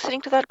was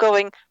listening to that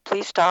going,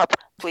 please stop,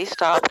 please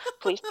stop,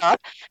 please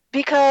stop.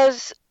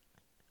 Because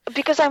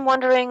I'm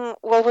wondering,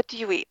 well, what do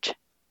you eat?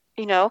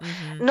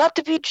 Not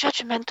to be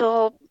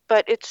judgmental,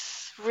 but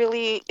it's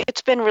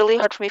been really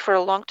hard for me for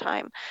a long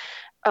time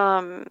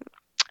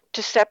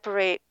to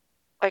separate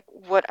like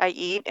what I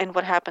eat and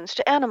what happens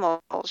to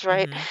animals,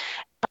 right?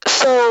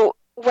 So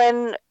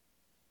when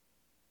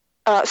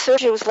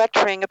Sergio was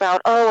lecturing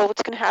about,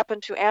 what's going to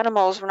happen to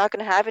animals? We're not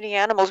going to have any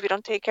animals. We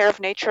don't take care of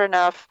nature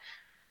enough.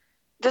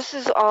 This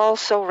is all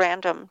so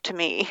random to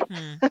me.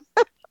 It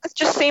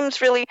just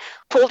seems really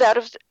pulled out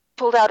of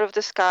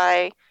the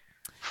sky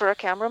for a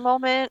camera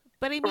moment,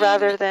 but I mean,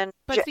 rather than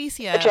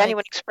Felicia, a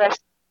genuine expression.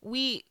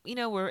 We,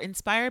 we're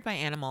inspired by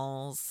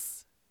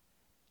animals,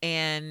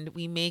 and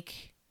we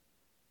make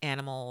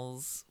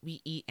animals.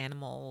 We eat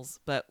animals,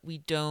 but we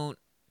don't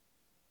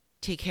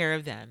take care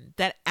of them.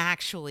 That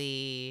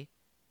actually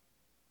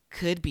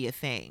could be a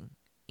thing,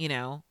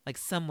 like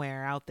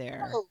somewhere out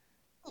there.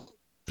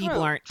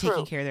 People aren't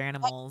taking care of their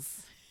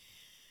animals.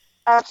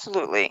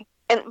 Absolutely.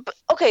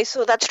 Okay,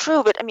 so that's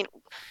true, but I mean,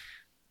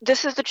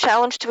 this is the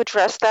challenge to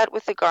address that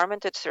with the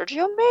garment that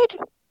Sergio made.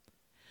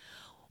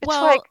 It's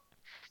like,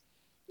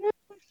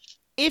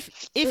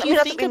 if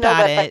you think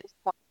about it,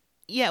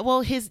 yeah,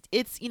 well,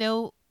 it's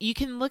you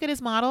can look at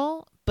his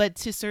model, but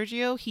to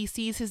Sergio, he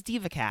sees his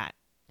diva cat.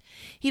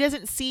 He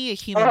doesn't see a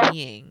human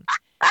being.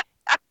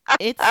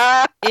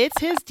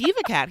 It's his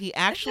diva cat. He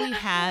actually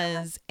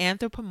has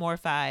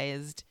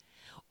anthropomorphized,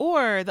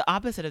 or the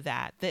opposite of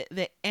that,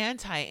 the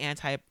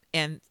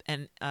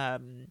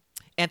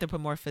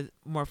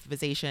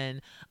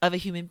anthropomorphization of a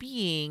human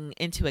being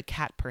into a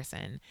cat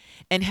person.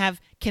 And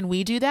can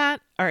we do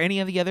that? Are any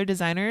of the other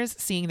designers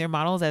seeing their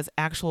models as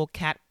actual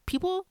cat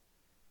people?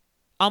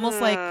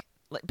 Almost like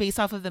based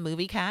off of the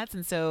movie Cats.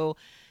 And so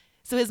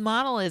his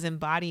model is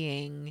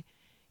embodying,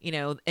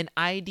 an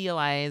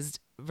idealized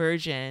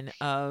version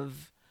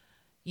of,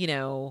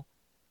 the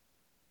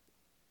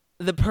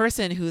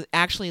person who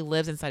actually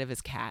lives inside of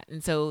his cat.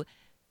 And so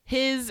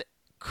his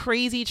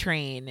crazy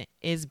train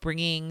is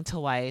bringing to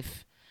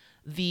life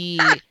the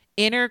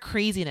inner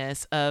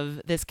craziness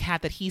of this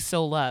cat that he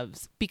so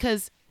loves,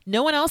 because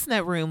no one else in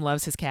that room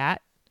loves his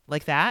cat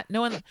like that.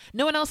 No one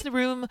else in the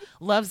room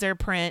loves their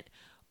print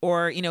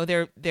or,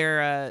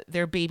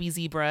 their baby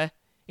zebra.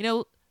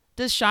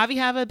 Does Xavi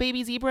have a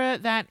baby zebra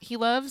that he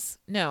loves?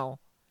 No.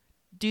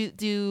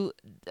 Does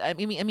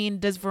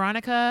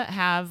Veronica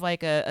have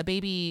like a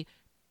baby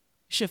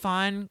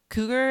chiffon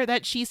cougar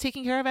that she's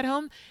taking care of at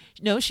home?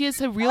 No, she has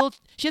a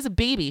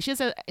baby. She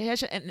has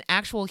an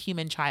actual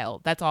human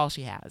child. That's all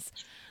she has.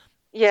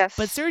 Yes.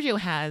 But Sergio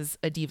has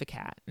a diva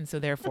cat, and so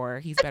therefore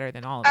he's better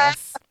than all of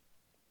us.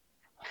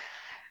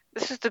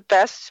 This is the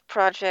best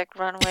Project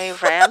Runway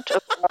rant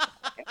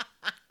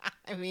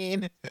I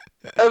mean,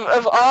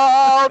 of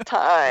all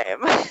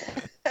time,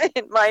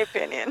 in my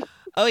opinion.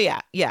 oh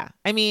yeah, yeah.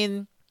 I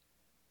mean,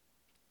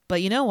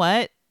 but you know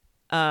what?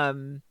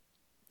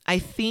 I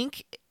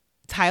think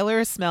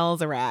Tyler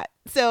smells a rat.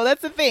 So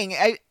that's the thing.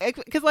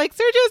 Because like Sergio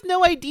has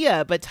no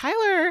idea, but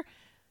Tyler,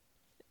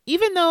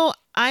 even though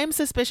I'm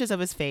suspicious of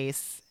his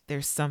face,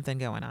 there's something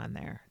going on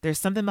there. There's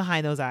something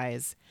behind those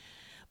eyes.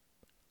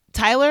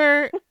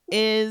 Tyler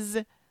is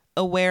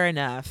aware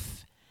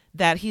enough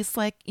that he's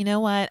like, you know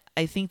what?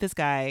 I think this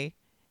guy,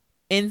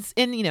 in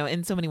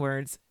so many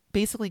words,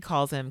 basically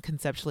calls him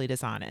conceptually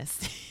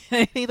dishonest.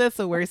 I think that's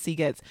the worst he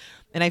gets.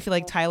 And I feel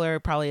like Tyler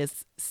probably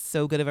is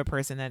so good of a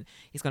person that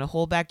he's going to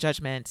hold back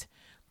judgment,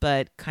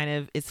 but kind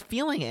of is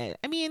feeling it.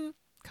 I mean,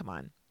 come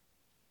on.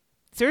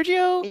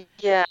 Sergio?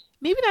 Yeah.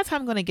 Maybe that's how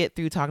I'm going to get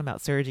through talking about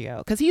Sergio,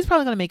 because he's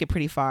probably going to make it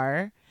pretty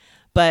far,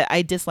 but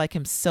I dislike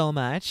him so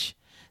much.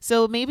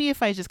 So maybe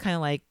if I just kind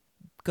of like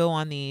go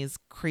on these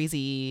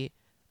crazy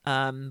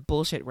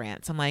bullshit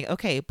rants, I'm like,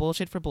 okay,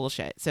 bullshit for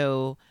bullshit.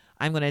 So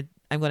I'm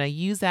gonna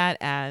use that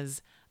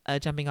as a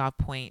jumping off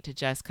point to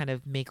just kind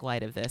of make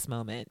light of this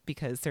moment,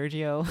 because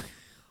Sergio,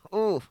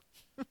 ooh,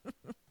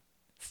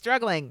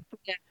 struggling.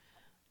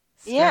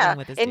 Yeah,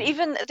 with this and dude.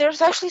 even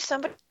there's actually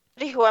somebody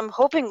who I'm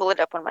hoping will end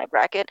up on my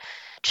bracket.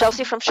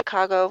 Chelsea from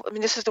Chicago. I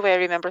mean, this is the way I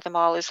remember them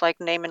all, is like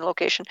name and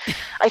location.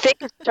 I think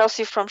it's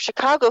Chelsea from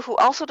Chicago, who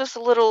also does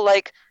a little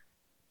like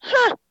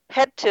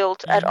head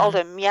tilt at all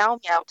the meow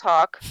meow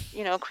talk,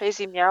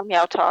 crazy meow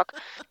meow talk.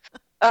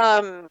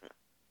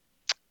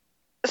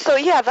 So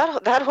yeah,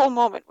 that whole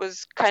moment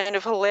was kind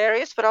of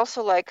hilarious, but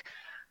also like,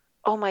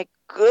 oh my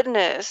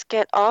goodness,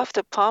 get off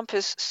the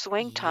pompous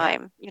swing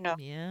time,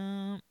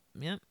 Yeah,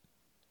 yep.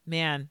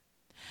 Man,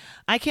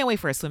 I can't wait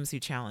for a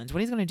swimsuit challenge.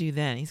 What he's gonna do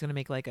then? He's gonna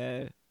make like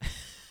a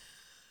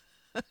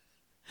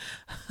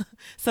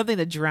something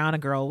to drown a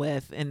girl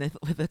with, and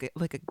with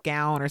like a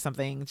gown or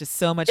something. Just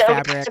so much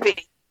fabric.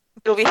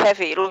 It'll be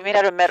heavy. It'll be made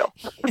out of metal.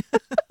 It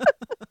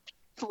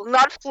will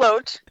not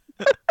float.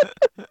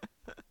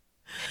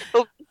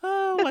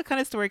 Oh, what kind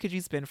of story could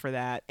you spin for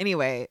that?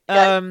 Anyway,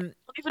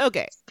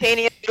 okay.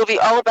 It'll be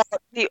all about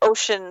the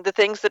ocean, the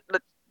things that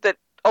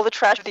all the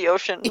trash of the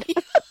ocean.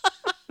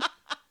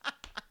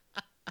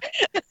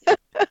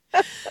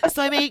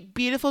 So I make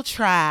beautiful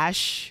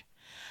trash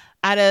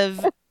out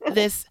of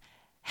this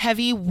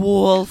heavy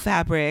wool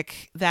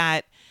fabric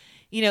that,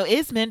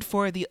 is meant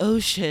for the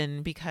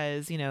ocean,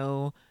 because,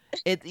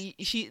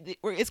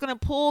 it's going to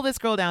pull this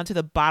girl down to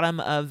the bottom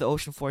of the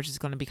ocean floor. She's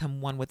going to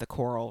become one with the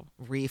coral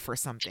reef or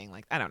something.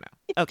 Like, I don't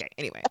know. Okay.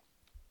 Anyway.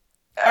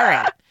 All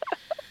right.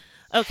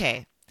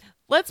 Okay.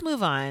 Let's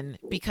move on,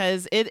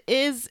 because it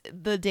is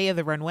the day of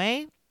the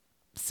runway.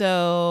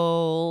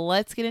 So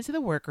let's get into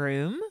the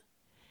workroom.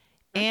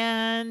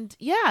 And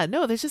yeah,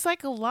 no, there's just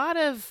like a lot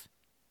of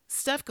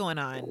stuff going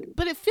on,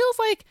 but it feels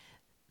like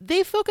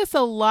they focus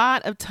a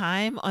lot of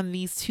time on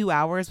these 2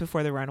 hours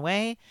before the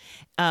runway.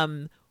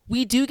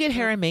 We do get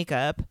hair and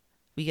makeup.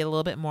 We get a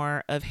little bit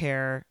more of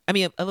hair. I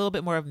mean, a little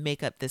bit more of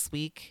makeup this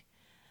week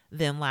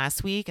than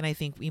last week. And I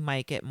think we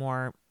might get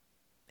more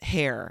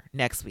hair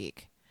next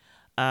week.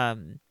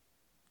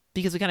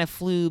 Because we kind of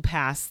flew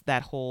past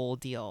that whole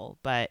deal,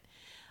 but,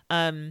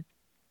 I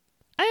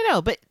don't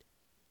know, but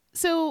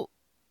so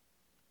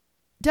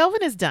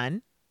Delvin is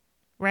done,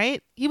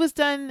 right? He was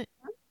done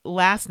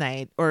last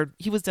night, or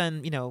he was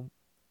done,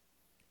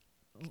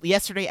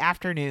 yesterday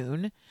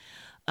afternoon.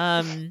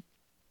 And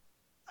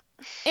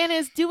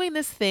is doing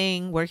this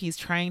thing where he's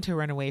trying to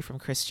run away from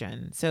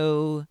Christian.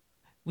 So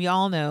we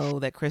all know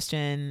that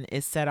Christian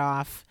is set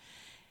off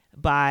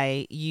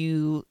by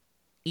you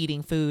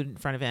eating food in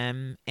front of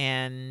him,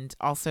 and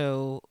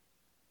also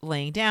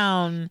laying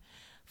down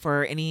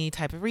for any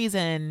type of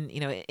reason,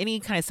 any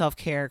kind of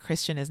self-care.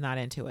 Christian is not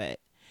into it.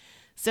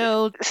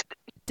 So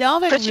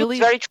Delvin Christian's really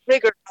very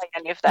triggered by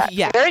any of that.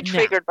 Yeah, very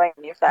triggered by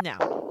any of that.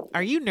 Now,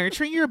 are you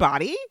nurturing your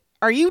body?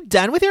 Are you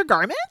done with your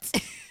garments?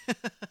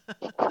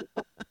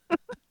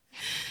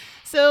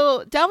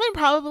 So Delvin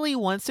probably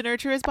wants to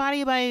nurture his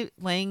body by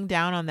laying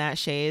down on that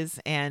chaise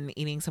and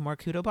eating some more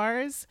Kudo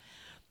bars,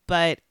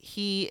 but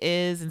he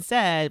is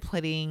instead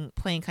playing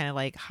kind of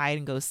like hide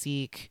and go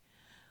seek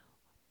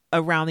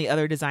around the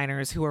other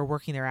designers who are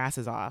working their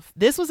asses off.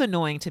 This was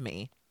annoying to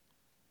me,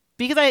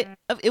 because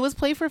it was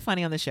played for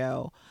funny on the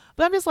show,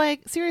 but I'm just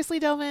like, seriously,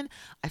 Delvin,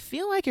 I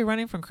feel like you're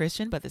running from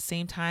Christian, but at the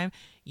same time,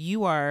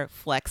 you are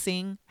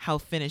flexing how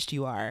finished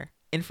you are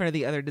in front of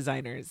the other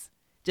designers.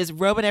 Just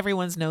rubbing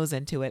everyone's nose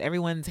into it.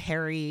 Everyone's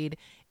harried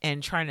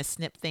and trying to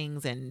snip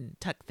things and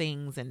tuck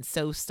things and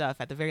sew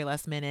stuff at the very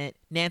last minute.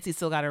 Nancy's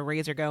still got her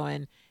razor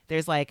going.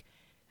 There's like,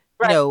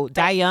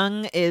 Dai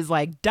Young is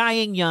like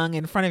dying young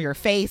in front of your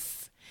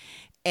face,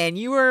 and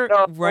you were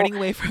running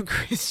away from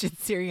Christian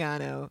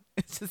Siriano.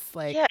 It's just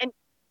like, yeah,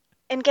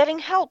 and getting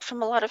help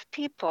from a lot of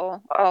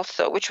people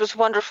also, which was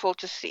wonderful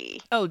to see.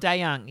 Oh, Dai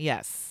Young,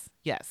 yes.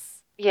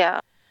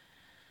 Yeah.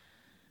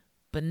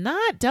 But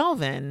not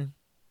Delvin.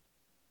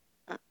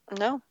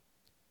 No.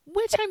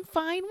 Which I'm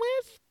fine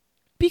with,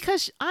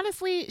 because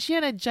honestly, she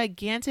had a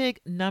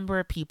gigantic number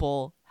of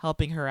people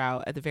helping her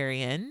out at the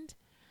very end,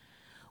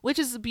 which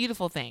is a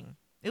beautiful thing.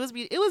 It was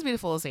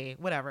beautiful to see.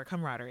 Whatever,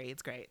 camaraderie.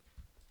 It's great.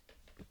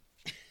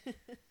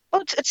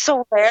 Well, it's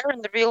so rare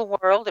in the real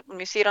world that when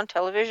we see it on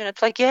television,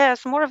 it's like,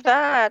 yes, more of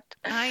that.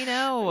 I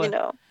know. You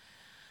know.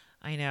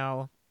 I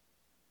know.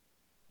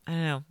 I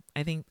don't know.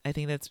 I think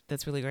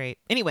that's really great.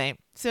 Anyway,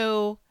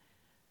 so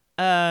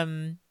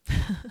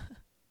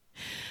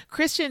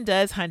Christian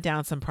does hunt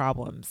down some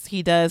problems.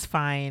 He does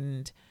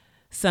find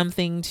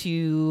something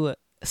to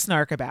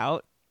snark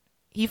about.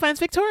 He finds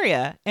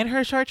Victoria and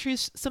her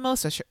chartreuse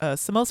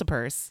samosa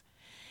purse.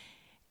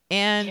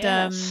 And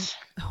Yes.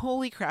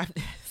 Holy crap.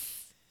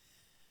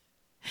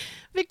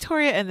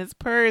 Victoria and this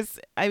purse.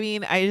 I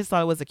mean, I just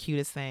thought it was the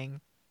cutest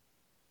thing.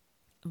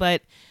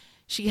 But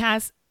she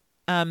has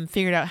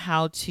figured out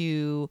how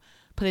to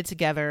put it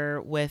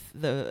together with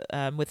the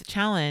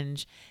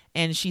challenge,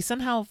 and she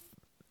somehow,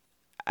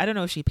 I don't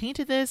know if she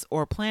painted this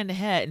or planned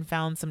ahead and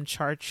found some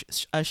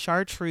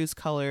chartreuse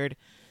colored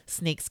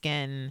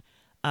snakeskin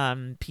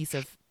piece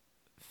of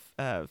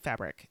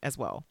fabric as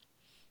well.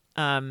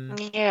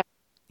 Yeah.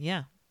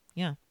 Yeah.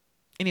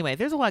 Anyway,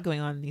 there's a lot going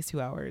on in these 2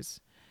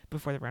 hours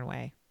before the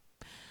runway.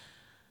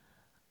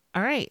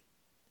 All right.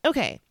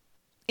 Okay.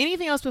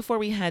 Anything else before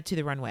we head to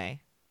the runway?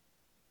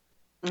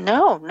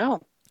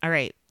 No. All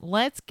right.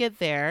 Let's get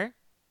there.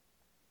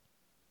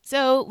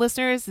 So,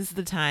 listeners, this is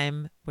the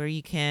time where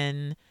you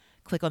can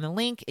click on the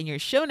link in your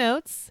show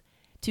notes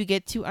to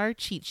get to our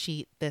cheat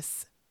sheet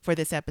for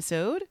this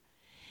episode.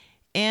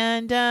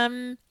 And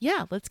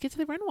let's get to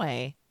the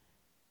runway.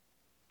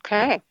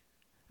 Okay.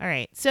 All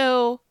right.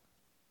 So,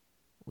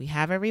 we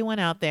have everyone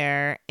out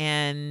there,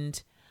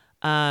 and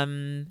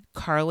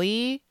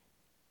Carly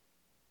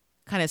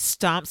kind of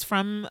stomps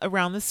from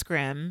around the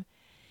scrim.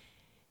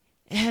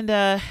 And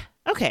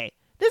okay,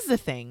 this is the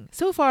thing.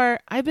 So far,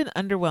 I've been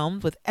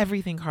underwhelmed with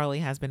everything Carly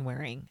has been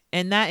wearing,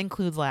 and that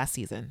includes last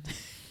season.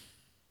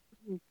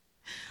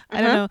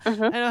 I don't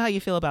know how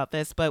you feel about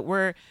this, but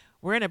we're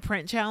in a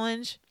print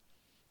challenge,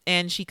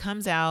 and she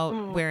comes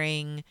out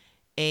wearing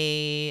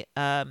a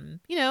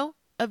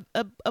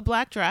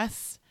black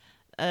dress,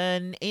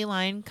 an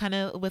A-line kind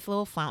of with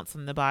little flounce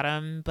on the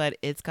bottom, but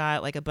it's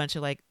got like a bunch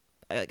of like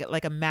a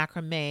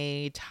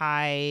macrame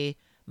tie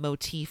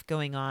motif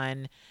going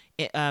on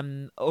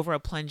over a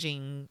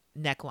plunging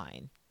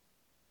neckline.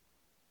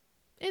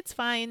 It's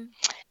fine.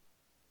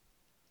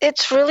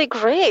 It's really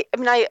great. I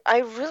mean, I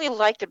really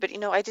liked it, but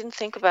I didn't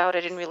think about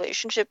it in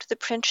relationship to the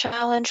print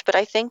challenge, but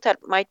I think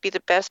that might be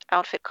the best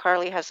outfit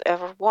Carly has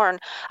ever worn.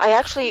 I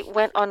actually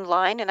went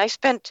online and I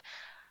spent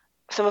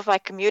some of my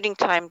commuting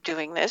time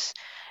doing this.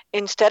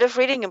 Instead of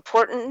reading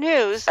important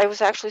news, I was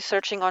actually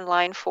searching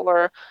online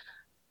for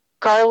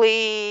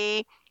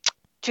Carly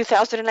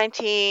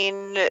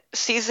 2019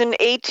 season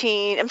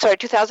 18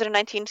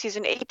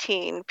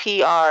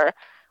 PR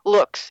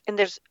looks,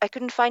 and I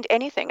couldn't find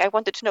anything. I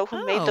wanted to know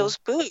who made those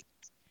boots.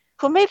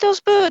 Who made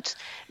those boots?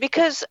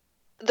 Because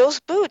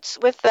those boots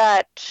with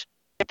that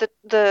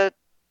the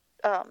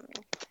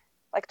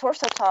like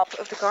torso top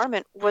of the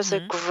garment was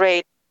a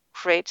great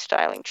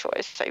styling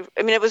choice.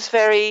 I mean, it was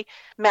very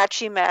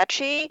matchy,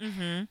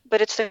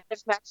 but it's the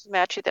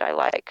matchy that I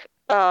like.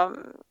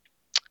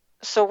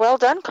 So well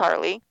done,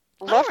 Carly.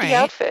 Love the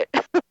outfit.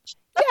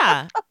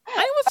 Yeah,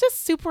 I was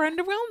just super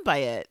underwhelmed by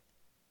it.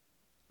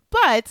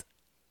 But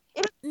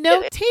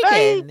no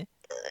taken.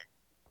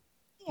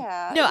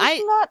 Yeah. No,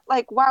 it's not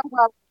like wow.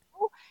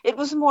 It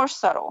was more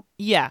subtle.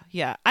 Yeah,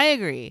 I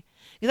agree.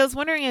 Because I was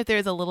wondering if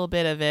there's a little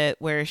bit of it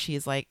where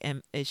she's like,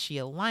 is she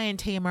a lion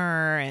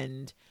tamer?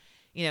 And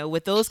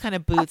with those kind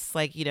of boots,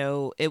 like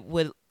it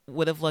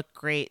would have looked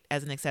great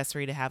as an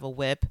accessory to have a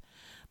whip.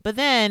 But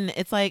then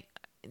it's like,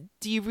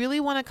 do you really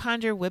want to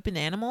conjure whipping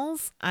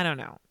animals? I don't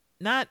know.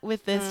 Not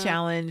with this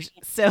challenge.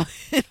 So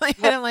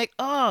I'm like,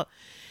 oh,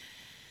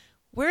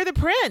 where are the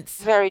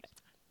prints? Very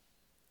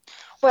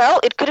well.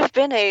 It could have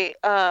been a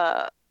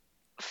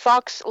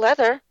fox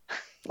leather.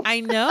 I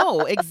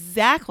know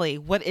exactly.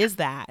 What is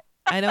that?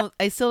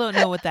 I still don't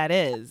know what that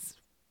is.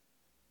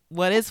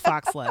 What is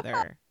fox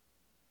leather?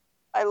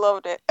 I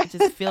loved it. It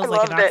just feels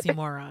like an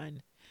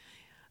oxymoron.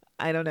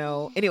 I don't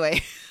know.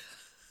 Anyway.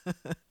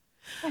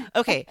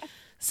 Okay.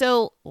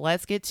 So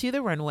let's get to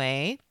the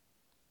runway.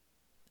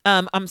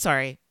 I'm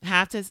sorry.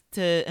 Have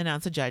to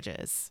announce the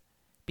judges,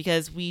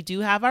 because we do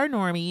have our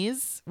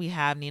normies. We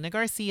have Nina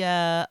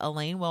Garcia,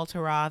 Elaine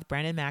Welteroth,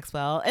 Brandon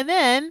Maxwell, and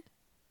then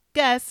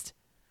guest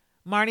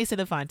Marnie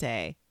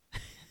Cinefonte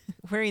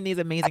wearing these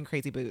amazing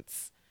crazy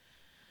boots.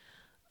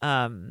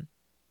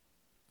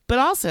 But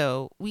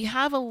also we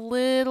have a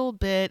little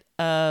bit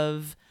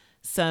of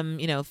some,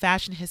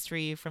 fashion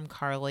history from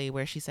Carly,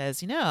 where she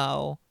says,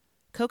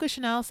 Coco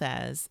Chanel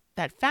says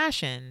that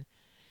fashion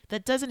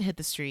that doesn't hit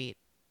the street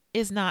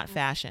is not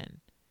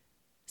fashion.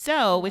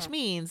 So, which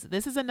means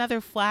this is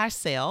another flash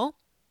sale,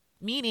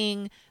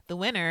 meaning the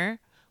winner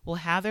will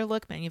have their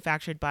look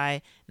manufactured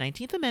by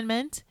 19th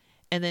Amendment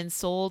and then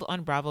sold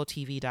on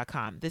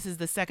BravoTV.com. This is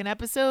the second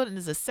episode, and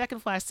this is the second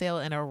flash sale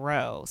in a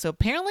row. So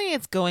apparently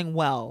it's going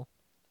well.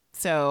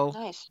 So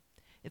Nice.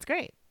 it's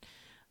great.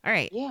 All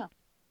right. Yeah.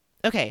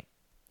 Okay.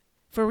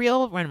 For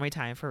real, runway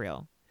time, for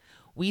real.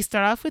 We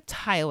start off with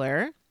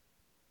Tyler.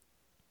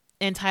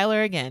 And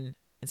Tyler, again,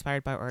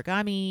 inspired by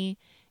origami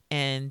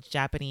and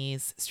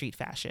Japanese street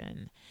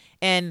fashion.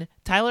 And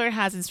Tyler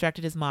has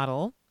instructed his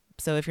model.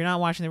 So if you're not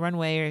watching the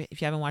runway, or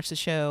if you haven't watched the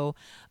show,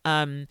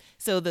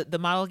 so the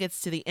model gets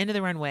to the end of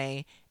the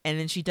runway, and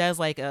then she does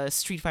like a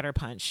Street Fighter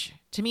punch.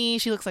 To me,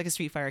 she looks like a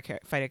Street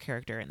Fighter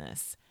character in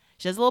this.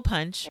 She does a little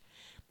punch,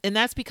 and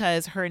that's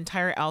because her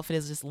entire outfit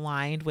is just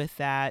lined with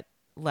that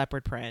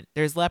leopard print.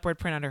 There's leopard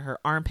print under her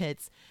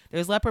armpits.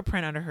 There's leopard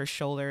print under her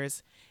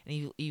shoulders,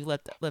 and you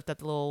lift up the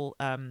little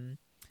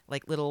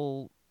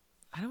little,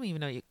 I don't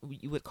even know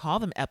you would call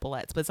them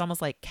epaulets, but it's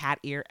almost like cat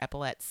ear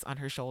epaulets on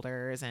her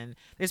shoulders, and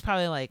there's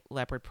probably like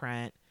leopard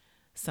print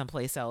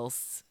someplace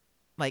else,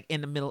 like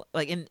in the middle,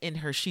 like in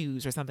her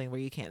shoes or something where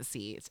you can't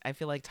see. I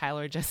feel like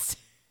Tyler just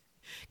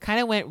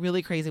kind of went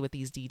really crazy with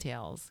these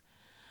details.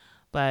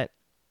 But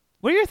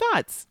what are your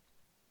thoughts?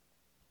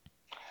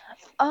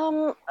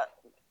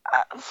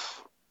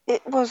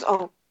 It was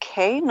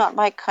okay, not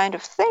my kind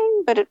of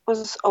thing, but it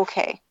was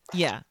okay.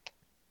 Yeah.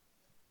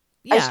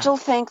 I still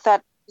think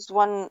that is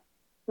one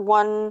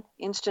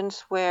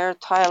instance where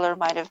Tyler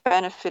might have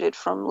benefited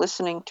from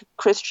listening to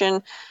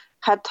Christian,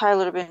 had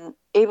Tyler been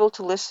able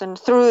to listen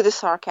through the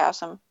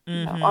sarcasm,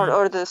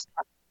 or this.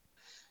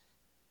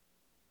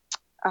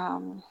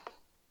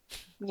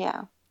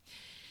 Yeah.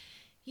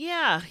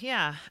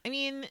 Yeah. I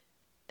mean,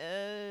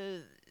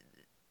 I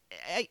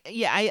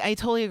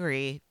totally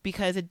agree,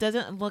 because it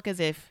doesn't look as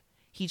if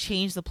he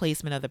changed the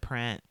placement of the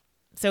print.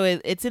 So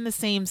it's in the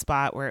same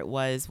spot where it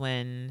was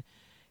when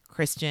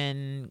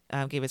Christian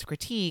gave his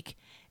critique,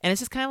 and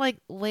it's just kind of like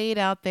laid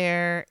out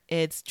there.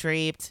 It's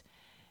draped,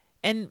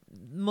 and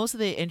most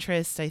of the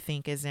interest, I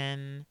think, is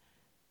in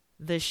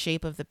the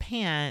shape of the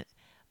pant,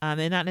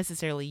 and not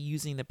necessarily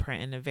using the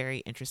print in a very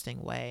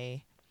interesting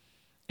way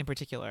in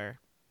particular.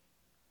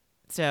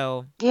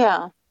 So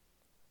yeah.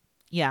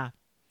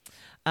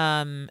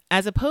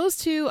 As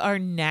opposed to our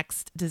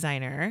next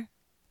designer,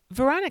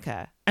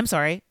 Victoria.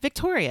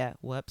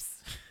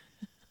 Whoops.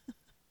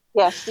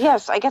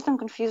 Yes. I get them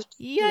confused.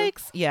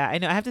 Yikes. Yeah, I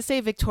know. I have to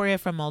say Victoria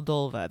from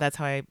Moldova. That's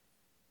how I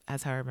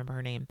remember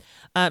her name.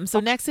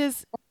 So next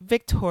is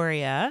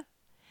Victoria.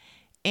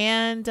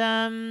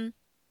 And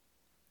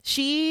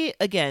she,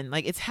 again,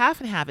 like, it's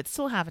half and half. It's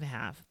still half and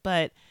half.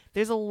 But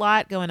there's a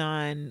lot going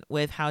on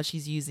with how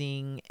she's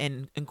using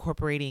and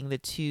incorporating the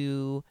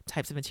two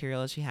types of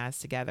material she has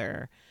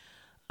together.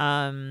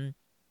 Man,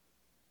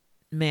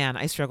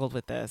 I struggled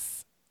with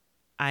this.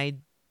 I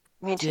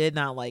did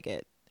not like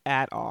it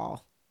at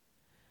all.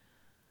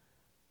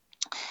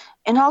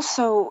 And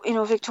also,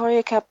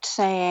 Victoria kept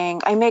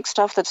saying, I make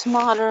stuff that's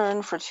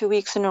modern for 2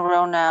 weeks in a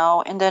row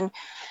now, and then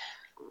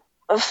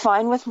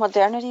fine with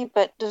modernity,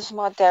 but is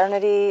one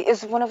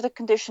of the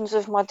conditions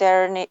of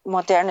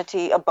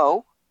modernity a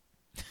bow?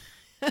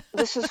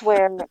 This is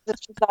where this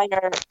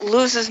designer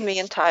loses me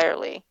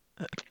entirely.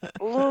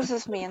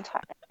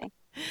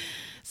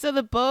 So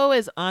the bow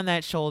is on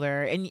that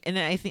shoulder, and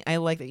I think I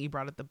like that you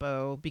brought up the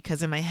bow,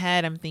 because in my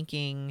head I'm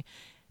thinking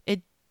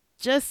it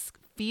just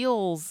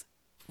feels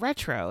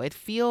retro. It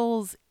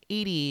feels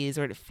 80s,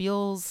 or it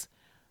feels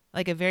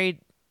like it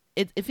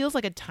feels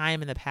like a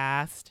time in the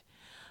past.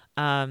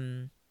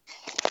 It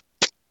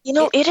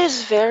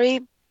is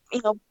very,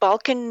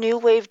 Balkan new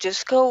wave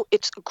disco.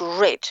 It's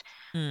great,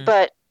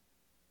 but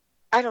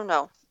I don't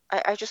know.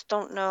 I just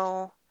don't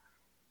know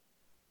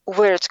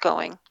where it's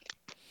going.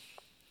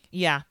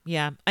 Yeah.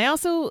 I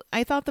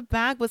thought the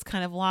bag was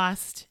kind of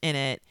lost in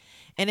it.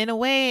 And in a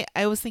way,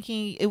 I was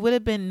thinking it would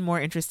have been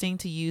more interesting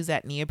to use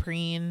that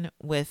neoprene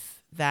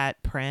with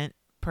that print,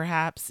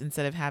 perhaps,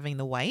 instead of having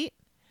the white.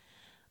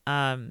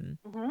 Oh,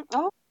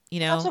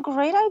 that's a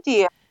great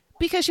idea.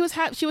 Because she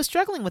was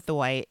struggling with the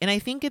white, and I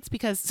think it's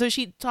because, so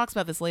she talks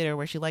about this later,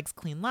 where she likes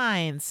clean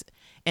lines,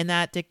 and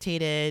that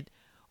dictated,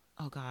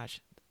 oh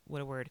gosh,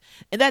 what a word,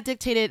 and that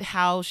dictated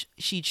how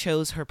she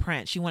chose her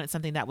print. She wanted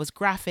something that was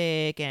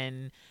graphic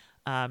and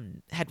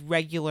had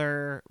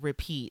regular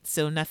repeats,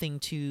 so nothing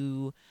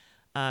too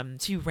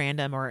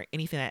random or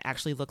anything that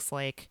actually looks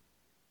like,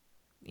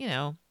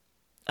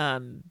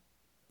 kind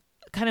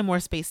of more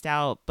spaced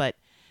out.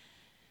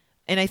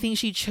 And I think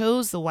she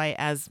chose the white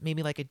as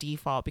maybe like a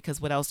default, because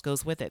what else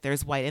goes with it?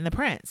 There's white in the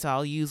print, so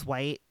I'll use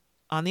white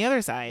on the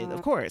other side,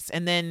 of course.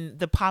 And then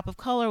the pop of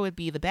color would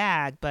be the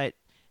bag, but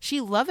she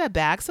loved that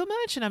bag so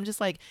much, and I'm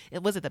just like,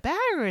 was it the bag,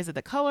 or is it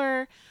the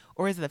color,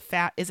 or is it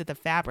the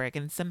fabric?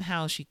 And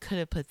somehow she could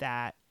have put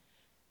that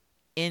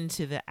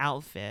into the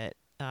outfit.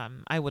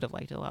 I would have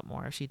liked it a lot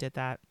more if she did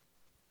that.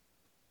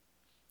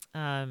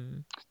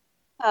 And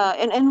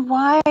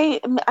why?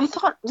 I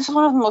thought this is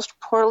one of the most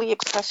poorly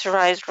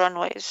accessorized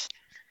runways,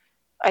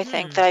 I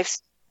think, that I've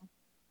seen.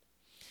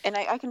 And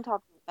I can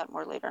talk about that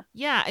more later.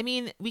 Yeah, I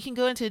mean, we can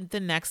go into the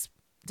next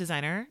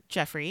designer,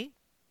 Jeffree.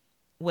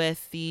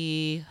 with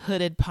the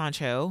hooded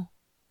poncho,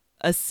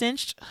 a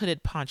cinched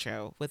hooded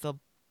poncho with a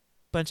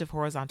bunch of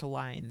horizontal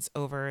lines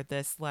over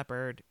this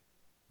leopard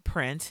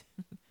print.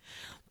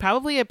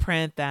 Probably a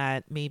print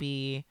that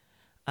maybe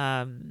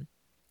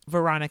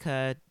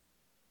Veronica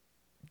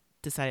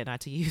decided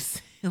not to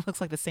use. It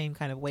looks like the same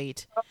kind of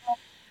weight.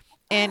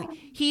 And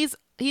he's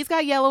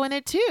got yellow in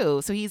it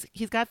too. So he's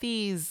got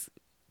these,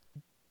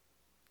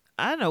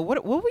 I don't know,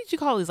 what would you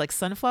call these, like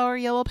sunflower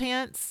yellow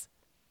pants?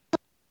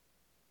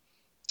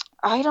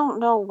 I don't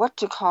know what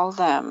to call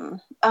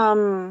them.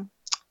 But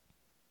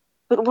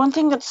one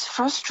thing that's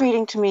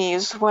frustrating to me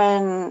is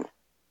when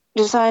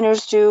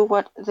designers do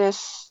what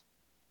this.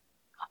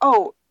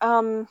 Oh,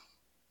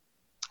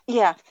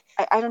 yeah.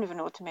 I don't even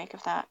know what to make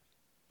of that.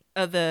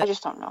 I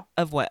just don't know.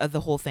 Of what? Of the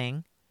whole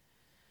thing?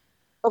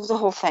 Of the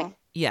whole thing.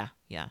 Yeah.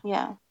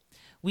 Yeah.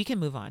 We can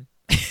move on.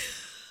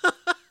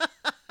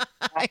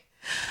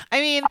 I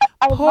mean,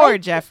 I poor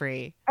like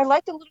Jeffrey. I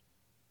like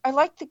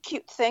the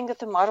cute thing that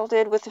the model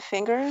did with the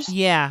fingers.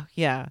 Yeah.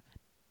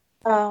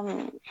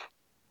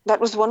 That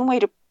was one way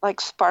to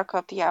like spark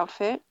up the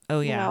outfit.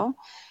 Oh you yeah. know?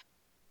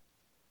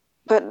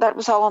 But that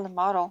was all on the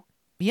model.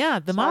 Yeah,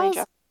 the Sorry, models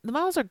Jeff. the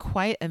models are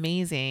quite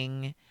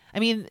amazing. I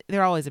mean,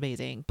 they're always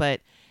amazing,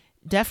 but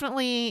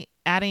definitely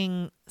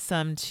adding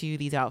some to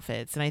these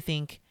outfits. And I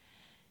think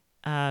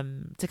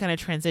to kind of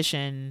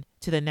transition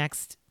to the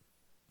next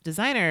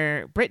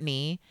designer,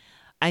 Brittany,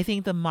 I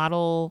think the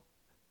model,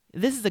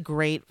 this is a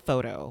great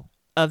photo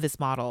of this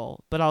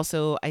model, but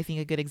also I think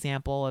a good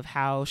example of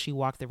how she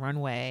walked the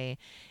runway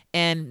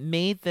and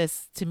made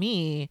this, to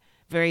me,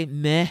 very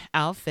meh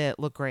outfit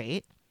look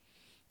great.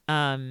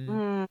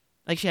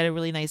 Like she had a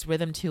really nice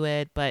rhythm to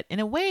it, but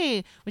in a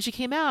way, when she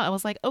came out, I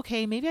was like,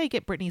 okay, maybe I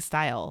get Britney's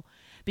style,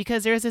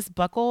 because there's this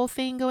buckle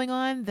thing going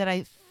on that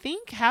I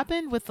think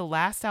happened with the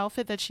last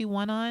outfit that she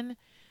won on.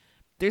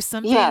 There's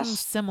something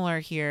similar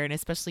here, and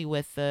especially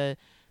with the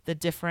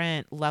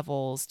different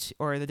levels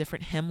or the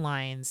different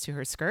hemlines to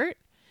her skirt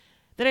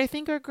that I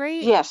think are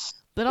great. Yes.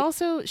 But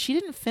also, she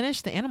didn't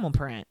finish the animal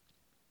print.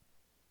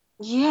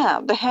 Yeah,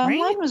 the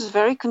hemline Right? was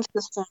very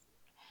consistent.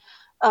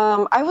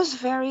 I was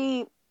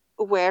very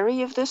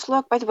wary of this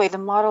look. By the way, the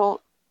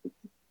model,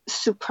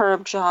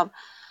 superb job.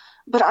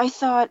 But I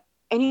thought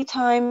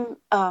anytime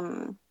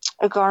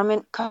a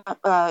garment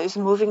is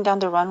moving down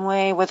the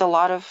runway with a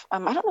lot of, I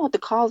don't know what to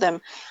call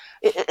them,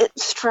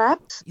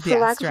 straps, for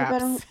lack of a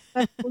better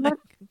word.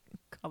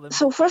 Call them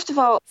So first of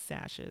all,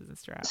 sashes and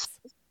straps.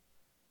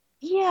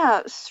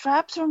 yeah,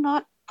 straps are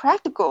not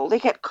practical. They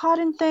get caught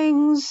in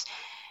things,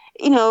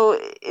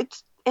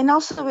 it's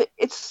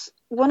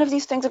one of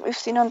these things that we've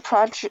seen on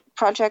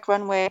Project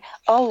Runway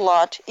a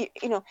lot,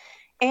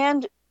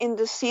 and in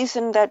the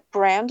season that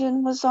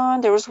Brandon was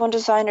on, there was one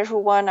designer who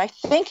won. I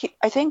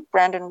think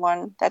Brandon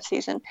won that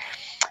season,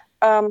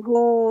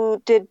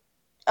 who did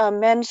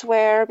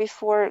menswear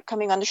before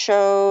coming on the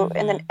show,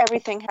 and then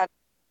everything had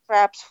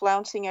straps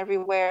flouncing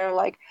everywhere,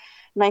 like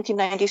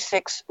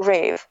 1996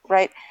 rave,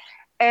 right?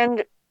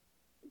 And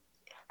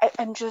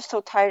I'm just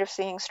so tired of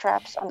seeing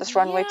straps on this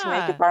runway to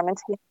make the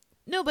garments.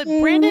 No, but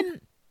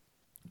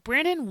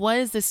Brandon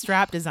was the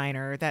strap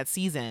designer that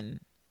season,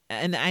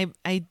 and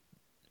I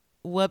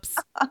whoops,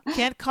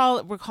 can't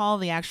recall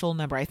the actual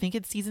number. I think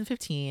it's season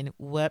 15.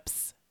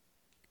 Whoops,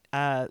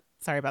 sorry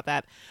about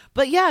that.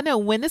 But yeah, no,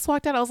 when this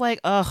walked out, I was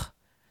like, ugh,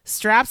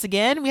 straps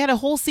again. We had a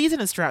whole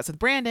season of straps with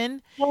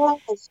Brandon.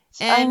 Yes,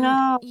 And I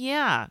know.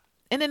 yeah.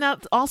 And then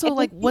also,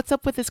 like, what's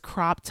up with this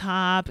crop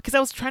top? Because I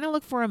was trying to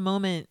look for a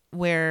moment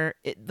where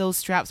those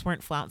straps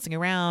weren't flouncing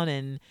around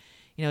and,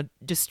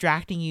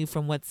 distracting you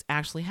from what's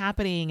actually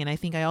happening. And I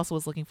think I also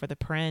was looking for the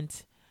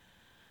print.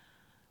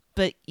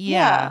 But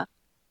yeah.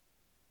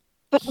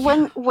 But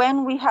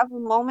when we have a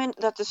moment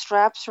that the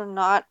straps are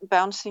not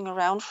bouncing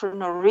around for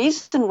no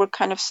reason, we're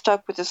kind of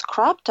stuck with this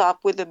crop top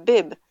with a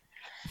bib.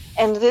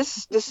 And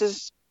this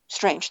is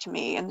strange to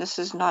me. And this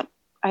is not,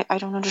 I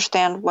don't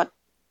understand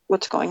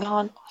what's going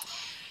on.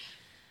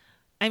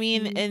 I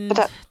mean,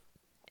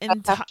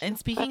 and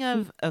speaking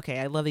of, okay,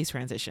 I love these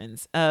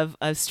transitions of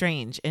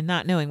strange and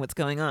not knowing what's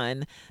going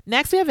on.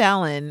 Next, we have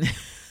Alan.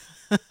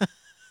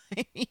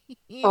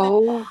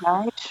 Oh,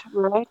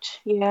 right,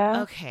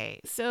 yeah. Okay,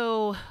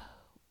 so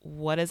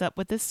what is up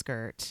with this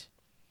skirt?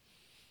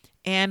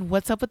 And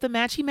what's up with the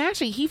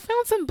matchy? He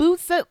found some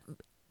boots that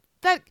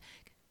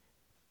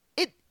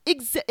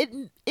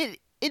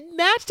it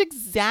matched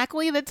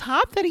exactly the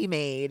top that he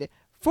made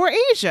for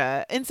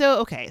Asia. And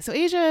so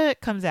Asia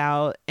comes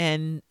out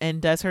and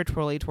does her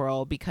twirly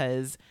twirl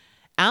because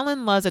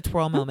Alan loves a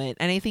twirl moment.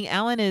 And I think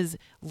Alan is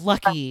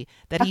lucky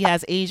that he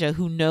has Asia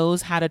who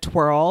knows how to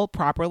twirl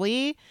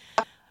properly.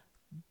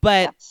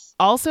 But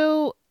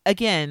also,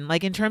 again,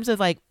 like in terms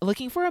of like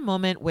looking for a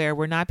moment where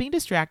we're not being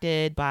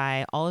distracted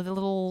by all of the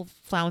little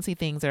flouncy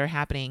things that are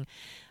happening.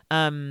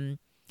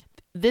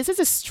 This is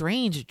a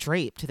strange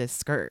drape to this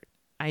skirt.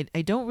 I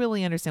don't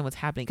really understand what's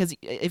happening, because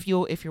if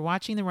you're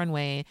watching the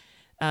runway,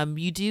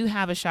 you do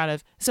have a shot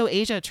of, so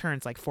Asia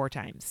turns like 4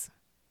 times,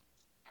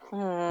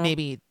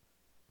 maybe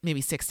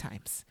maybe 6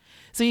 times.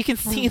 So you can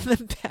see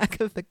the back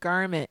of the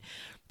garment.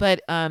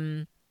 But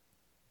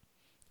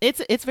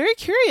it's very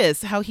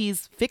curious how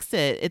he's fixed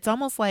it. It's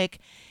almost like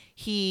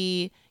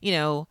he,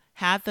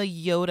 had the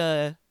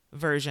Yoda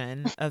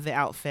version of the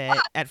outfit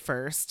at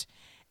first,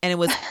 and it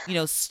was,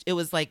 it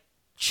was like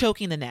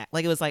choking the neck.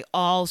 Like it was like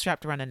all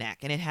strapped around the neck,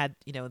 and it had,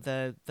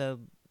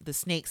 the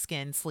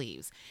snakeskin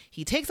sleeves.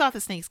 He takes off the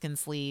snakeskin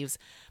sleeves,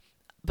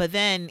 but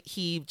then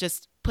he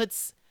just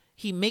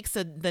makes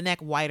the neck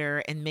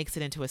wider and makes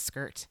it into a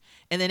skirt.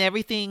 And then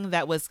everything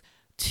that was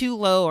too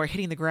low or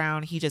hitting the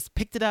ground, he just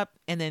picked it up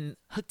and then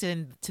hooked it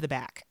into the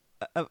back.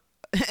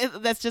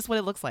 That's just what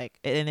it looks like.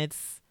 And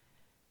it's...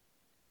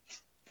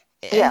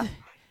 Yeah.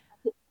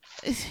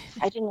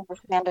 I didn't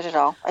understand it at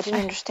all. I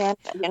didn't understand.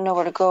 I didn't know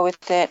where to go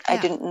with it. Yeah. I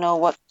didn't know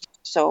what was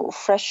so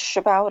fresh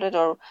about it,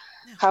 or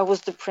how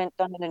was the print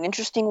done in an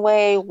interesting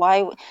way.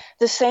 Why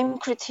the same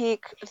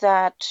critique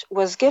that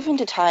was given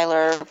to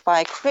Tyler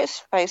by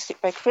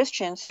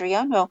Christian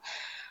Siriano,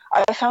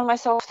 I found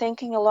myself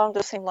thinking along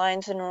those same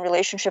lines in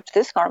relationship to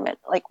this garment.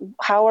 Like,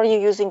 how are you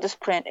using this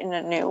print in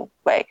a new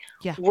way?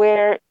 Yeah.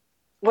 Where's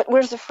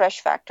the fresh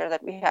factor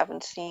that we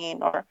haven't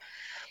seen?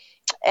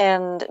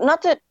 And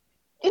not that,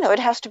 it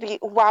has to be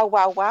wow,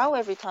 wow, wow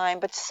every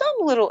time, but some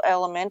little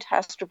element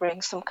has to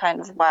bring some kind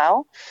of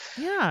wow.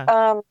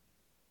 Yeah.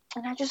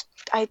 And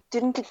I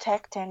didn't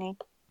detect any,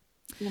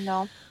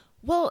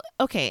 Well,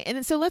 okay.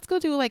 And so let's go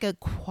do like a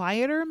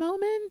quieter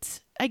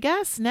moment, I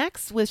guess,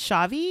 next with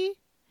Shavi.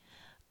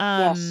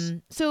 Yes.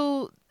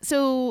 So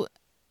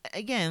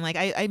again, like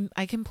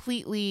I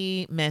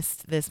completely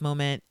missed this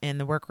moment in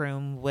the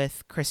workroom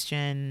with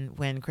Christian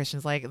when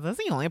Christian's like, "This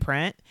is the only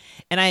print,"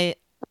 and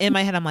in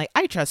my head I'm like,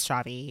 I trust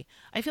Shavi.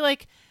 I feel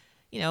like,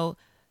 he'll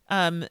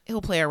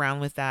play around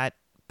with that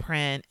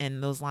print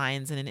and those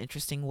lines in an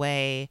interesting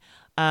way.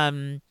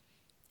 And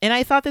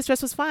I thought this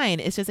dress was fine.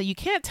 It's just that you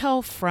can't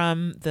tell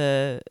from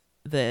the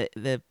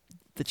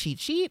cheat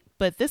sheet,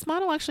 but this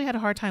model actually had a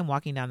hard time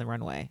walking down the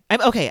runway.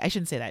 I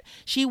shouldn't say that.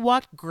 She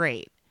walked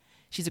great.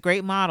 She's a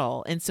great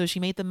model, and so she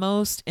made the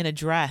most in a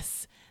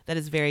dress that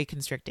is very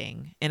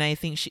constricting. And I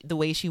think the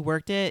way she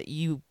worked it,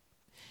 you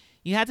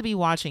had to be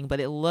watching, but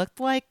it looked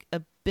like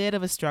a bit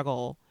of a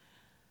struggle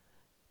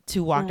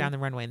to walk down the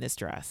runway in this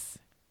dress.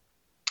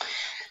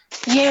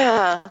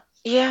 Yeah.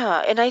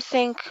 And I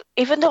think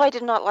even though I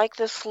did not like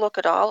this look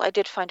at all, I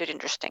did find it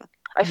interesting.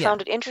 I found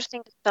it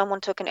interesting that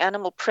someone took an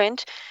animal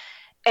print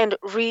and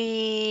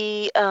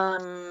repatterned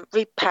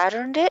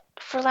it,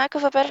 for lack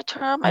of a better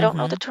term. I don't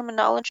know the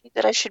terminology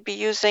that I should be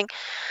using.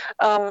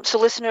 So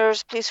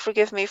listeners, please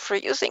forgive me for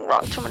using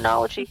wrong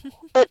terminology.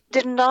 but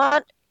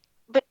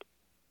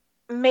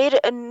made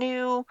a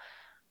new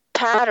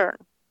pattern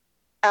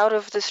out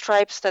of the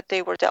stripes that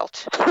they were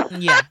dealt.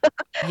 Yeah.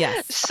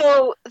 Yes.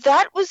 So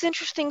that was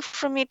interesting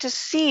for me to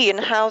see, and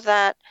how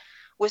that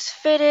was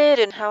fitted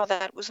and how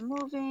that was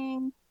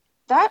moving.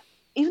 That,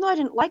 even though I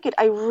didn't like it,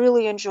 I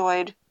really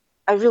enjoyed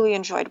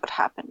what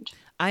happened.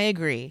 I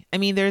agree. I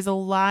mean, there's a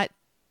lot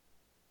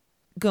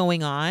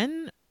going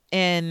on,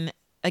 and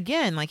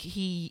again, like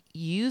he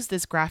used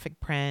this graphic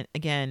print,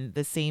 again,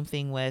 the same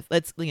thing with,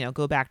 let's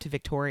go back to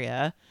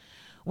Victoria,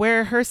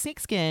 where her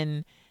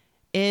snakeskin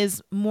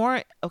is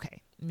more,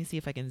 okay, let me see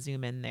if I can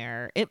zoom in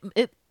there. It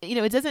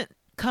doesn't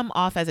come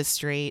off as a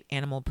straight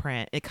animal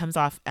print. It comes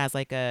off as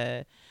like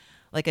a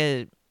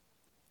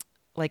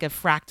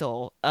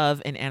fractal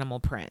of an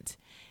animal print.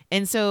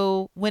 And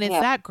so when it's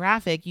that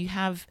graphic, you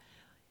have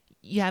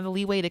the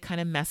leeway to kind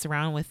of mess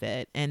around with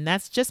it. And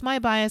that's just my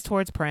bias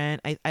towards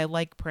print. I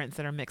like prints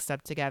that are mixed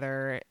up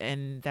together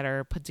and that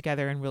are put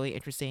together in really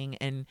interesting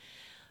and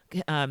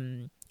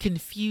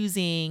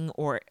confusing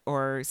or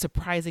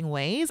surprising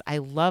ways. I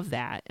love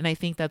that. And I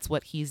think that's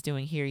what he's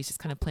doing here. He's just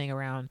kind of playing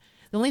around.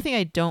 The only thing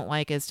I don't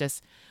like is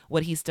just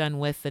what he's done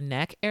with the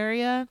neck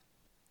area,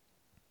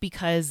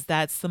 because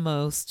that's the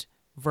most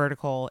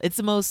vertical. It's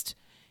the most,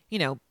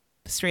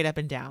 straight up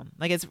and down.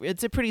 Like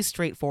it's a pretty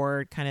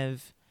straightforward kind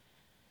of,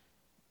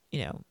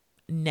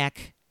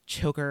 neck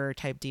choker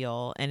type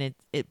deal. And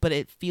but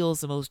it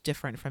feels the most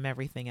different from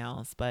everything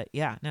else. But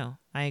yeah, no,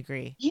 I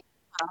agree. Yeah,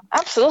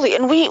 absolutely.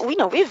 And we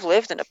know we've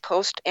lived in a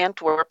post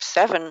Antwerp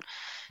 7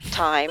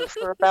 time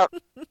for about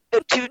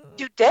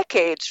two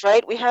decades,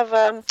 right? We have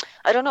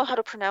I don't know how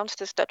to pronounce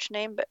this Dutch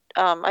name, but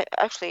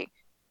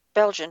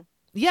Belgian.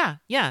 Yeah.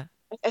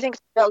 I think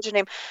it's a Belgian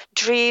name,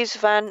 Dries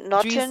van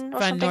Noten or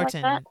something like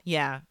that.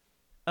 Yeah.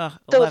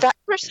 So that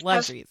person love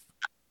has, Dries.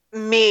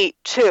 Me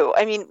too.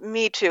 I mean,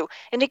 me too.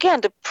 And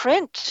again, the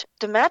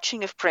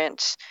matching of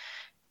prints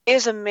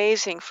is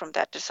amazing from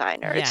that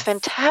designer. Yes. It's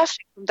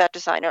fantastic from that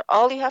designer.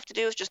 All you have to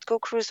do is just go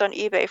cruise on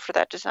eBay for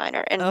that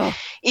designer. And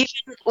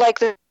even like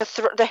the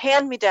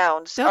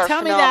hand-me-downs are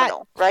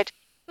phenomenal, right?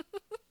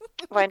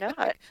 Why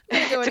not?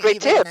 It's a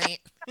great tip.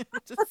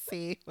 Just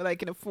see what I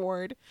can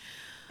afford.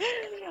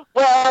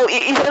 Well,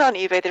 even on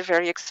eBay, they're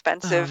very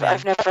expensive. Oh,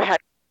 I've never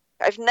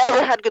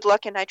had good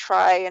luck, and I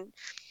try. And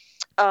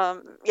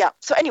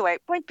So anyway,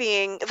 point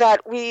being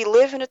that we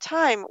live in a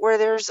time where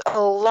there's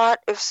a lot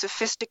of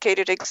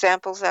sophisticated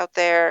examples out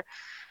there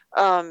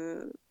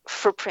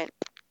for print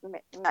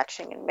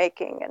matching and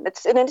making, and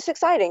it's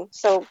exciting.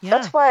 So Yeah.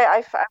 that's why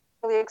I'm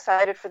really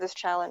excited for this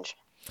challenge.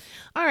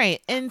 All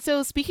right. And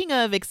so speaking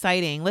of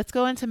exciting, let's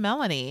go into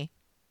Melanie.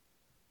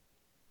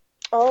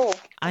 Oh, okay.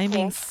 I'm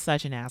being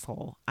such an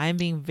asshole. I'm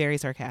being very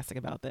sarcastic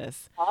about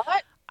this.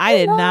 What? I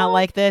did not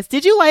like this.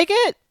 Did you like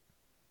it?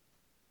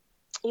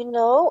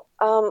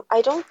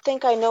 I don't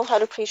think I know how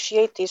to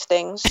appreciate these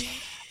things,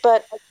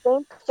 but I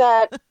think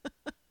that,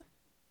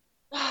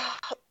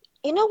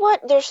 you know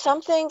what? There's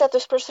something that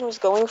this person was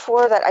going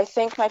for that I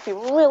think might be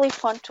really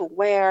fun to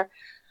wear.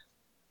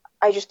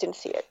 I just didn't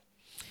see it.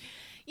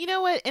 You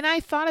know what? And I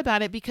thought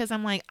about it because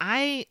I'm like,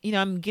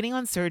 I'm getting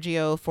on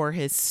Sergio for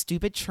his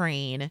stupid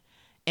train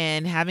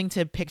and having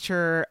to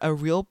picture a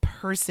real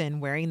person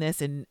wearing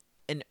this in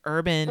an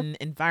urban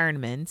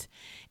environment.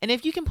 And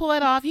if you can pull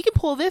it off, you can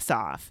pull this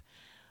off.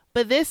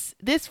 But this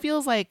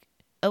feels like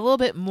a little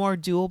bit more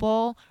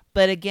doable.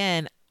 But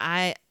again,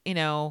 it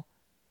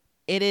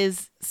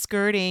is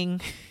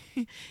skirting.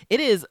 It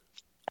is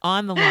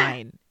on the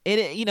line.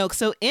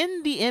 So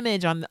in the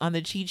image on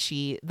the cheat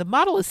sheet, the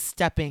model is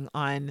stepping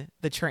on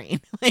the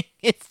train. Like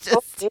it's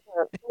just,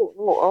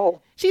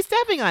 she's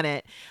stepping on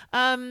it.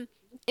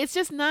 It's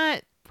just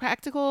not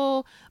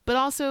practical, but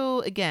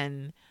also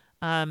again,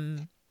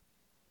 man,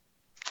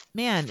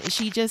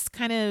 she just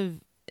kind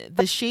of,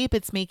 the shape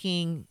it's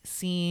making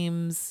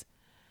seems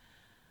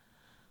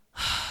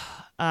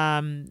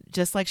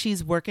just like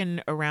she's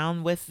working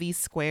around with these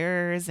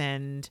squares,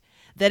 and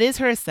that is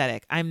her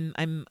aesthetic.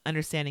 I'm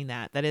understanding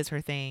that is her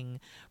thing,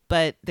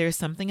 but there's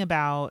something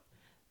about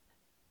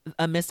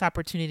a missed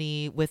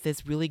opportunity with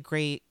this really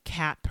great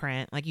cat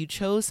print. Like you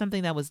chose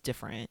something that was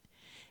different,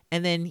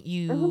 and then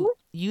you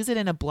use it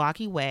in a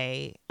blocky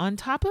way on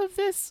top of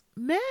this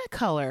meh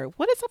color.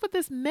 What is up with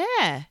this meh?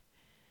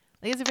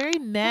 Like it's a very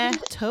meh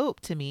taupe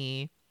to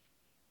me.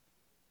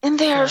 And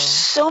there are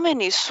so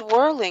many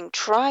swirling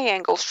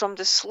triangles from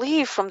the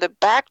sleeve, from the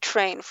back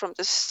train, from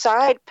the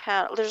side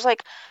panel.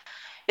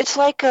 It's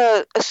like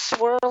a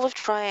swirl of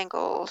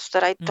triangles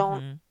that I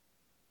don't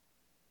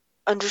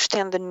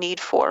understand the need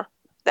for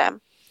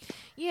them.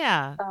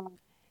 Yeah.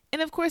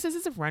 And of course, this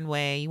is a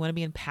runway. You want to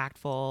be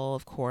impactful,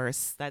 of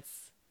course.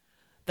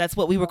 That's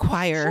what we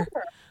require.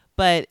 Sure.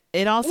 But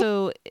it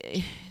also,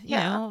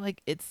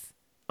 it's,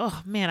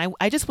 oh man,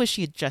 I just wish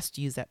she had just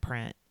used that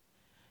print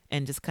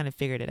and just kind of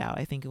figured it out.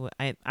 I think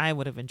I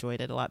would have enjoyed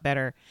it a lot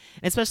better.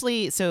 And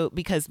especially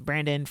because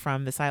Brandon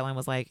from the sideline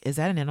was like, is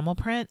that an animal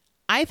print?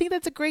 I think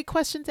that's a great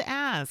question to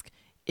ask.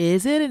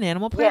 Is it an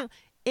animal print?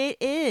 Yeah. It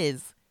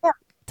is. Yeah.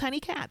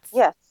 Tiny cats.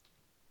 Yes.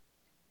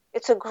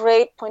 It's a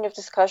great point of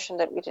discussion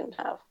that we didn't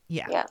have.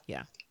 Yeah.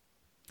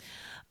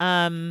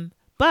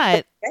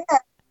 But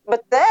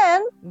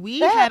then we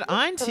head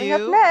on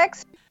to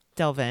next.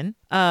 Delvin.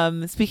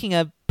 Speaking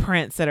of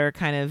prints that are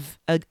kind of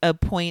a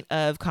point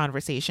of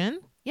conversation.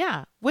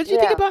 Yeah. What did you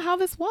think about how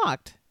this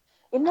walked?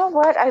 You know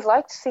what? I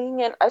liked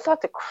seeing it. I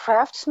thought the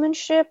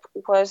craftsmanship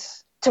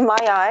was, to my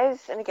eyes,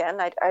 and again,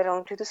 I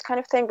don't do this kind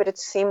of thing, but it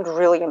seemed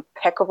really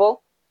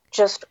impeccable.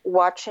 Just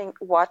watching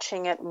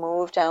it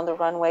move down the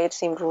runway, it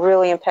seemed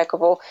really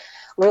impeccable.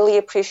 Really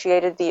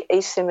appreciated the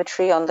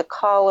asymmetry on the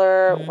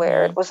collar,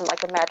 where it wasn't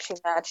like a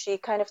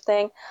matchy kind of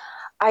thing.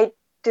 I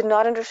did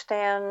not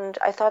understand.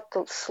 I thought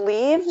the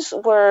sleeves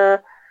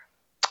were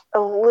a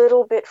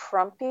little bit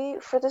frumpy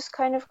for this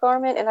kind of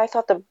garment, and I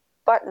thought the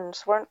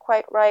buttons weren't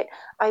quite right.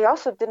 I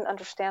also didn't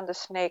understand the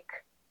snake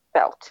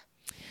belt.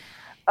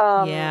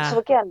 So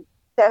again,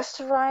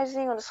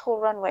 accessorizing on this whole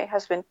runway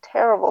has been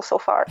terrible so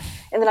far.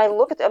 And then I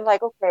look at it, I'm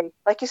like, okay,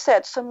 like you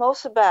said,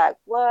 samosa bag,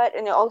 what,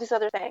 and all these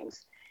other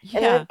things. Yeah.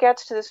 And then it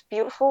gets to this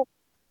beautiful,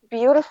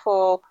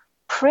 beautiful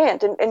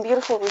print and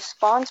beautiful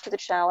response to the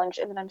challenge.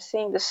 And then I'm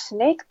seeing the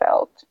snake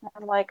belt. And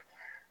I'm like,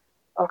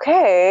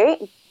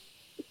 okay.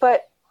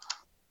 But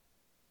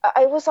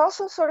I was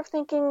also sort of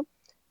thinking,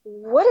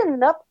 what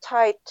an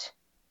uptight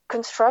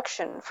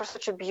construction for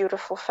such a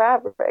beautiful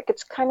fabric.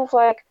 It's kind of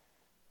like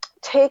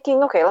let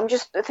me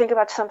just think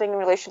about something in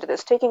relation to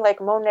this. Taking like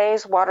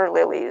Monet's water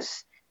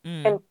lilies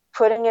and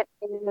putting it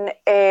in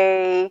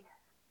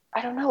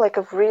like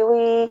a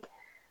really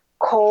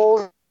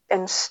cold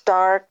and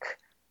stark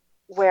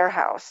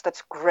warehouse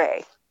that's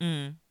gray.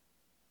 You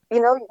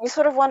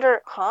sort of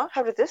wonder, how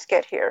did this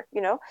get here?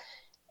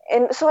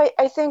 And so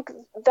I think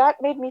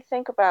that made me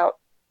think about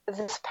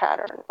this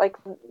pattern, like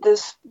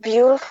this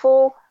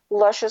beautiful,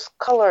 luscious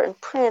color and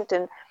print,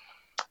 and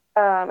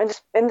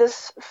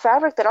this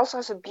fabric that also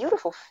has a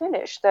beautiful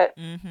finish that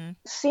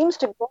seems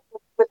to go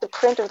with the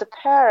print of the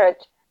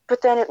parrot,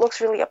 but then it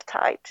looks really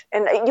uptight.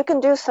 And you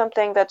can do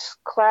something that's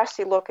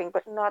classy looking,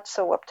 but not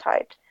so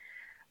uptight,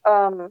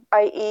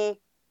 i.e.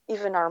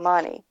 even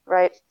Armani,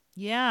 right?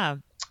 Yeah.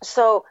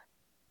 So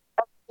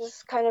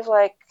it's kind of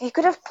like he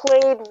could have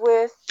played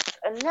with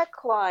a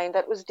neckline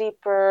that was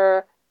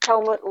deeper,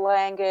 Helmut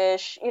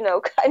Langish,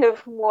 kind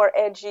of more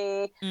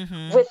edgy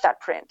with that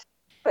print.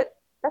 But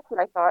that's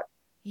what I thought.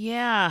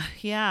 Yeah.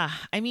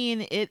 I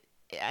mean, it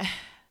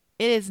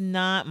is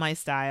not my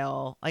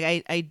style.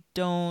 Like I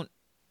don't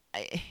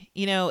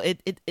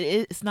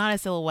it's not a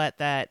silhouette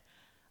that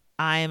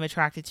I am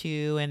attracted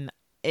to, and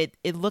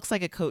it looks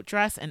like a coat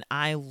dress, and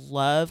I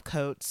love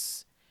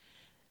coats.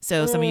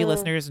 So some of you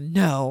listeners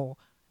know,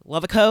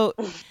 love a coat.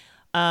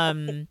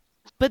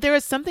 But there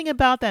was something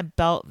about that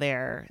belt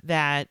there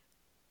that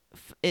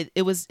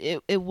it was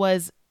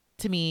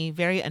to me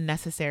very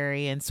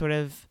unnecessary and sort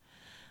of,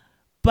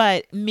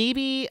 but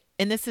maybe,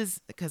 and this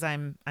is because I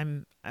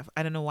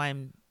don't know why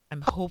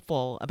I'm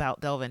hopeful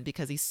about Delvin,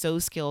 because he's so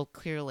skilled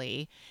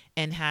clearly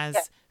and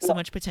has so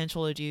much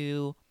potential to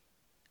do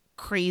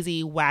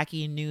crazy,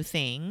 wacky new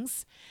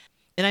things.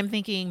 And I'm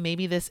thinking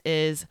maybe this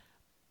is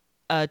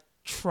a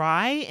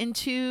try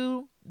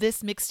into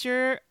this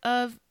mixture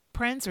of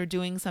Prince, or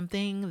doing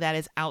something that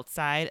is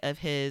outside of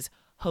his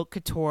haute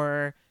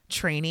couture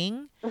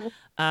training.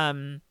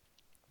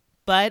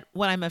 But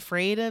what I'm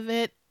afraid of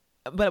it,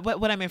 but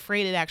what I'm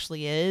afraid it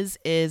actually is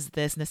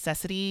this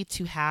necessity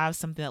to have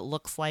something that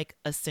looks like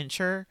a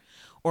cincher,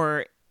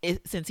 or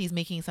since he's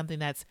making something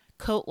that's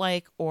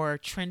coat-like or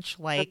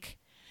trench-like,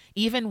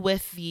 even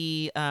with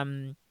the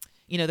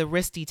the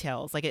wrist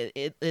details, like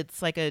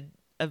it's like a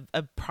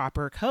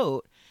proper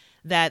coat,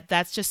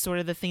 that's just sort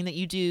of the thing that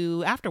you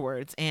do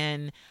afterwards.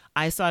 And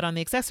I saw it on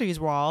the accessories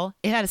wall.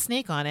 It had a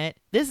snake on it.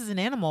 This is an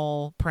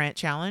animal print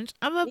challenge.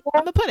 I'm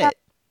gonna put it.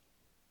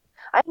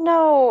 I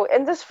know.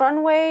 In this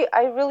runway,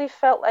 I really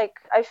felt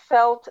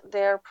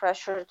their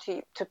pressure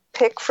to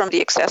pick from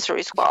the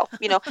accessories wall.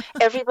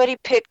 Everybody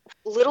picked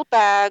little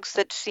bags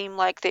that seemed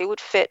like they would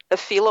fit a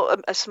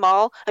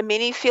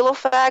mini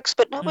Filofax,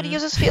 but nobody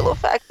uses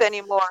Filofax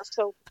anymore.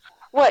 So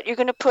what, you're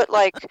going to put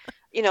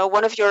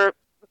one of your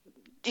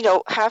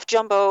half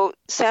jumbo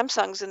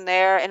Samsungs in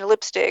there and a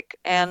lipstick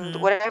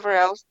and whatever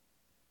else.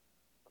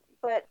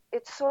 But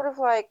it's sort of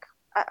like,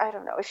 I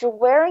don't know. If you're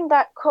wearing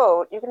that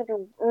coat, you're going to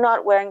be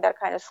not wearing that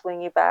kind of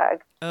slingy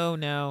bag. Oh,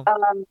 no.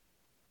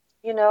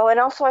 And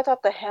also I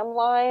thought the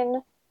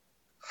hemline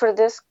for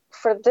this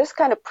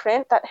kind of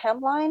print, that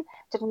hemline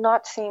did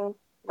not seem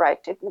right.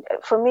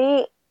 For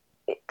me,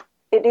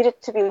 it needed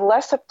to be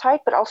less uptight,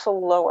 but also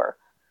lower.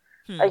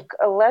 Like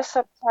a less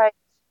uptight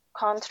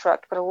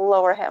construct, but a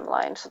lower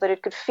hemline, so that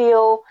it could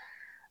feel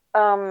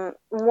more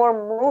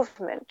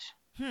movement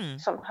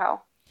somehow.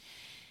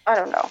 I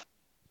don't know.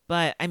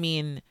 But, I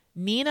mean,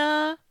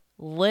 Nina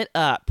lit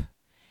up.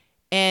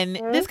 And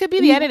this could be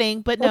the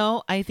editing, but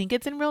no, I think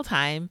it's in real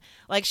time.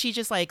 Like, she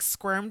just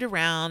squirmed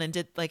around and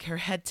did her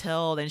head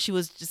tilt, and she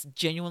was just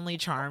genuinely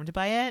charmed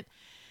by it.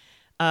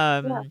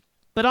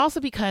 But also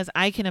because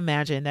I can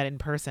imagine that in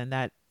person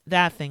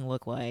that thing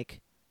looked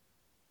like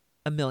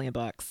 $1 million.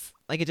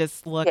 Like, it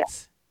just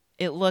looked,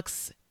 it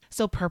looks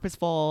so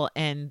purposeful,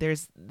 and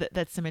there's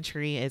that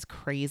symmetry is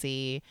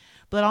crazy,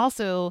 but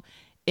also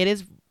it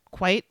is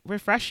quite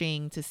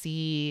refreshing to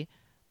see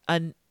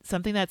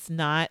something that's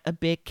not a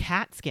big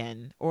cat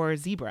skin or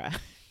zebra.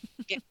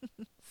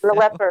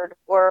 Leopard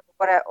or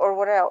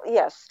what else.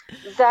 Yes,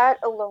 that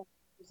alone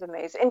is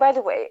amazing. And by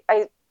the way,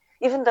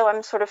 even though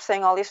I'm sort of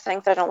saying all these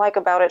things I don't like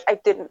about it, I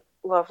didn't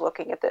love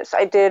looking at this.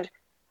 I did.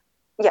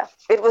 Yeah,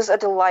 it was a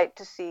delight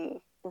to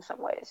see in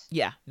some ways.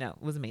 Yeah, no,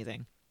 it was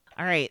amazing.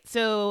 All right,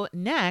 so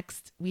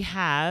next we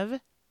have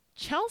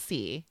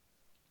Chelsea,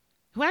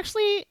 who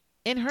actually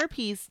in her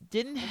piece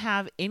didn't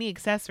have any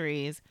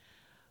accessories,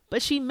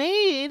 but she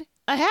made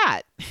a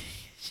hat.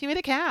 She made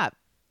a cap.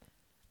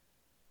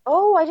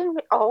 Oh, I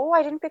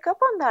didn't pick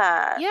up on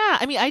that. Yeah,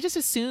 I mean, I just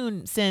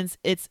assumed since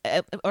it's,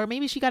 or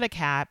maybe she got a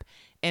cap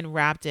and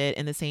wrapped it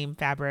in the same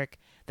fabric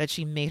that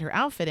she made her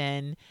outfit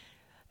in.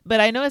 But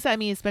I noticed that, I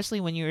mean, especially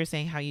when you were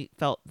saying how you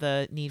felt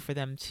the need for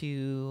them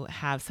to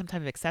have some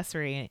type of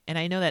accessory. And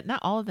I know that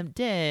not all of them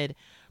did,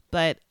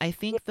 but I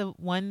think the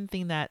one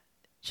thing that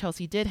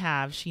Chelsea did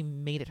have, she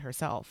made it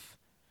herself.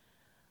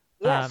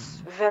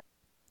 Yes, very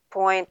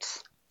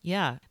point.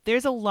 Yeah,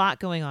 there's a lot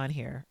going on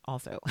here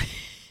also.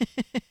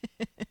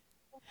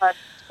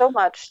 So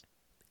much.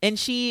 And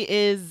she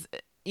is,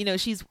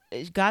 she's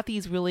got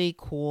these really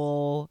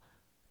cool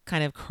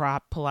kind of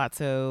crop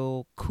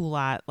palazzo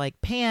culotte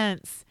like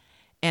pants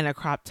and a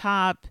crop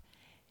top.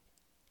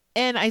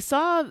 And I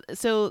saw,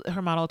 so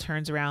her model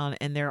turns around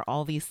and there are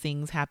all these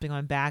things happening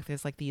on back.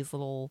 There's these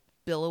little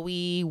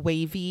billowy,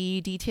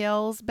 wavy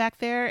details back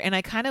there. And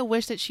I kind of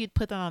wish that she'd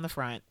put them on the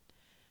front.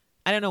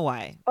 I don't know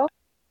why.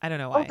 I don't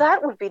know why. Oh,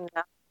 that would be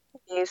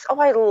nice. Oh,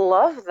 I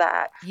love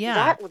that. Yeah.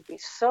 That would be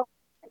so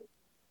nice.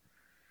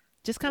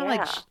 Just kind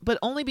of but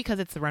only because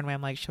it's the runway.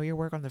 I'm like, show your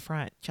work on the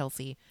front,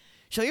 Chelsea.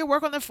 Show your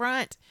work on the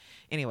front.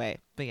 Anyway,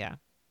 but yeah.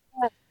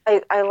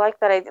 I like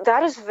that.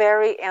 That is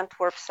very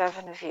Antwerp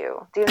 7 of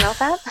you. Do you know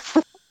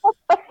that?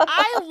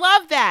 I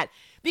love that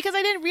because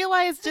I didn't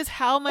realize just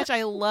how much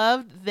I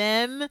loved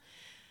them.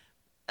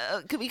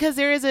 Because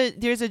there's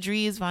a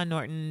Dries Van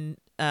Noten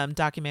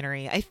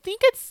documentary. I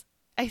think it's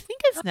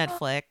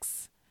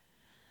Netflix.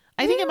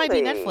 I think it might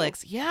be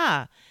Netflix.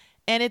 Yeah.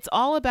 And it's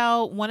all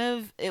about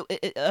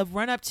a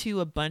run up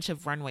to a bunch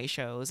of runway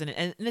shows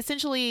and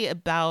essentially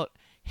about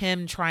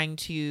him trying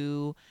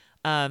to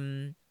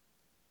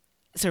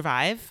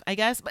survive, I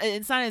guess. But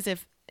it's not as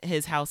if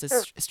his house is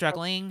Sure.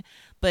 struggling,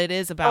 but it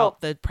is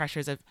about the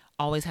pressures of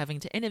always having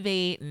to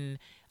innovate and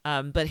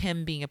but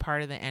him being a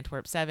part of the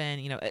Antwerp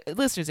Seven.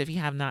 Listeners, if you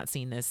have not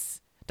seen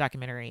this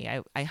documentary,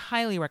 I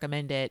highly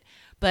recommend it.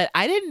 But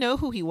I didn't know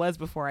who he was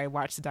before I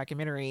watched the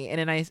documentary, and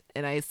then I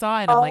saw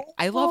it. And I'm like,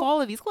 I love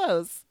all of these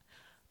clothes.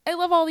 I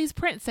love all these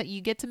prints that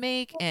you get to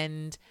make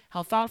and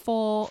how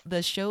thoughtful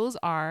the shows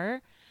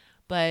are.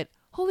 But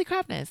holy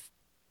crapness,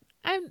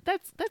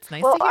 that's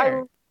nice to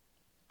hear.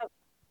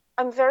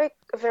 I'm very,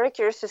 very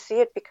curious to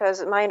see it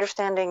because my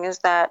understanding is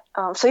that,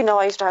 I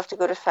used to have to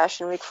go to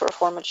Fashion Week for a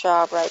formal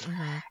job, right?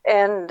 Mm-hmm.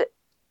 And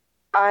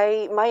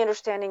my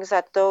understanding is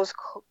that those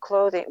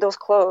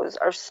clothes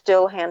are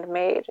still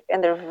handmade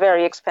and they're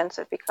very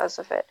expensive because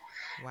of it.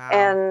 Wow.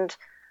 And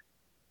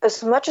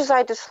as much as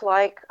I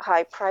dislike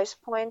high price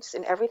points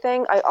in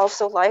everything, I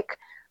also like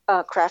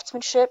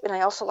craftsmanship, and I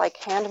also like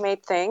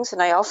handmade things,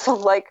 and I also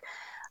like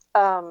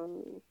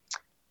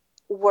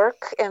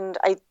work and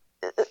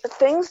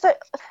things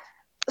that.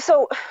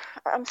 So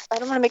I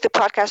don't want to make the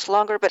podcast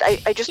longer, but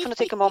I just want to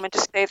take a moment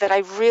to say that I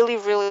really,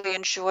 really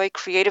enjoy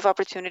creative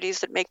opportunities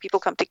that make people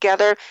come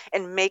together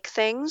and make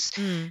things.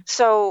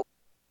 So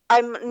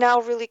I'm now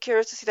really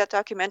curious to see that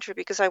documentary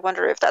because I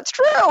wonder if that's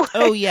true.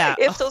 Oh, yeah.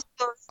 If those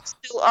clothes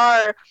still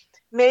are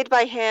made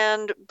by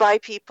hand by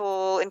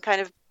people and kind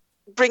of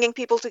bringing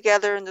people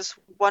together in this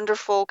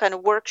wonderful kind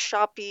of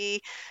workshop-y,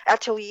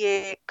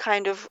 atelier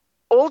kind of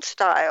old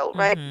style,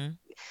 right? Mm-hmm.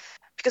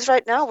 Because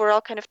right now we're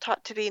all kind of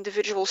taught to be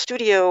individual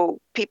studio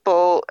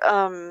people.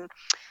 And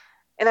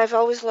I've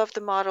always loved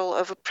the model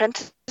of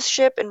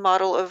apprenticeship and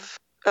model of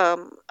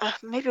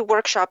maybe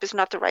workshop is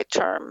not the right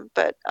term,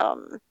 but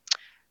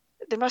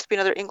there must be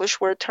another English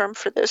word term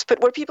for this,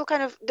 but where people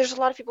there's a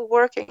lot of people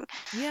working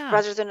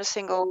rather than a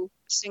single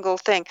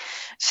thing.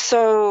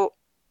 So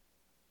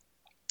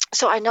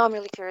I know I'm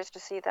really curious to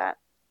see that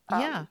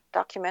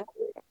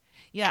documentary.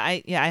 Yeah,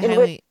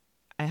 I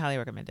highly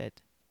recommend it.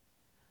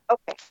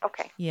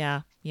 Okay.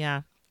 Yeah.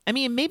 I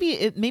mean,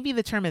 maybe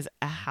the term is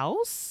a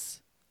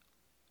house.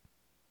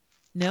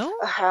 No.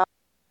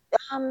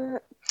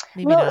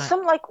 Maybe no. not.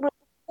 Some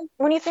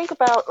when you think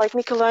about like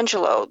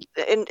Michelangelo,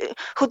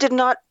 who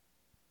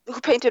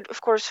painted,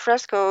 of course,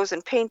 frescoes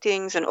and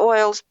paintings and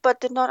oils,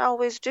 but did not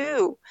always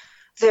do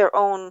their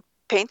own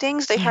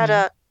paintings. They had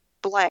a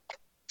blank,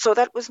 so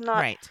that was not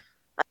right.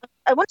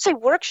 I wouldn't say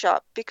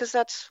workshop because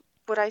that's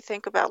what I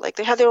think about. Like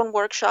they had their own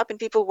workshop and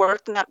people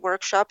worked in that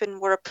workshop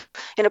and were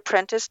an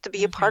apprentice to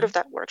be a part of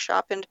that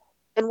workshop and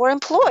were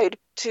employed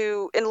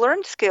to and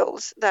learned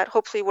skills that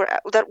hopefully were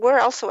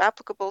also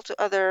applicable to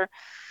other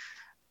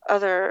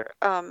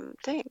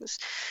things.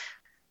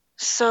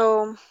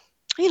 So,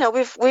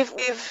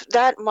 we've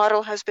that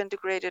model has been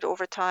degraded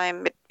over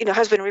time. It,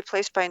 has been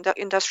replaced by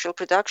industrial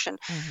production,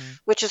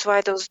 which is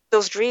why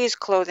those Dries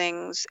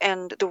clothings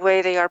and the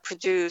way they are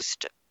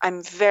produced,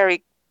 I'm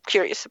very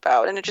curious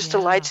about, and it just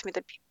delights me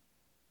that people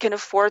can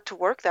afford to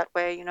work that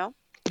way.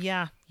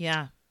 Yeah.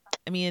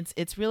 I mean,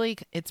 it's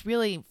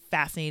really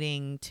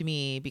fascinating to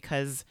me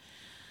because,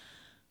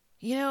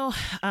 just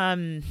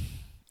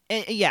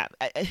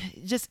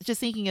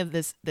thinking of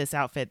this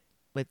outfit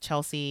with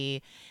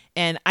Chelsea,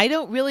 and I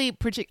don't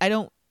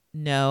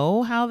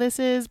know how this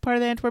is part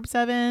of the Antwerp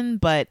Seven,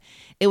 but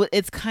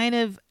it's kind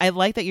of, I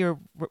like that you're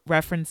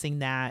referencing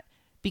that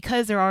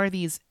because there are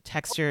these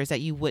textures that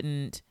you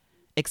wouldn't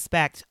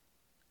expect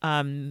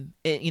in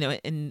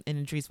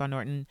Dries Van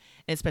Noten,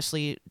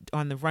 especially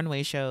on the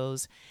runway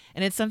shows.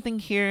 And it's something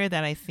here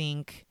that I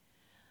think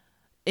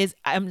is,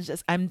 I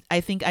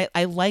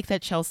like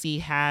that Chelsea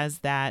has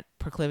that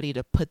proclivity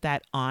to put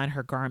that on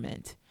her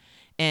garment.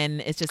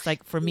 And it's just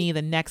like, for me,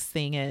 the next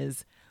thing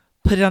is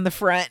put it on the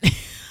front.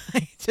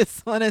 I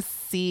just want to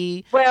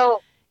see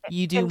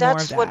you do more of that.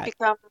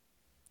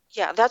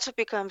 That's what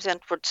becomes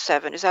Antwerp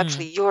 7 is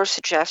actually your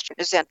suggestion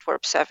is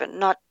Antwerp 7,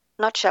 not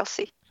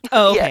Chelsea.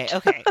 Oh, okay.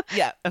 Okay.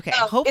 Yeah. Okay.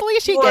 Hopefully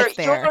she gets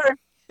there.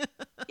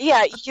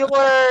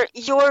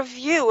 Your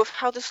view of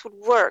how this would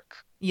work.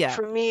 Yeah.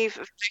 For me,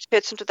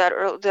 fits into that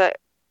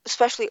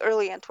especially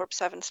early Antwerp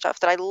 7 stuff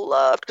that I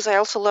loved because I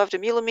also loved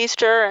Emilia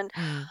Meester and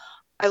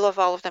I love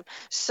all of them.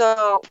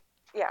 So,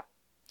 yeah.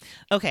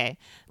 Okay.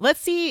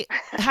 Let's see.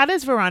 How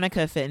does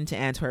Veronica fit into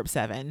Antwerp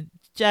 7?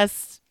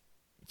 Just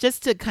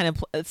to kind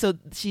of, so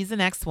she's the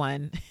next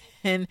one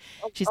and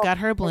she's got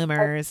her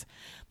bloomers,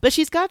 but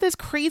she's got this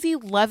crazy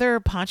leather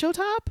poncho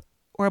top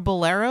or a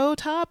bolero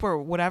top or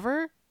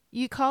whatever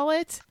you call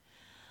it.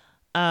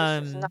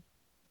 This is not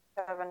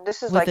 7.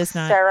 This is like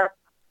Sarah.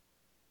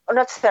 Oh,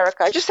 not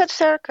Serica. I just said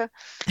Serica.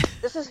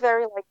 This is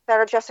very like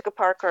Sarah Jessica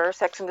Parker,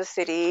 Sex and the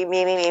City,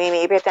 me,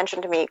 pay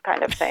attention to me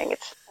kind of thing.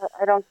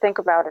 I don't think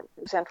about it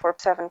as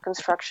Antwerp 7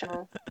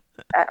 construction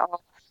at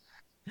all.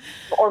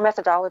 Or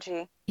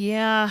methodology.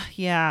 Yeah.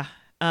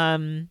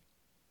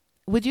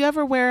 Would you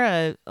ever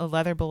wear a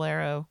leather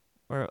bolero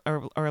or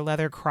a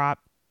leather crop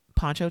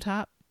poncho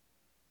top?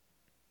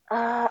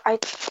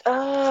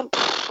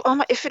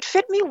 If it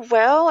fit me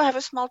well, I have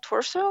a small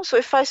torso, so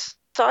if I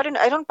saw it,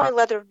 I don't buy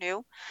leather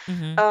new.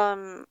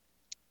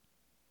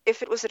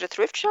 if it was at a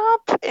thrift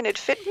shop and it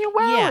fit me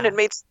well Yeah. and it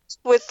made sense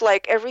with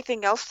like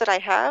everything else that I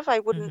have, I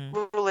wouldn't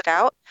rule it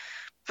out.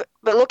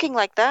 But looking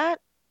like that,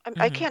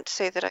 I can't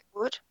say that I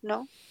would.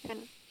 No.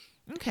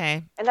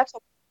 Okay. And that's,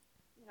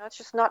 it's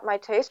just not my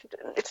taste.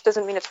 It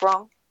doesn't mean it's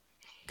wrong.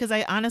 Because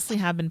I honestly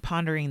have been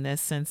pondering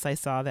this since I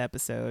saw the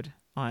episode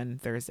on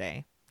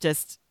Thursday.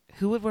 Just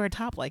who would wear a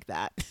top like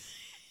that?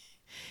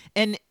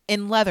 And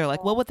in leather,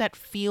 like what would that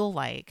feel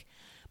like?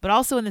 But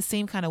also in the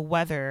same kind of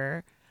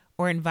weather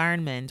or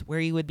environment where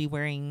you would be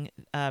wearing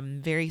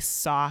very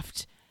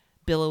soft,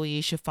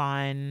 billowy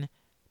chiffon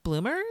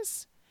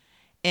bloomers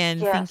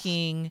and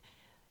thinking,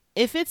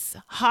 if it's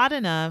hot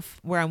enough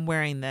where I'm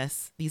wearing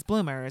these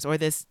bloomers or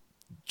this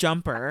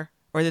jumper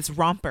or this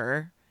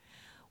romper,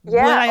 would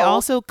I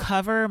also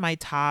cover my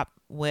top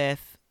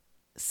with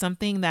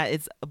something that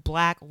is a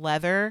black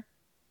leather,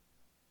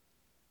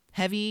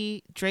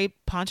 heavy drape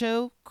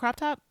poncho crop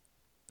top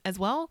as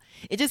well?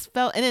 It just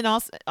felt, and then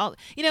also,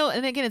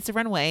 and again, it's a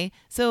runway.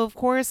 So of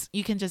course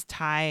you can just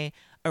tie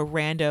a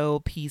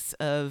rando piece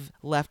of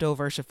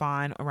leftover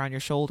chiffon around your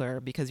shoulder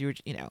because you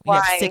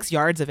have 6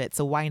 yards of it.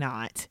 So why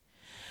not?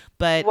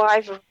 But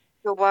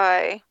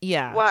why?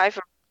 Yeah. Why?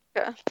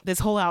 This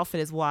whole outfit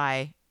is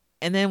why.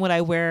 And then would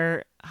I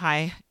wear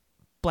high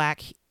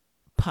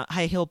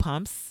heel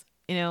pumps,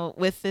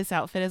 with this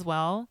outfit as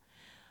well?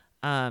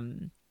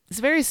 It's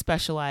a very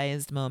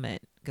specialized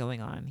moment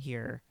going on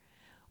here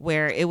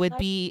where it would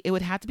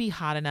have to be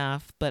hot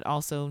enough, but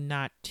also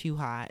not too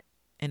hot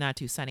and not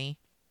too sunny.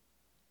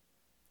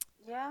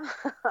 Yeah.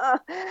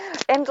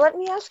 And let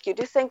me ask you,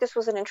 do you think this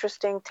was an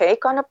interesting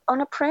take on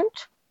a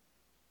print?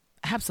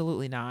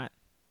 Absolutely not.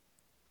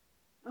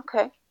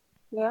 Okay.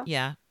 Yeah.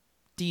 Yeah.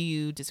 Do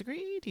you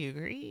disagree? Do you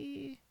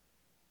agree?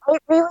 I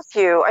agree with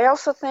you. I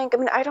also think,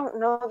 I don't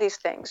know these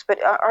things,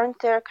 but aren't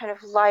there kind of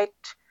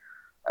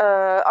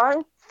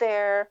aren't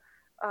there,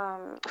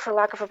 for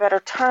lack of a better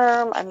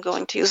term, I'm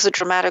going to use the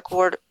dramatic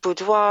word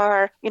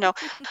boudoir,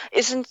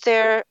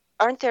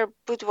 aren't there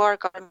boudoir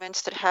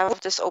garments that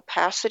have this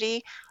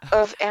opacity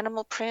of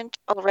animal print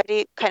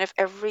already kind of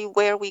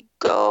everywhere we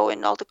go,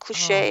 and all the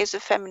cliches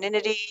of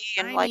femininity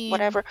and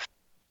whatever?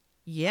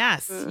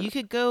 Yes, you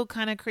could go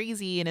kind of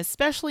crazy, and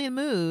especially in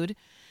mood.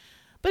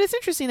 But it's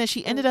interesting that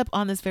she ended up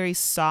on this very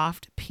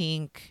soft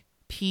pink,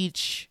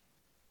 peach,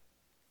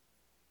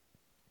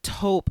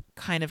 taupe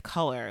kind of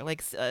color,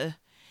 like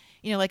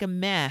like a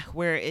meh,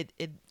 where it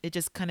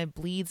just kind of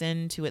bleeds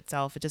into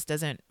itself. It just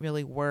doesn't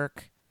really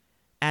work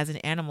as an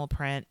animal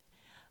print.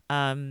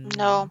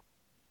 No.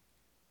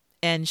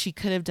 And she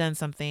could have done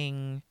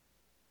something.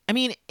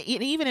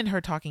 Even in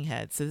her talking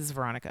head, so this is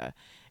Veronica.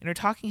 In her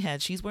talking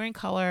head, she's wearing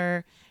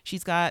color.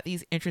 She's got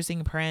these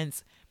interesting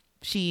prints.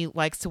 She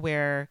likes to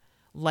wear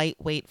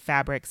lightweight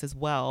fabrics as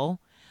well.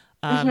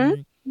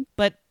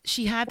 But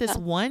she had this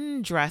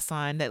one dress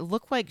on that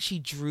looked like she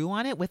drew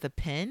on it with a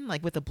pen,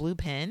 like with a blue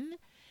pen,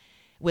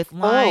 with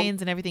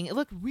lines and everything. It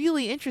looked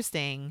really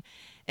interesting.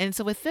 And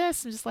so with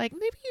this, I'm just like,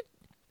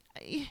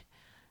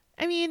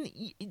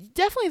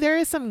 definitely there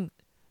is some.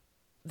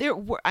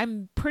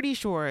 I'm pretty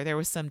sure there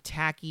was some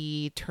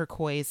tacky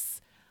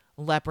turquoise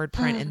leopard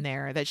print in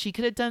there that she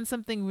could have done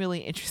something really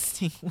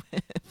interesting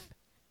with.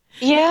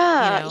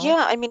 Yeah,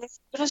 yeah. If you're going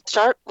to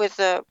start with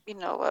a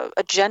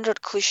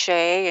gendered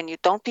cliche and you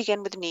don't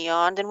begin with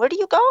neon, then where do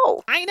you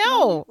go? I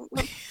know.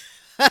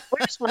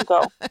 Where does one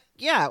go?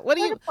 Yeah. What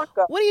do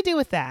you do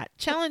with that?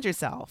 Challenge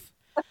yourself.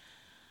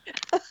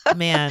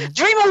 Man.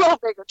 Dream a little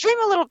bigger. Dream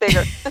a little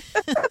bigger.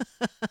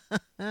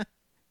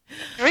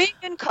 Dream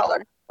in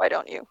color. Why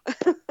don't you?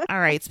 All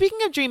right. Speaking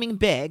of dreaming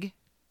big,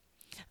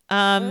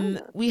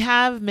 we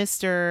have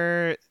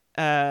Mr.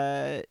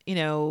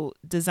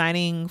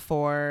 Designing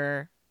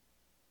for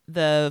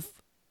the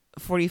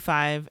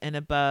 45 and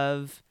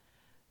above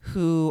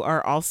who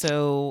are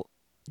also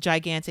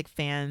gigantic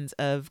fans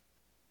of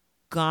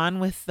Gone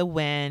with the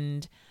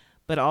Wind,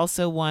 but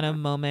also want a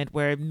moment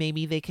where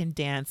maybe they can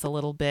dance a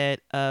little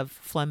bit of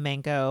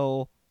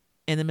flamenco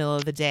in the middle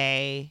of the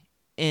day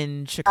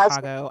in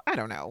Chicago. I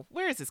don't know.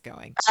 Where is this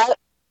going?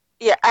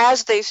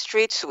 As they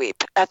street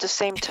sweep at the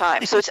same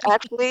time. So it's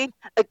actually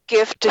a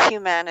gift to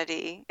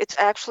humanity. It's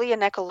actually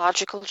an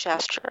ecological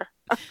gesture.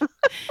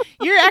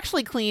 You're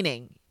actually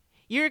cleaning.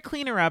 You're a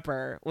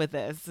cleaner-upper with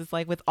this. It's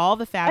like with all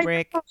the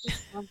fabric.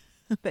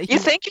 You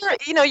think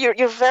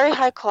you're very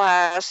high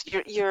class.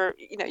 You're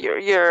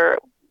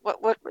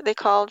what were they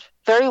called?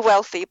 Very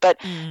wealthy, but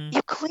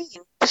you clean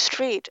the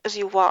street as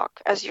you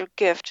walk as your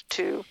gift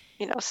to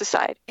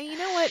society. And you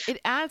know what?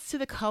 It adds to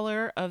the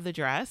color of the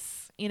dress.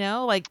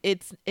 Like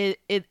it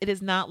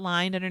is not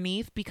lined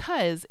underneath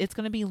because it's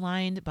going to be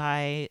lined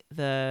by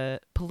the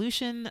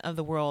pollution of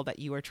the world that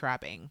you are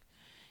trapping.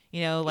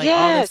 All the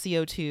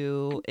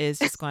CO2 is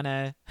just going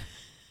to.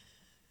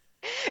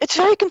 It's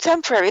very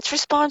contemporary. It's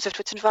responsive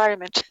to its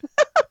environment.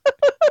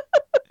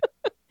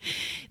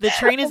 The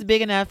train is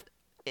big enough.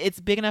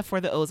 It's big enough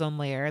for the ozone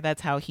layer.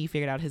 That's how he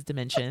figured out his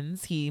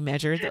dimensions. He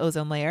measured the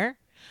ozone layer.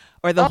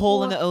 Or the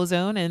hole in the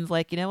ozone, and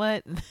like, you know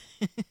what?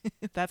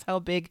 That's how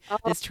big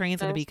this train's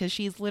going to be, because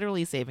she's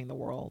literally saving the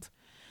world.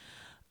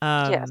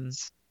 Um,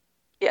 Yes.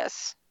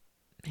 Yes.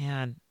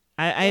 man,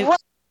 I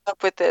What's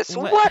up with this?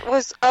 what, What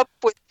was up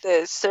with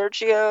this,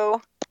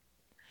 Sergio?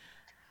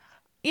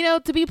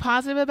 to be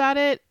positive about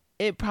it,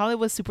 it probably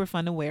was super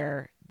fun to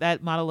wear.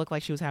 That model looked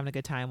like she was having a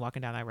good time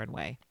walking down that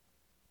runway.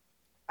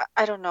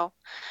 I don't know.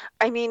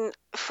 I mean,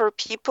 for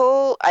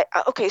people,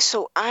 okay,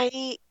 so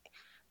I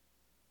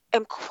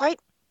am quite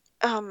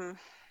um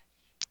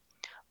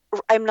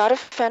I'm not a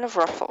fan of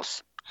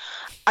ruffles.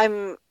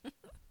 I'm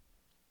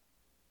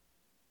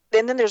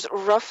and then there's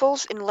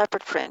ruffles in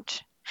leopard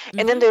print.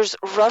 And then Hmm. there's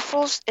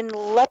ruffles in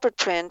leopard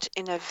print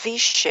in a V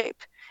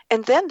shape.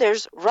 And then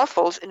there's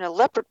ruffles in a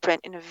leopard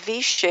print in a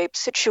V shape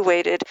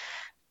situated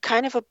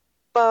kind of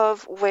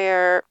above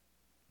where,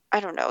 I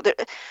don't know,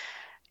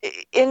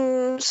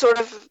 in sort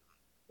of,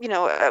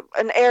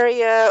 an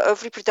area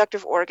of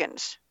reproductive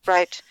organs,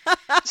 right?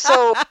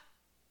 So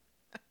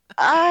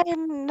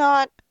I'm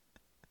not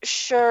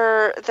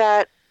sure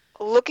that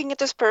looking at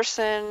this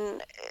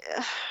person,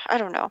 I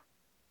don't know.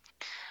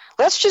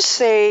 Let's just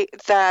say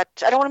that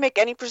I don't want to make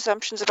any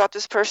presumptions about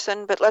this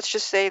person, but let's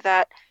just say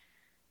that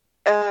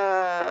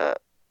uh,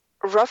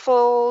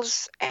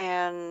 ruffles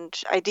and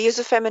ideas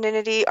of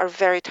femininity are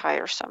very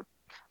tiresome.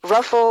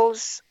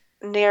 Ruffles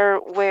near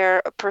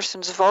where a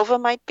person's vulva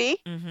might be,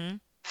 Hmm.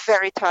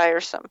 very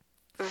tiresome.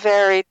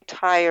 Very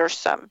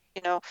tiresome,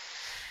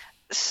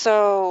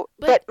 So,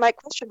 But but my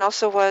question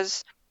also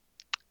was,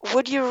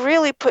 would you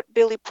really put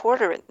Billy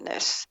Porter in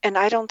this? And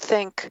I don't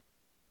think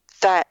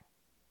that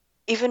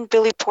even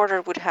Billy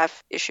Porter would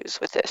have issues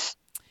with this.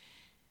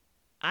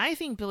 I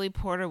think Billy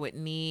Porter would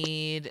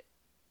need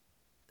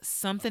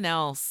something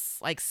else,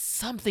 like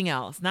something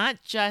else,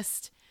 not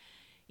just,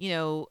 you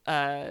know,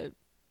 uh,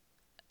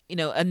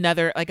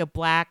 another like a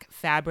black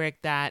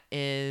fabric that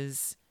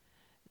is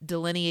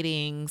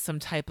delineating some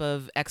type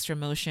of extra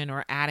motion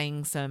or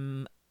adding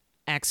some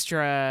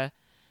extra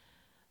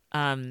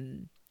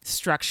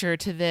structure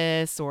to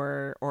this,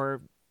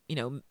 or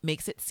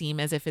makes it seem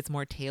as if it's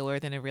more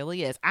tailored than it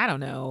really is. I don't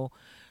know,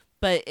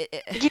 but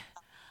Yeah,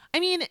 I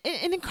mean,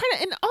 and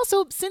incredible, and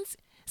also since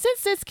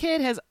this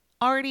kid has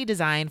already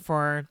designed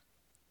for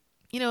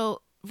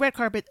red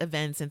carpet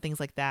events and things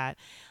like that,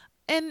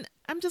 and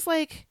I'm just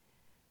like,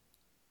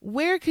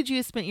 where could you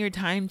have spent your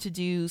time to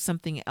do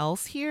something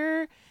else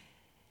here?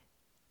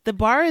 The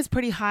bar is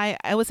pretty high.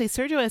 I would say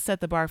Sergio has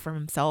set the bar for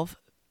himself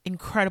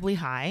incredibly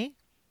high.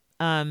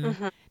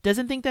 mhm.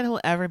 Doesn't think that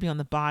he'll ever be on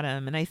the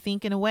bottom, and I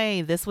think in a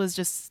way this was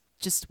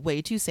just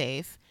way too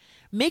safe.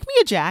 Make me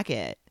a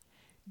jacket.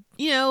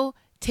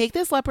 Take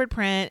this leopard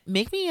print,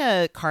 make me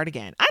a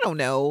cardigan. I don't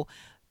know.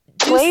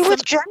 Do Play some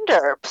with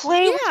gender.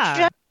 Play with Yeah.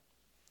 gender.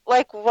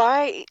 Like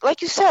why,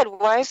 like you said,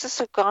 why is this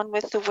a Gone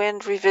with the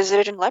Wind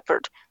revisited in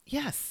leopard?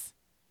 Yes.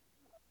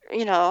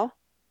 You know,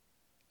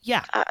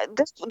 Yeah.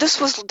 this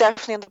was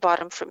definitely on the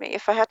bottom for me.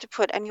 If I had to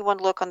put any one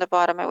look on the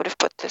bottom, I would have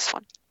put this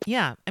one.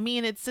 Yeah. I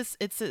mean, it's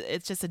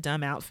just a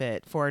dumb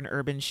outfit for an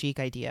urban chic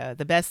idea.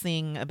 The best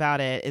thing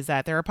about it is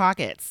that there are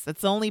pockets.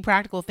 That's the only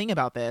practical thing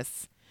about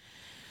this.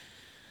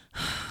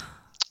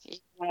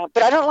 Yeah,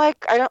 but I don't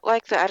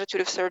like the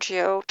attitude of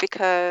Sergio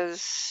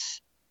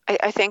because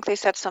I think they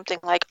said something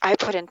like, I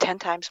put in 10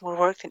 times more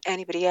work than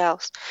anybody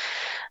else.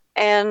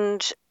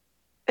 And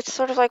it's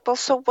sort of like, well,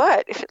 so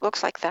what if it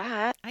looks like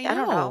that? I I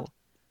don't know. know.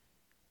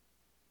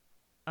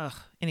 Ugh.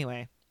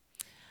 Anyway,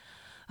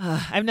 I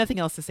have nothing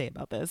else to say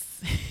about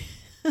this.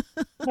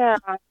 Yeah.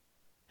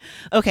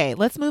 Okay,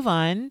 let's move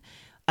on.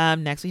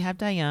 Next we have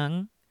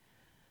Dayoung,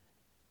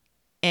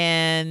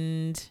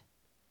 and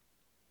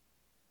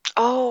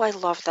Oh, I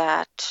love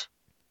that.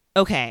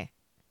 okay,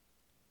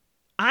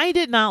 I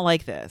did not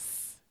like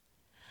this.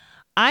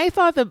 I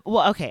thought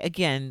okay,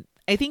 again,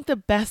 I think the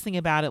best thing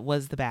about it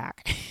was the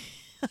back.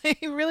 I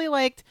really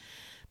liked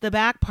the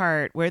back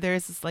part where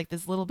there's this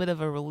little bit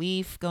of a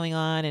relief going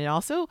on, and it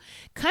also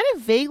kind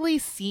of vaguely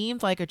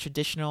seemed like a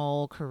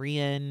traditional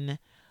Korean,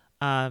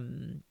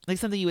 like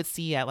something you would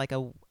see at like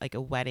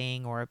a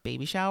wedding or a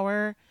baby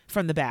shower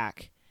from the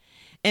back.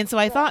 And so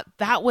I thought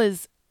that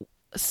was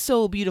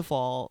so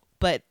beautiful,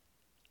 but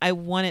I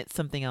wanted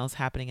something else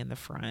happening in the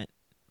front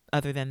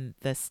other than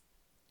this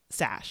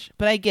sash.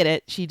 But I get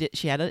it. She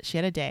had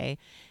a day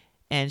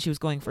and she was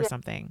going for Yeah.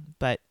 something.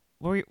 But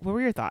what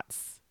were your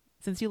thoughts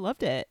since you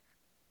loved it?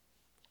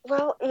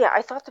 Well, yeah,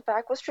 I thought the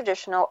back was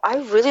traditional. I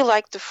really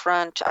liked the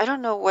front. I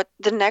don't know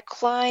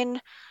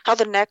how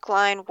the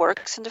neckline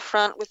works in the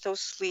front with those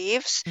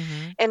sleeves,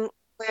 Hmm. and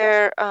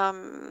where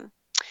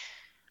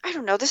I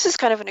don't know, this is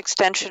kind of an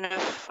extension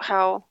of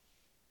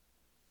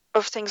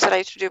things that I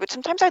used to do, but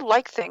sometimes I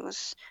like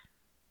things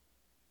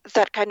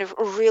that kind of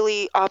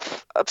really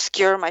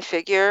obscure my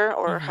figure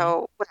or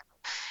Hmm.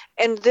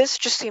 and this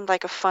just seemed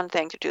like a fun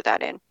thing to do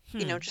that in.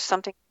 Hmm. Just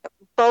something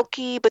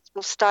bulky but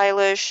still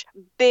stylish,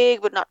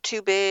 big but not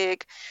too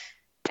big.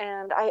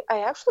 And I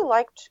actually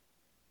liked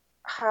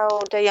how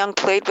Dayoung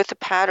played with the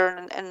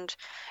pattern, and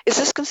is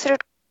this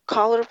considered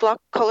color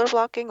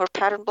blocking or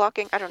pattern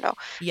blocking? I don't know.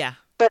 Yeah.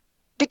 But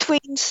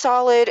between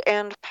solid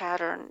and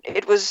pattern,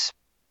 it was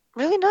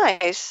really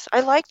nice.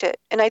 I liked it.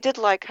 And I did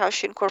like how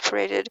she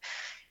incorporated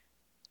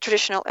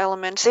traditional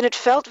elements, and it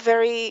felt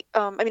very.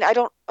 I mean, I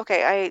don't.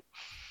 Okay,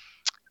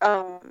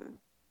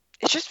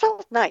 it just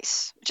felt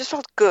nice. It just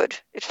felt good.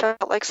 It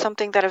felt like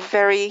something that a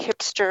very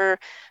hipster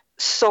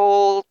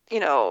soul,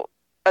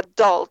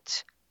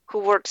 adult who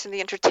works in the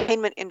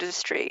entertainment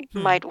industry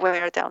might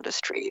wear down the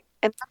street.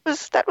 And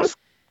that was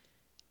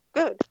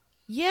good.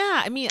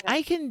 Yeah, I mean,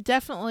 I can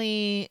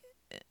definitely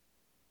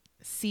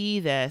see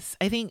this.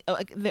 I think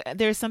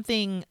there's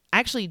something. I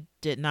actually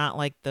did not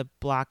like the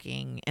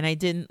blocking, and I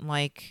didn't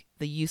like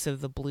the use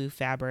of the blue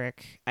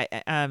fabric.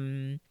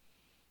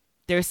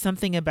 There's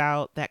something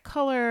about that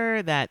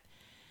color that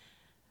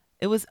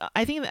it was.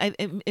 I think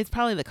it's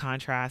probably the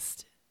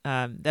contrast.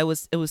 It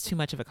was too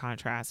much of a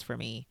contrast for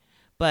me.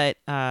 But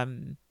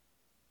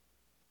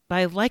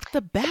I liked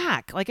the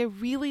back. Like, I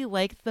really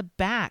liked the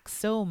back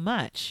so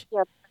much.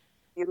 Yeah,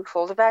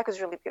 beautiful. The back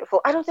is really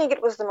beautiful. I don't think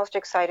it was the most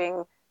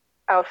exciting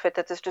outfit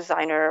that this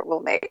designer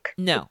will make.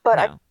 No, but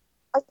no.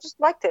 I just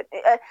liked it.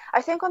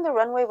 I think on the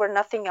runway where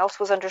nothing else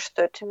was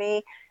understood to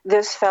me,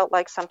 this felt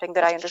like something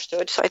that I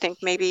understood. So I think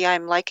maybe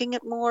I'm liking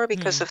it more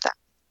because of that.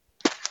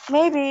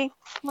 Maybe.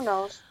 Who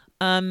knows?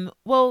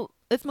 Well,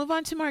 let's move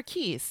on to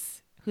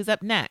Marquise, who's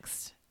up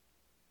next.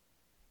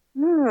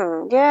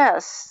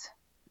 Yes.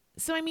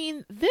 So, I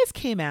mean, this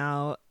came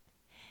out,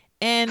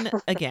 and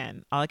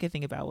again, all I could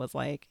think about was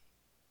like,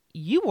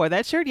 you wore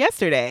that shirt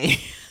yesterday.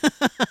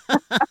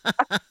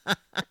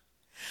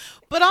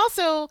 But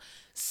also,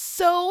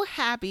 so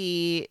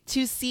happy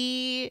to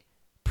see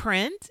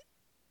print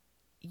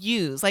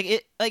used.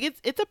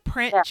 It's a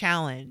print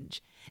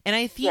challenge. And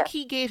I think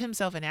he gave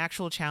himself an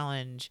actual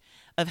challenge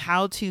of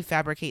how to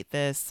fabricate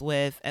this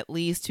with at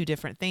least 2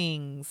 different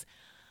things.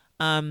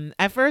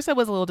 At first, I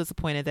was a little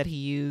disappointed that he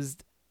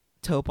used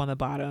taupe on the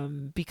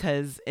bottom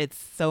because it's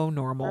so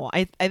normal.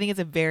 I think it's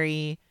a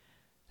very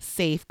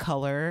safe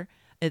color.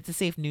 It's a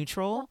safe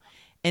neutral.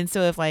 And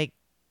so if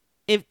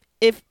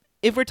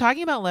we're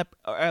talking about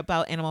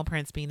animal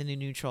prints being the new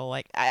neutral,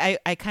 like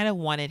I kind of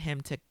wanted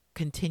him to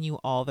continue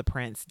all the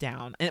prints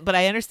down. But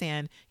I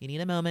understand you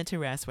need a moment to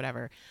rest,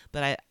 whatever.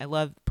 But I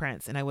love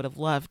prints, and I would have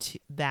loved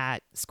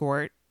that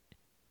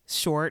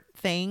short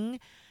thing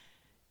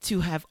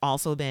to have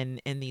also been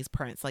in these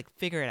prints. Like,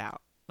 figure it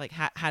out. Like,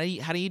 how do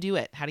you do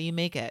it? How do you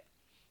make it?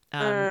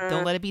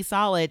 Don't let it be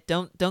solid.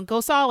 Don't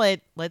go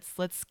solid.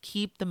 Let's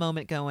keep the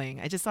moment going.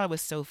 I just thought it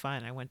was so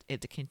fun. I want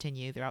it to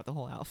continue throughout the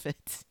whole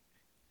outfit.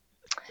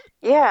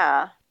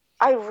 Yeah,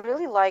 I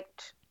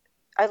liked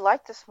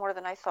this more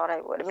than I thought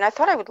I would. I mean, I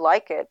thought I would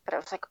like it, but I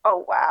was like,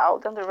 oh wow,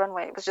 down the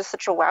runway, it was just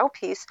such a wow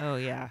piece. Oh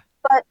yeah.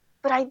 But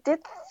I did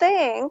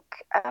think,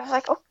 I was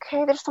like,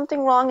 okay, there's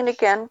something wrong, and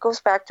again,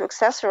 goes back to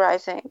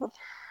accessorizing.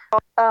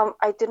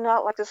 I did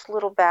not like this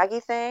little baggy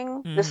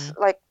thing, this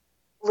like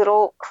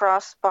little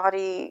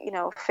crossbody,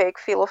 fake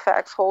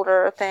Filofax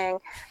holder thing.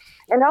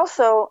 And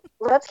also,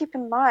 let's keep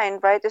in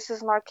mind, right, this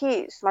is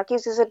Marquise.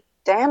 Marquise is a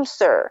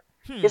dancer.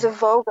 He's a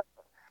voguer.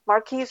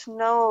 Marquise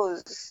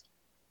knows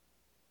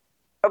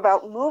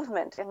about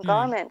movement and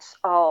garments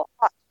a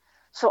lot.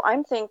 So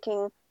I'm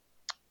thinking,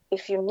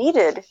 if you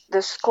needed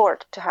the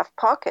skirt to have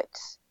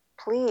pockets,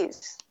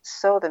 please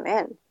sew them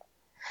in,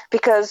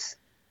 because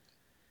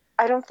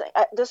I don't think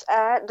this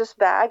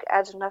bag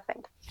adds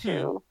nothing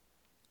to.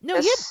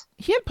 No,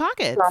 he had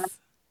pockets.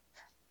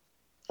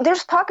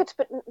 There's pockets,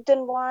 but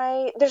then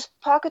why? There's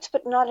pockets,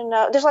 but not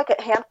enough. There's like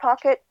a hand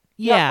pocket,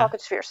 not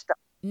pockets for your stuff.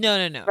 No,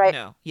 right?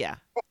 No, yeah.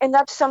 And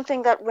that's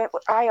something that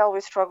I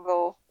always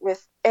struggle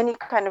with any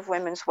kind of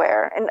women's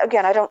wear. And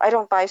again, I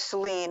don't buy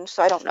Celine,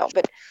 so I don't know.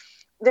 But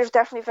there's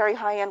definitely very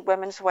high-end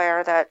women's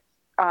wear that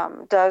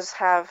does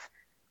have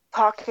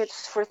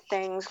pockets for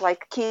things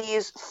like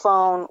keys,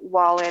 phone,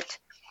 wallet,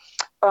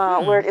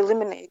 where it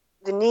eliminates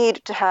the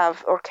need to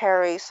have or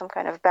carry some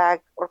kind of bag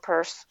or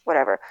purse,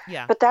 whatever.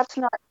 Yeah. But that's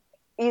not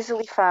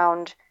easily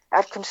found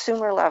at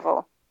consumer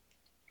level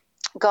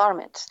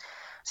garments.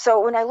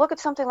 So when I look at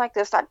something like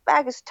this, that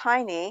bag is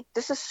tiny.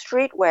 This is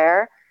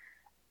streetwear.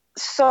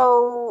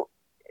 So,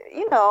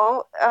 in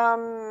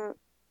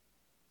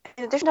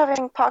addition to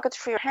having pockets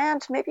for your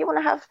hands, maybe you want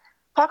to have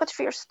pockets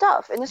for your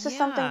stuff. And this is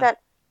something that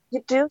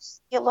you do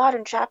see a lot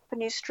in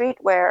Japanese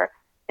streetwear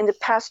in the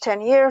past 10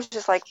 years,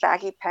 just like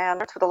baggy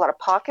pants with a lot of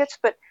pockets.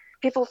 But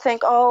people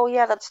think, oh,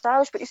 yeah, that's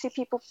stylish. But you see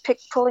people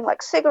pulling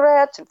like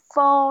cigarettes and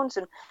phones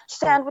and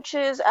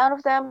sandwiches out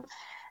of them.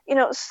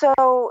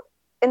 So...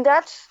 And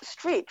that's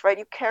street, right?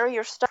 You carry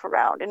your stuff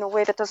around in a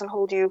way that doesn't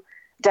hold you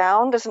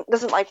down,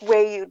 doesn't like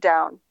weigh you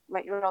down,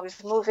 right? You're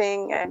always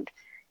moving, and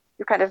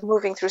you're kind of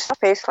moving through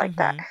space like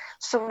that.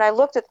 So when I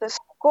looked at this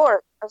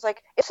skirt, I was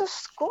like, it's a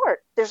skirt.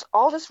 There's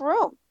all this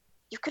room.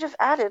 You could have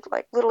added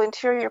like little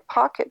interior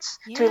pockets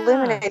to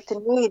eliminate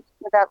the need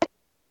for that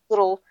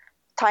little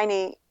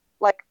tiny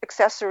like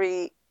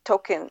accessory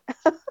token.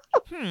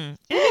 It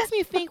makes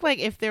me think like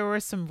if there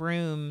was some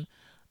room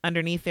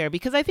underneath there,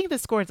 because I think the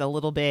skirt's a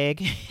little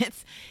big.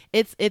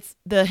 It's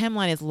the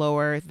hemline is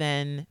lower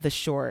than the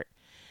short,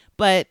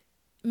 but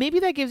maybe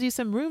that gives you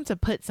some room to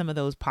put some of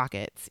those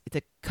pockets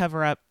to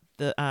cover up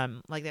the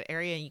like that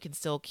area, and you can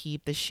still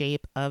keep the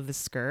shape of the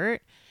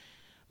skirt.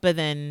 but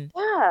then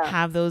Yeah.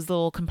 have those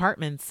little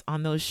compartments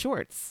on those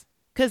shorts.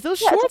 Because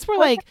those Yeah, it's shorts like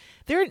were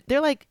like,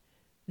 they're like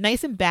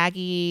nice and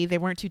baggy. They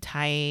weren't too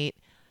tight.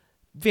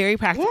 Very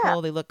practical.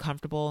 Yeah. They look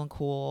comfortable and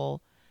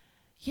cool.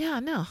 Yeah,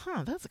 no,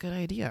 that's a good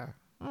idea.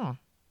 Oh,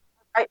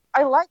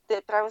 I liked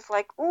it, but I was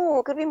like, ooh,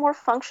 it could be more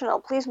functional.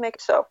 Please make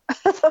it so.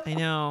 I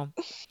know.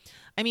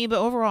 I mean, but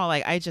overall,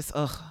 like,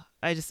 so,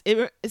 I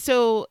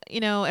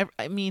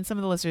mean, some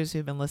of the listeners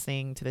who've been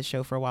listening to the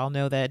show for a while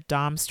know that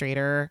Dom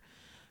Strader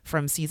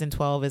from season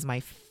 12 is my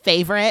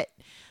favorite,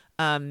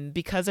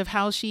 because of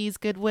how she's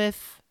good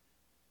with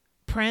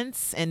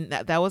Prince, and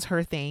that was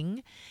her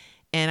thing.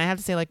 And I have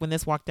to say, like, when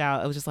this walked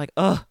out, I was just like,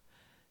 ugh,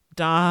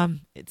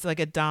 Dom. It's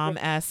like a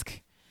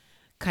Dom-esque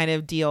kind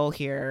of deal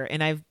here,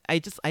 and I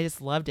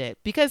just loved it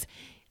because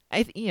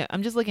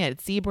I'm just looking at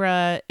it.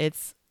 Zebra,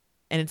 it's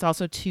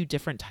also two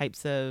different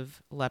types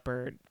of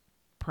leopard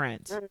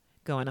print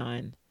going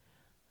on.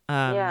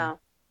 Yeah.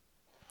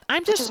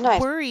 I'm just is nice.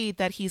 worried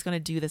that he's going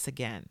to do this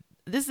again.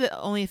 This is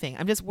the only thing.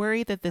 I'm just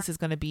worried that this is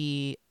going to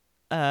be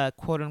a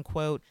quote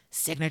unquote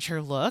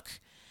signature look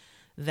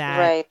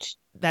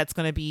that's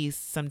going to be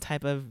some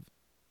type of,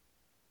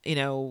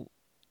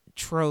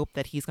 trope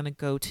that he's going to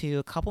go to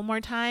a couple more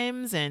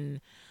times,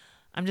 and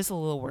I'm just a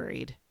little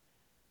worried.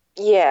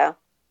 Yeah.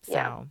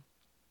 So,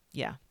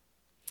 yeah.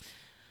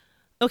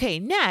 Okay,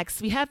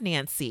 next we have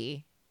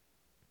Nancy.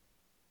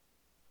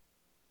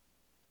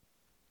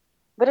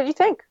 What did you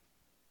think?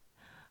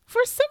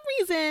 For some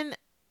reason,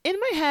 in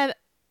my head,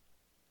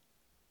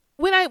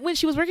 when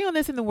she was working on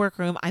this in the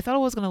workroom, I thought it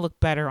was going to look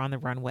better on the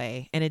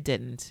runway, and it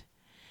didn't.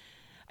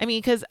 I mean,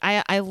 because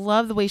I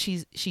love the way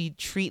she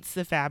treats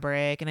the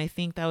fabric, and I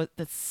think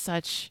that's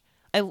such.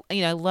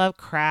 I love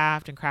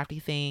craft and crafty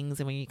things,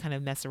 and when you kind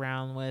of mess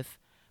around with,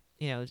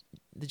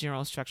 the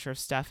general structure of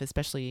stuff,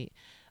 especially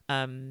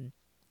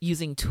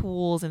using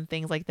tools and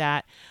things like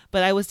that.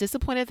 But I was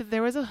disappointed that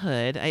there was a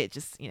hood. I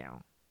just,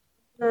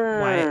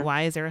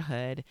 why is there a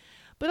hood?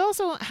 But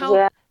also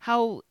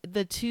how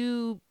the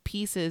two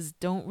pieces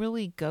don't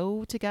really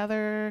go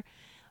together,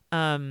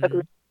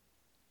 and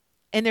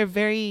they're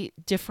very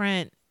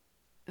different.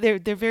 They're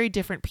very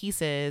different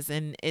pieces,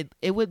 and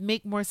it would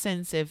make more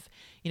sense if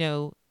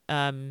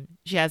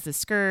she has this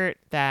skirt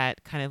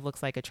that kind of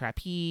looks like a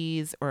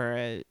trapeze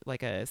or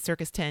like a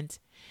circus tent,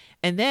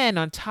 and then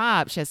on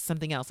top she has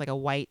something else like a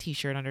white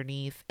t-shirt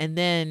underneath, and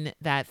then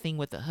that thing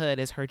with the hood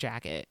is her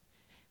jacket.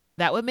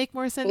 That would make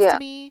more sense to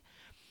me.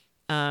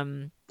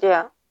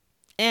 Yeah.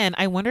 And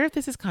I wonder if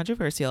this is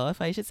controversial,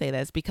 if I should say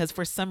this, because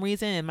for some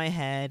reason in my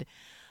head,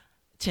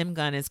 Tim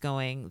Gunn is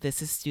going,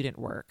 this is student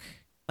work.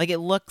 Like it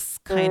looks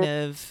kind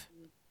of,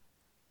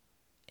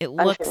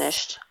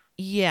 Unfinished.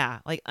 Yeah,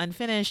 like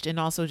unfinished and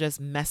also just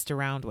messed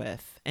around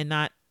with, and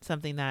not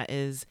something that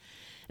is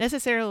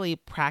necessarily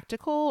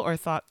practical or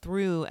thought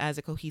through as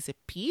a cohesive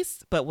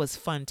piece, but was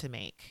fun to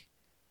make.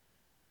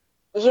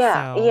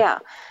 Yeah, So, yeah.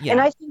 yeah.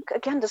 And I think,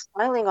 again, the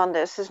styling on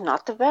this is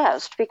not the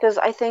best because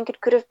I think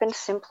it could have been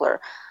simpler.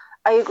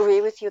 I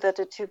agree with you that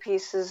the two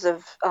pieces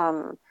of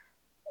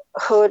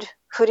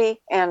hoodie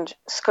and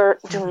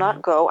skirt do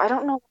not go. I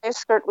don't know why a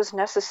skirt was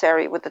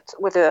necessary with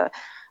a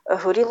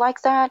hoodie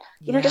like that.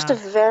 Just a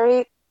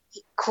very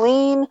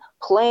clean,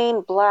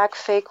 plain black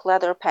fake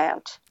leather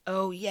pant.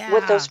 Oh yeah.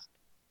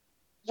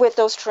 With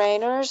those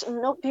trainers.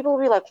 No, people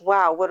will be like,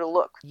 "Wow, what a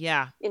look!"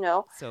 Yeah.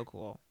 So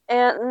cool.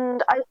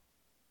 And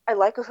I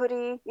like a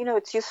hoodie.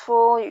 It's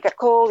useful. You get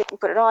cold, you can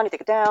put it on, you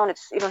take it down.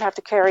 You don't have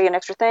to carry an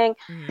extra thing.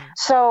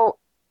 So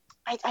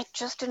I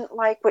just didn't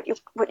like what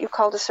you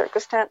called a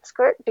circus tent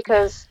skirt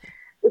because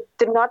it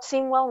did not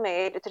seem well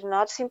made. It did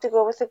not seem to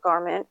go with the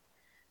garment,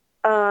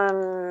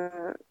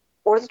 or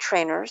the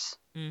trainers.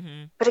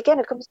 But again,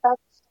 it comes back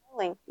to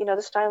styling.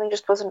 The styling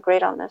just wasn't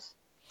great on this.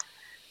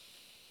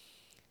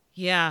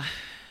 Yeah.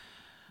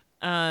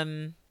 All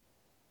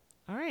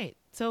right.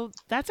 So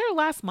that's our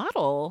last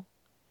model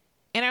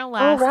and our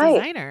last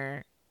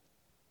designer.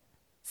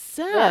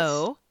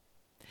 So,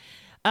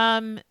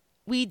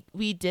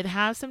 we did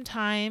have some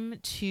time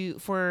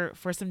for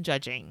some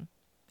judging,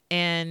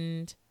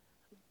 and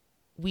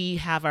we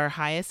have our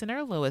highest and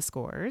our lowest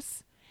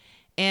scores,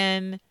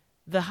 and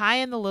the high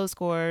and the low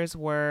scores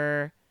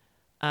were,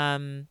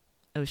 oh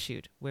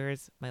shoot,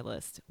 where's my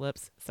list?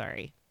 Whoops,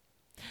 sorry.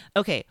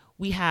 Okay,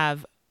 we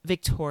have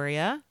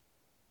Victoria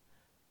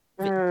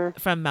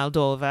from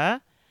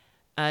Moldova,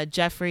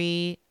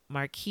 Jeffrey,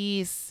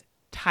 Marquise,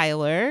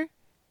 Tyler,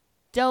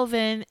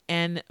 Delvin,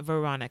 and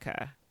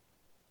Veronica.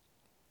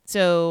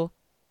 So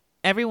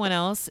everyone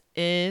else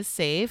is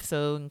safe,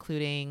 so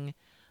including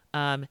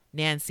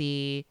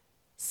Nancy,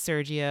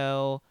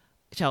 Sergio,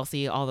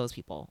 Chelsea, all those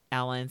people.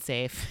 Alan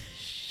safe,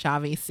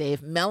 Shavi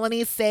safe,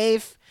 Melanie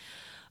safe.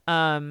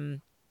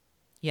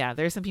 Yeah,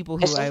 there's some people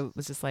who I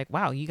was just like,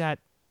 wow, you got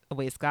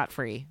away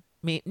scot-free.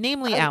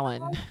 Namely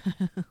Alan.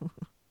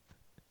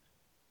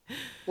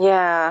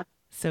 Yeah.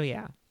 So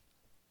yeah.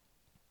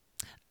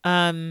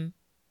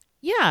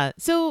 Yeah,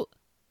 so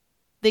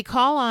they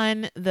call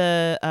on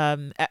the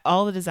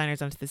all the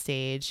designers onto the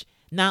stage.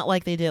 Not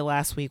like they did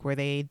last week where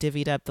they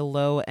divvied up the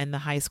low and the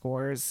high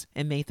scores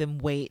and made them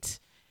wait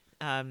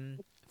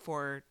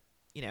for,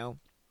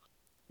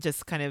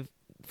 just kind of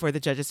for the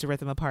judges to rip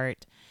them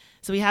apart.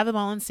 So we have them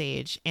all on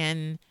stage.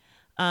 And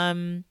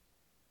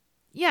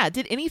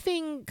did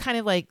anything kind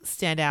of like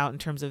stand out in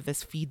terms of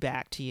this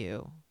feedback to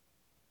you?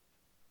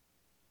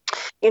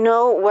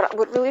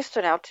 What really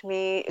stood out to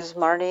me is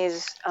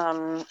Marnie's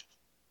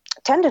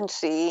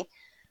tendency,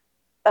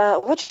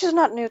 which is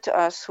not new to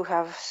us who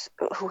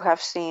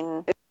have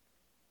seen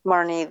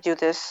Marnie do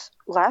this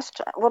last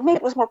time. Well, maybe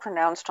it was more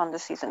pronounced on the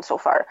season so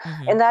far.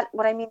 Mm-hmm. And that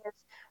what I mean is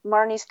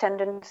Marnie's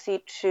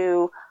tendency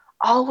to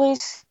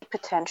always see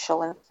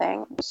potential in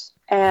things,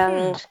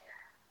 and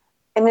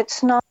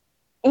it's not,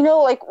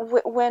 like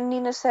when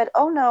Nina said,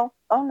 "Oh no,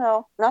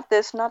 not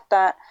this, not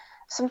that."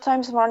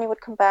 Sometimes Marnie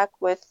would come back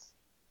with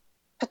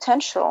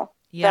potential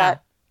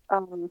that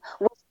was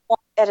not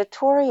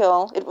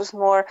editorial. It was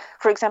more,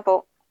 for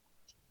example,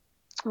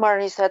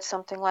 Marnie said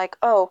something like,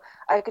 "Oh,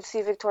 I could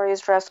see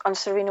Victoria's dress on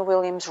Serena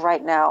Williams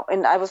right now,"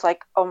 and I was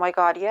like, "Oh my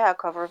God, yeah,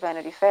 cover of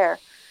Vanity Fair."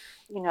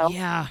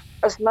 Yeah.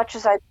 As much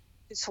as I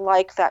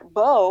dislike that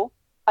bow,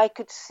 I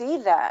could see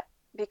that,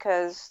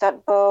 because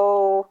that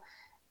bow,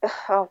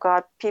 oh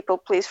God, people,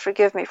 please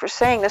forgive me for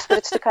saying this, but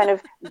it's the kind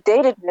of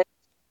datedness.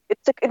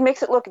 It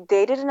makes it look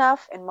dated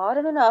enough and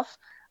modern enough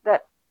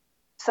that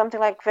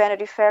something like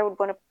Vanity Fair would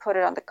want to put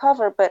it on the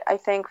cover. But I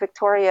think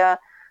Victoria,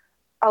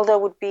 although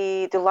would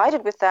be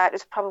delighted with that,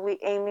 is probably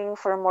aiming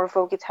for a more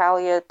Vogue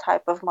Italia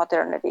type of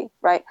modernity,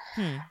 right?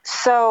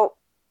 So,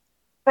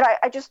 but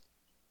I just,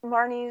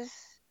 Marnie's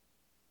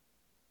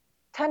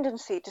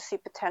tendency to see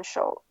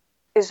potential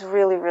is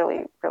really,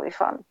 really, really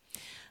fun.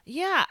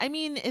 Yeah, I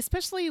mean,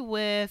 especially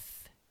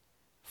with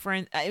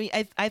friends. I mean,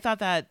 I thought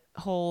that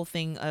whole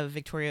thing of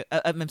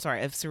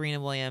of Serena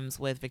Williams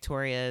with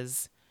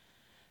Victoria's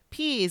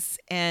piece,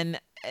 and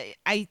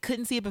I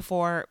couldn't see it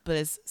before, but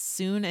as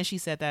soon as she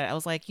said that, I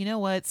was like, you know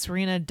what?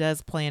 Serena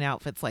does play in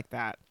outfits like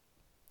that.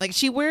 Like,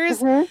 she wears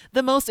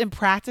the most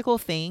impractical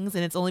things,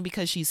 and it's only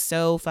because she's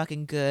so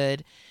fucking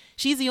good.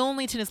 She's the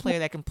only tennis player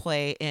that can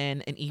play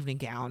in an evening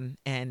gown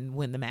and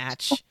win the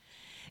match.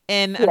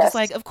 And I'm just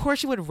like, of course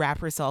she would wrap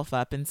herself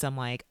up in some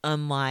like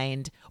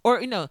unlined or,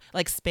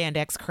 like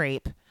spandex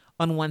crepe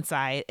on one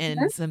side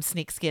and some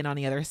snakeskin on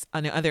the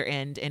other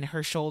end, and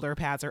her shoulder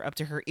pads are up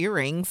to her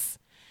earrings.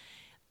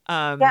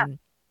 No,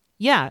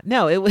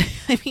 it was,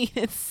 I mean,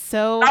 it's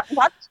so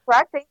not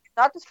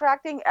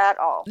distracting at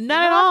all.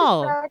 Not at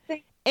all.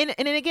 Distracting.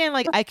 And again,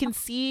 like, I can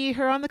see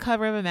her on the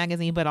cover of a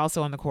magazine, but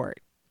also on the court.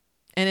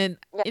 And then,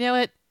 you know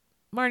what?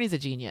 Marnie's a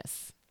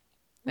genius.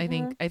 I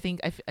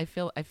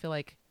feel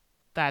like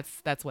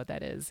that's what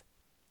that is.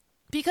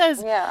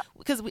 Because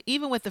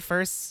even with the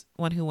first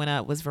one who went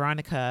up was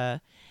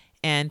Veronica,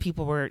 and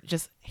people were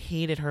just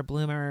hated her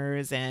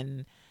bloomers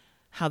and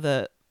how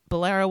the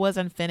bolero was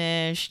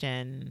unfinished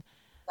and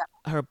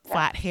her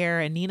flat hair,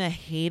 and Nina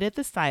hated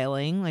the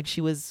styling. Like,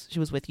 she was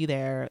with you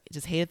there.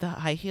 Just hated the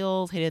high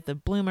heels, hated the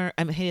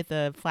hated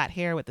the flat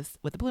hair with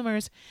the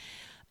bloomers.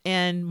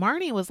 And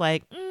Marnie was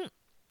like,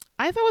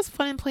 I thought it was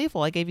fun and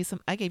playful. I gave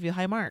you a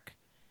high mark.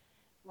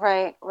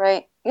 Right.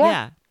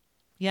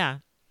 Yeah.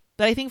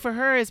 But I think for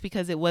her it's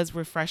because it was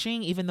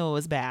refreshing, even though it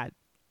was bad.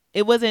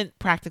 It wasn't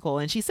practical.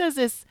 And she says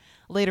this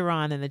later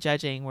on in the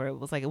judging, where it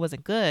was like, it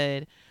wasn't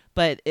good,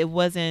 but it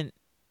wasn't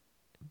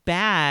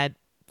bad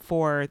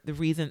for the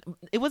reason.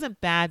 It wasn't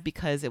bad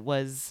because it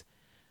was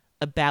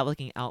a bad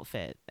looking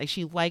outfit. Like,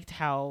 she liked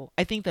how,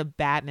 I think the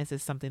badness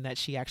is something that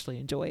she actually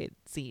enjoyed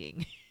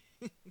seeing.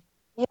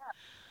 Yeah.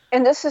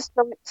 And this is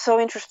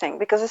so interesting,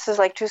 because this is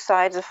like two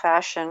sides of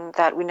fashion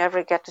that we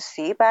never get to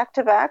see back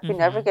to back. We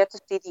never get to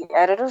see the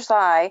editor's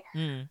eye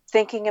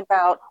thinking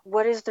about,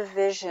 what is the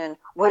vision?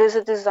 What is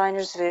the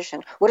designer's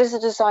vision? What is the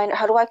design?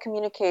 How do I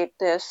communicate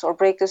this or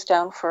break this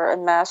down for a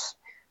mass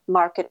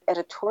market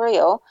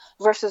editorial,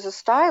 versus a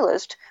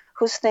stylist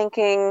who's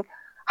thinking,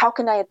 how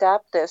can I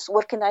adapt this?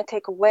 What can I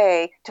take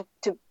away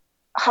to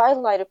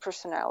highlight a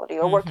personality?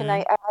 Or what can I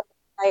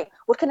add?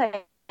 What can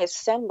I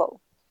assemble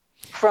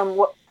from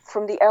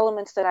the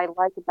elements that I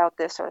like about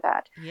this or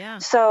that? Yeah.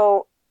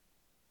 So,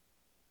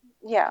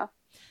 I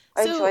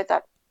enjoyed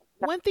that.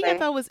 One thing I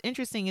thought was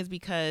interesting is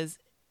because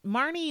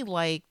Marnie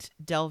liked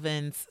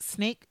Delvin's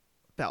snake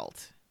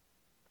belt.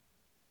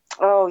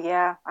 Oh,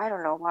 yeah. I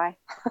don't know why.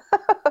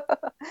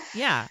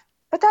 Yeah.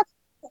 But that's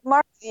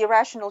Marnie's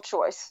irrational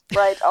choice,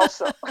 right?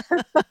 Also.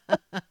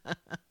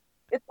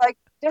 It's like,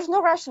 there's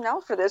no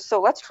rationale for this, so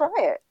let's try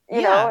it.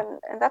 You know,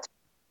 and that's...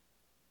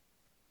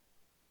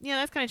 Yeah,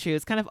 that's kind of true.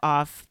 It's kind of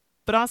off.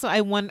 But also,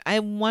 I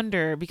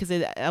wonder, because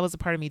that was a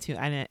part of me too.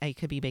 I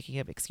could be making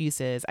up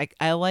excuses.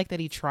 I like that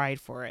he tried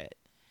for it.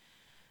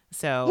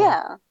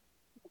 So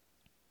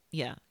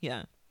yeah.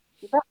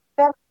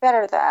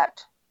 Better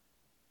that.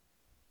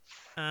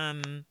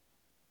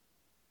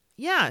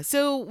 Yeah.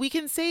 So we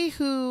can say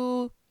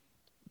who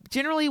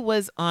generally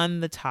was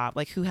on the top,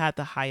 like who had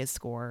the highest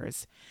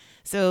scores.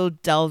 So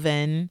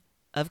Delvin,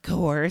 of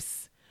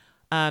course,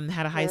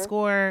 had a high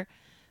score.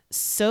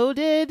 So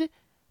did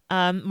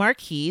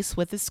Marquise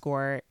with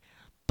Escort,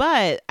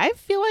 but I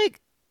feel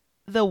like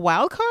the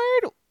wild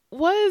card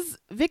was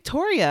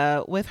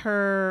Victoria with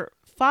her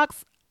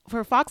fox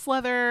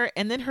leather,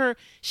 and then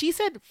she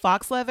said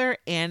fox leather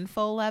and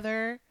faux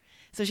leather.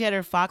 So she had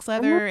her fox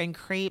leather and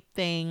crepe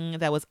thing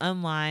that was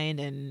unlined,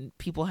 and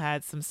people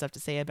had some stuff to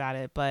say about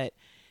it, but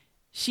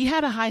she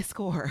had a high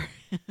score,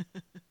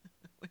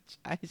 which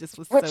I just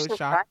was so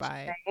shocked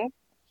by.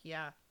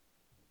 Yeah.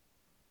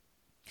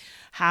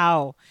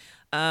 How?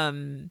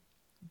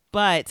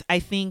 But I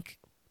think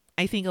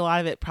a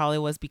lot of it probably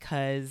was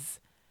because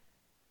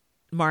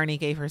Marnie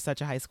gave her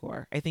such a high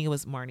score. I think it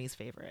was Marnie's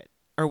favorite,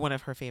 or one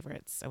of her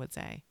favorites, I would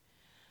say.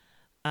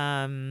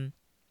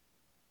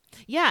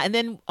 Yeah, and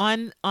then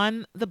on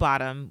the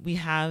bottom we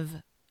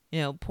have,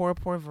 poor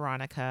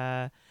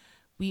Veronica.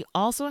 We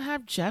also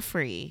have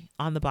Jeffrey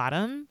on the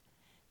bottom,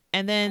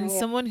 and then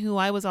someone who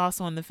I was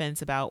also on the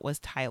fence about was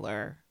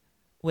Tyler,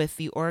 with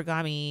the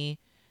origami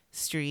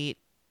street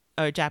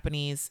or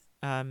Japanese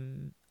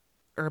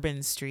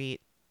urban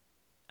street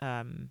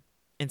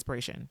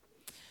inspiration.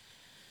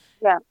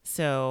 Yeah.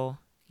 So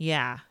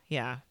yeah.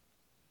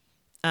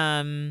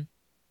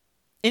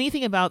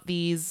 Anything about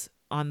these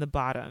on the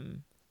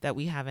bottom that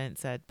we haven't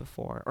said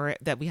before, or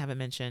that we haven't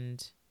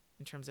mentioned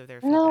in terms of their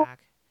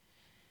feedback?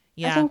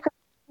 Yeah. I think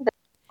they're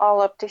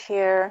all up to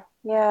here.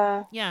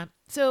 Yeah. Yeah.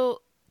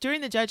 So during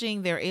the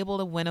judging, they're able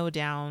to winnow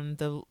down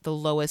the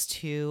lowest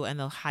two and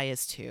the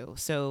highest two.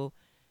 So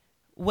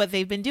what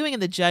they've been doing in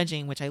the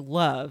judging, which I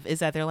love, is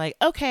that they're like,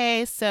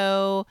 okay,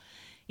 so,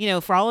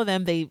 for all of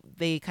them,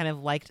 they kind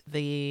of liked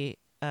the,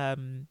 I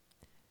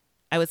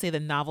would say the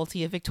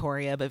novelty of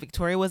Victoria, but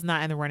Victoria was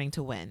not in the running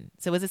to win.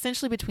 So it was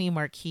essentially between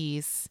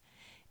Marquise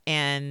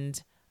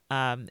and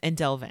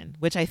Delvin,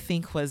 which I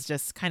think was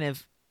just kind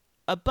of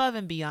above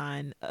and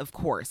beyond. Of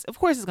course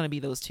it's going to be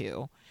those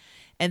two.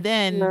 And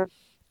then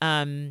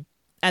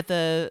at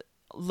the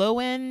low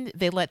end,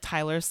 they let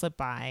Tyler slip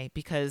by,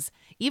 because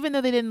even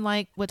though they didn't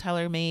like what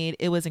Tyler made,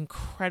 it was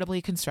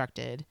incredibly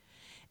constructed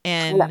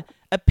and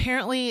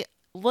apparently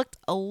looked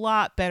a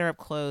lot better up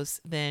close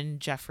than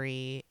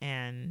Jeffrey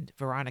and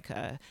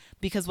Veronica,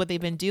 because what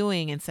they've been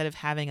doing, instead of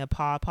having a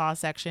paw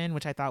section,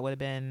 which I thought would have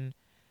been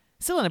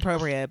still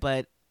inappropriate,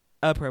 but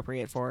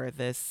appropriate for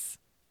this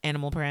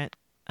animal print,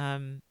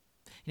 would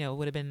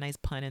have been a nice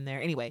pun in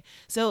there anyway.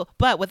 So,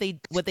 but what they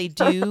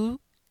do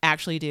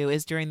actually do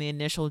is, during the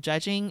initial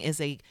judging, is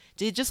they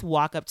just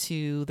walk up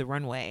to the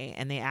runway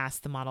and they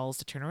ask the models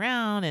to turn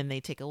around and they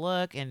take a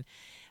look, and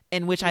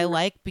which I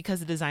like,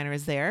 because the designer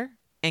is there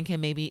and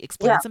can maybe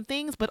explain some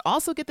things, but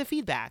also get the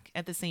feedback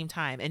at the same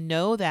time and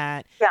know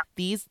that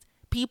these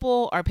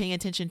people are paying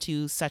attention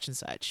to such and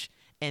such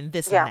and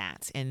this and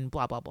that and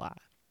blah blah blah.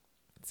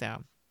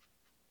 So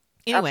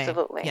anyway,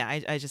 absolutely. Yeah,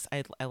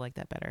 I like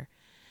that better.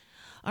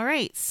 All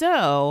right,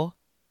 so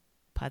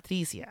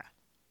Patricia.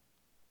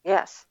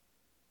 Yes.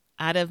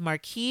 Out of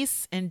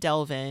Marquise and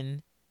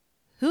Delvin,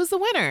 who's the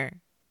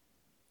winner?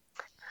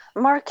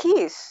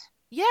 Marquise.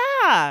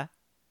 Yeah.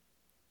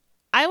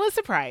 I was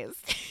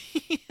surprised.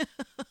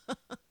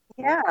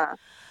 Yeah.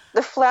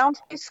 The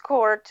flounce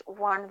escort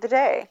won the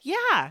day.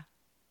 Yeah.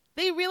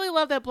 They really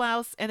love that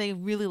blouse, and they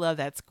really love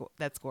that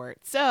skirt.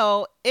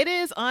 So it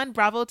is on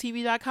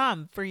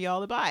BravoTV.com for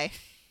y'all to buy.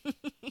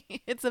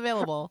 It's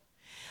available.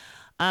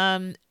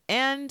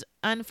 And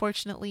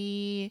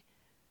unfortunately,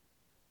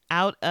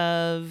 out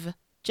of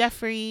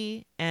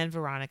Jeffrey and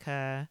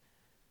Veronica,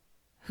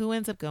 who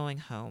ends up going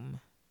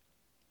home?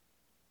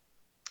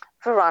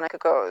 Veronica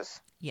goes.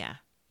 Yeah.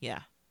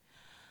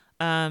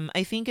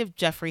 I think if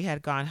Jeffrey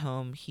had gone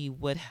home, he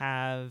would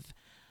have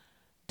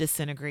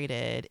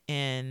disintegrated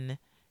in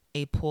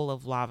a pool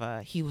of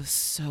lava. He was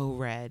so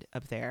red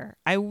up there.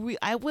 I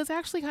was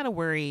actually kind of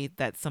worried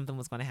that something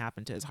was going to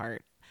happen to his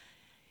heart.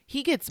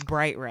 He gets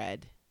bright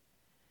red,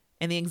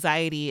 and the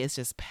anxiety is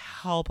just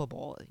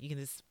palpable. You can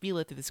just feel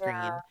it through the screen.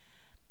 Yeah.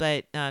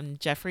 But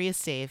Jeffrey is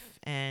safe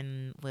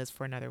and lives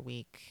for another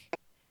week.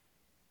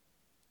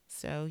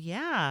 So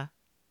yeah.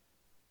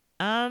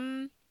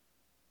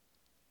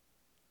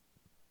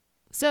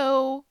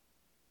 So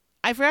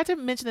I forgot to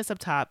mention this up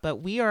top, but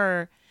we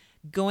are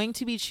going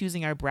to be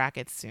choosing our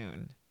brackets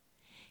soon.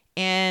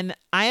 And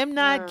I am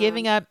not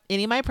giving up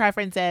any of my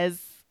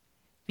preferences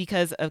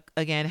because of,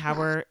 again,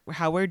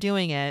 how we're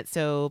doing it.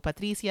 So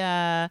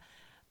Patricia,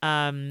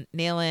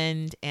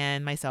 Nayland,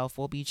 and myself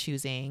will be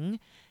choosing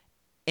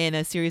in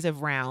a series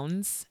of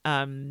rounds,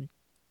 in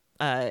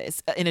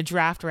a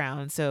draft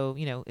round. So,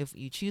 if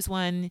you choose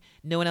one,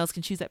 no one else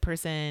can choose that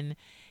person.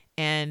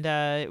 And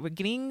we're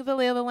getting the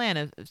lay of the land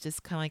of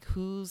just kind of like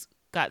who's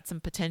got some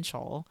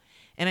potential.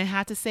 And I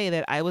have to say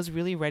that I was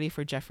really ready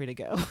for Jeffrey to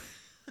go.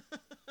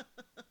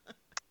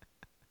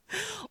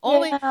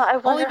 I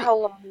wonder how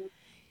long.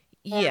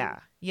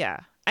 Yeah.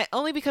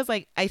 Only because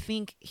I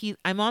think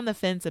I'm on the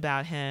fence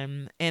about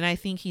him, and I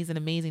think he's an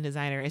amazing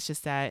designer. It's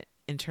just that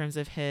in terms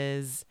of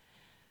his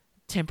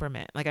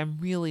temperament. Like, I'm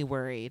really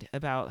worried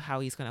about how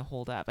he's going to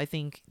hold up. I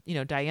think,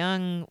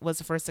 Dayoung was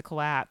the first to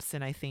collapse,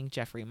 and I think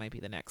Jeffrey might be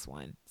the next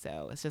one.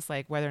 So it's just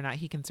like whether or not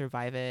he can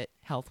survive it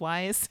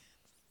health-wise.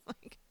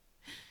 Like,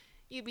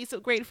 you'd be so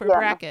great for a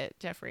bracket,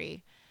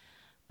 Jeffrey.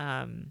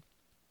 So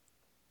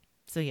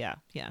yeah.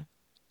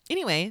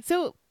 Anyway,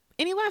 so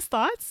any last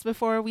thoughts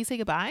before we say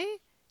goodbye?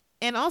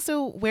 And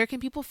also, where can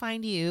people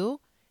find you?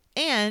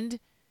 And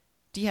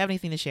do you have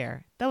anything to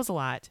share? That was a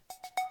lot,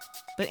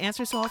 but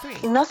answers to all three.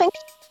 Nothing to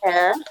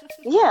share.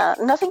 Yeah,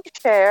 nothing to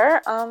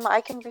share.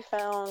 I can be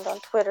found on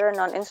Twitter and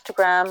on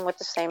Instagram with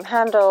the same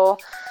handle.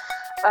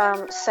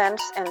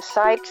 Sense and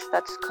Sight,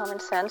 that's Common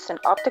Sense and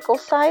Optical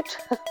Sight.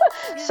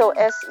 So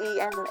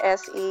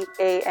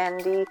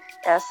SENSEANDSIGHT.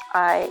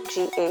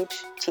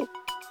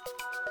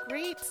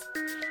 Great.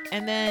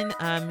 And then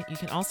you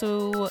can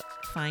also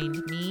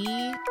find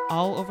me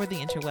all over the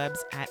interwebs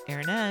at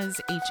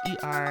Hernease,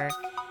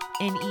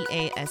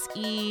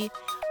 HERNEASE.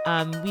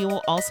 We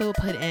will also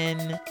put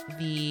in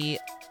the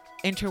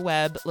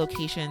interweb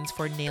locations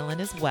for Nayland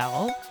as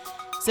well.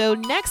 So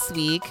next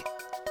week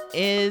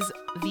is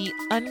the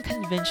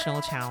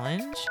Unconventional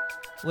Challenge,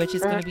 which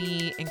is going to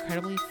be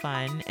incredibly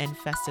fun and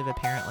festive,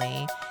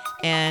 apparently.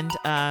 And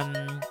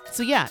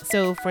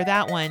so for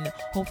that one,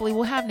 hopefully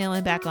we'll have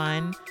Nayland back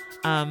on.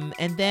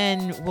 And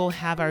then we'll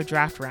have our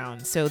draft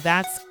round. So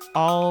that's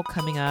all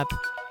coming up.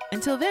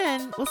 Until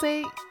then, we'll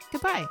say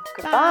goodbye.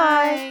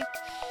 Goodbye.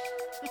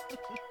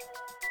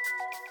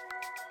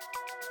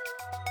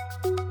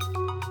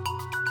 Bye.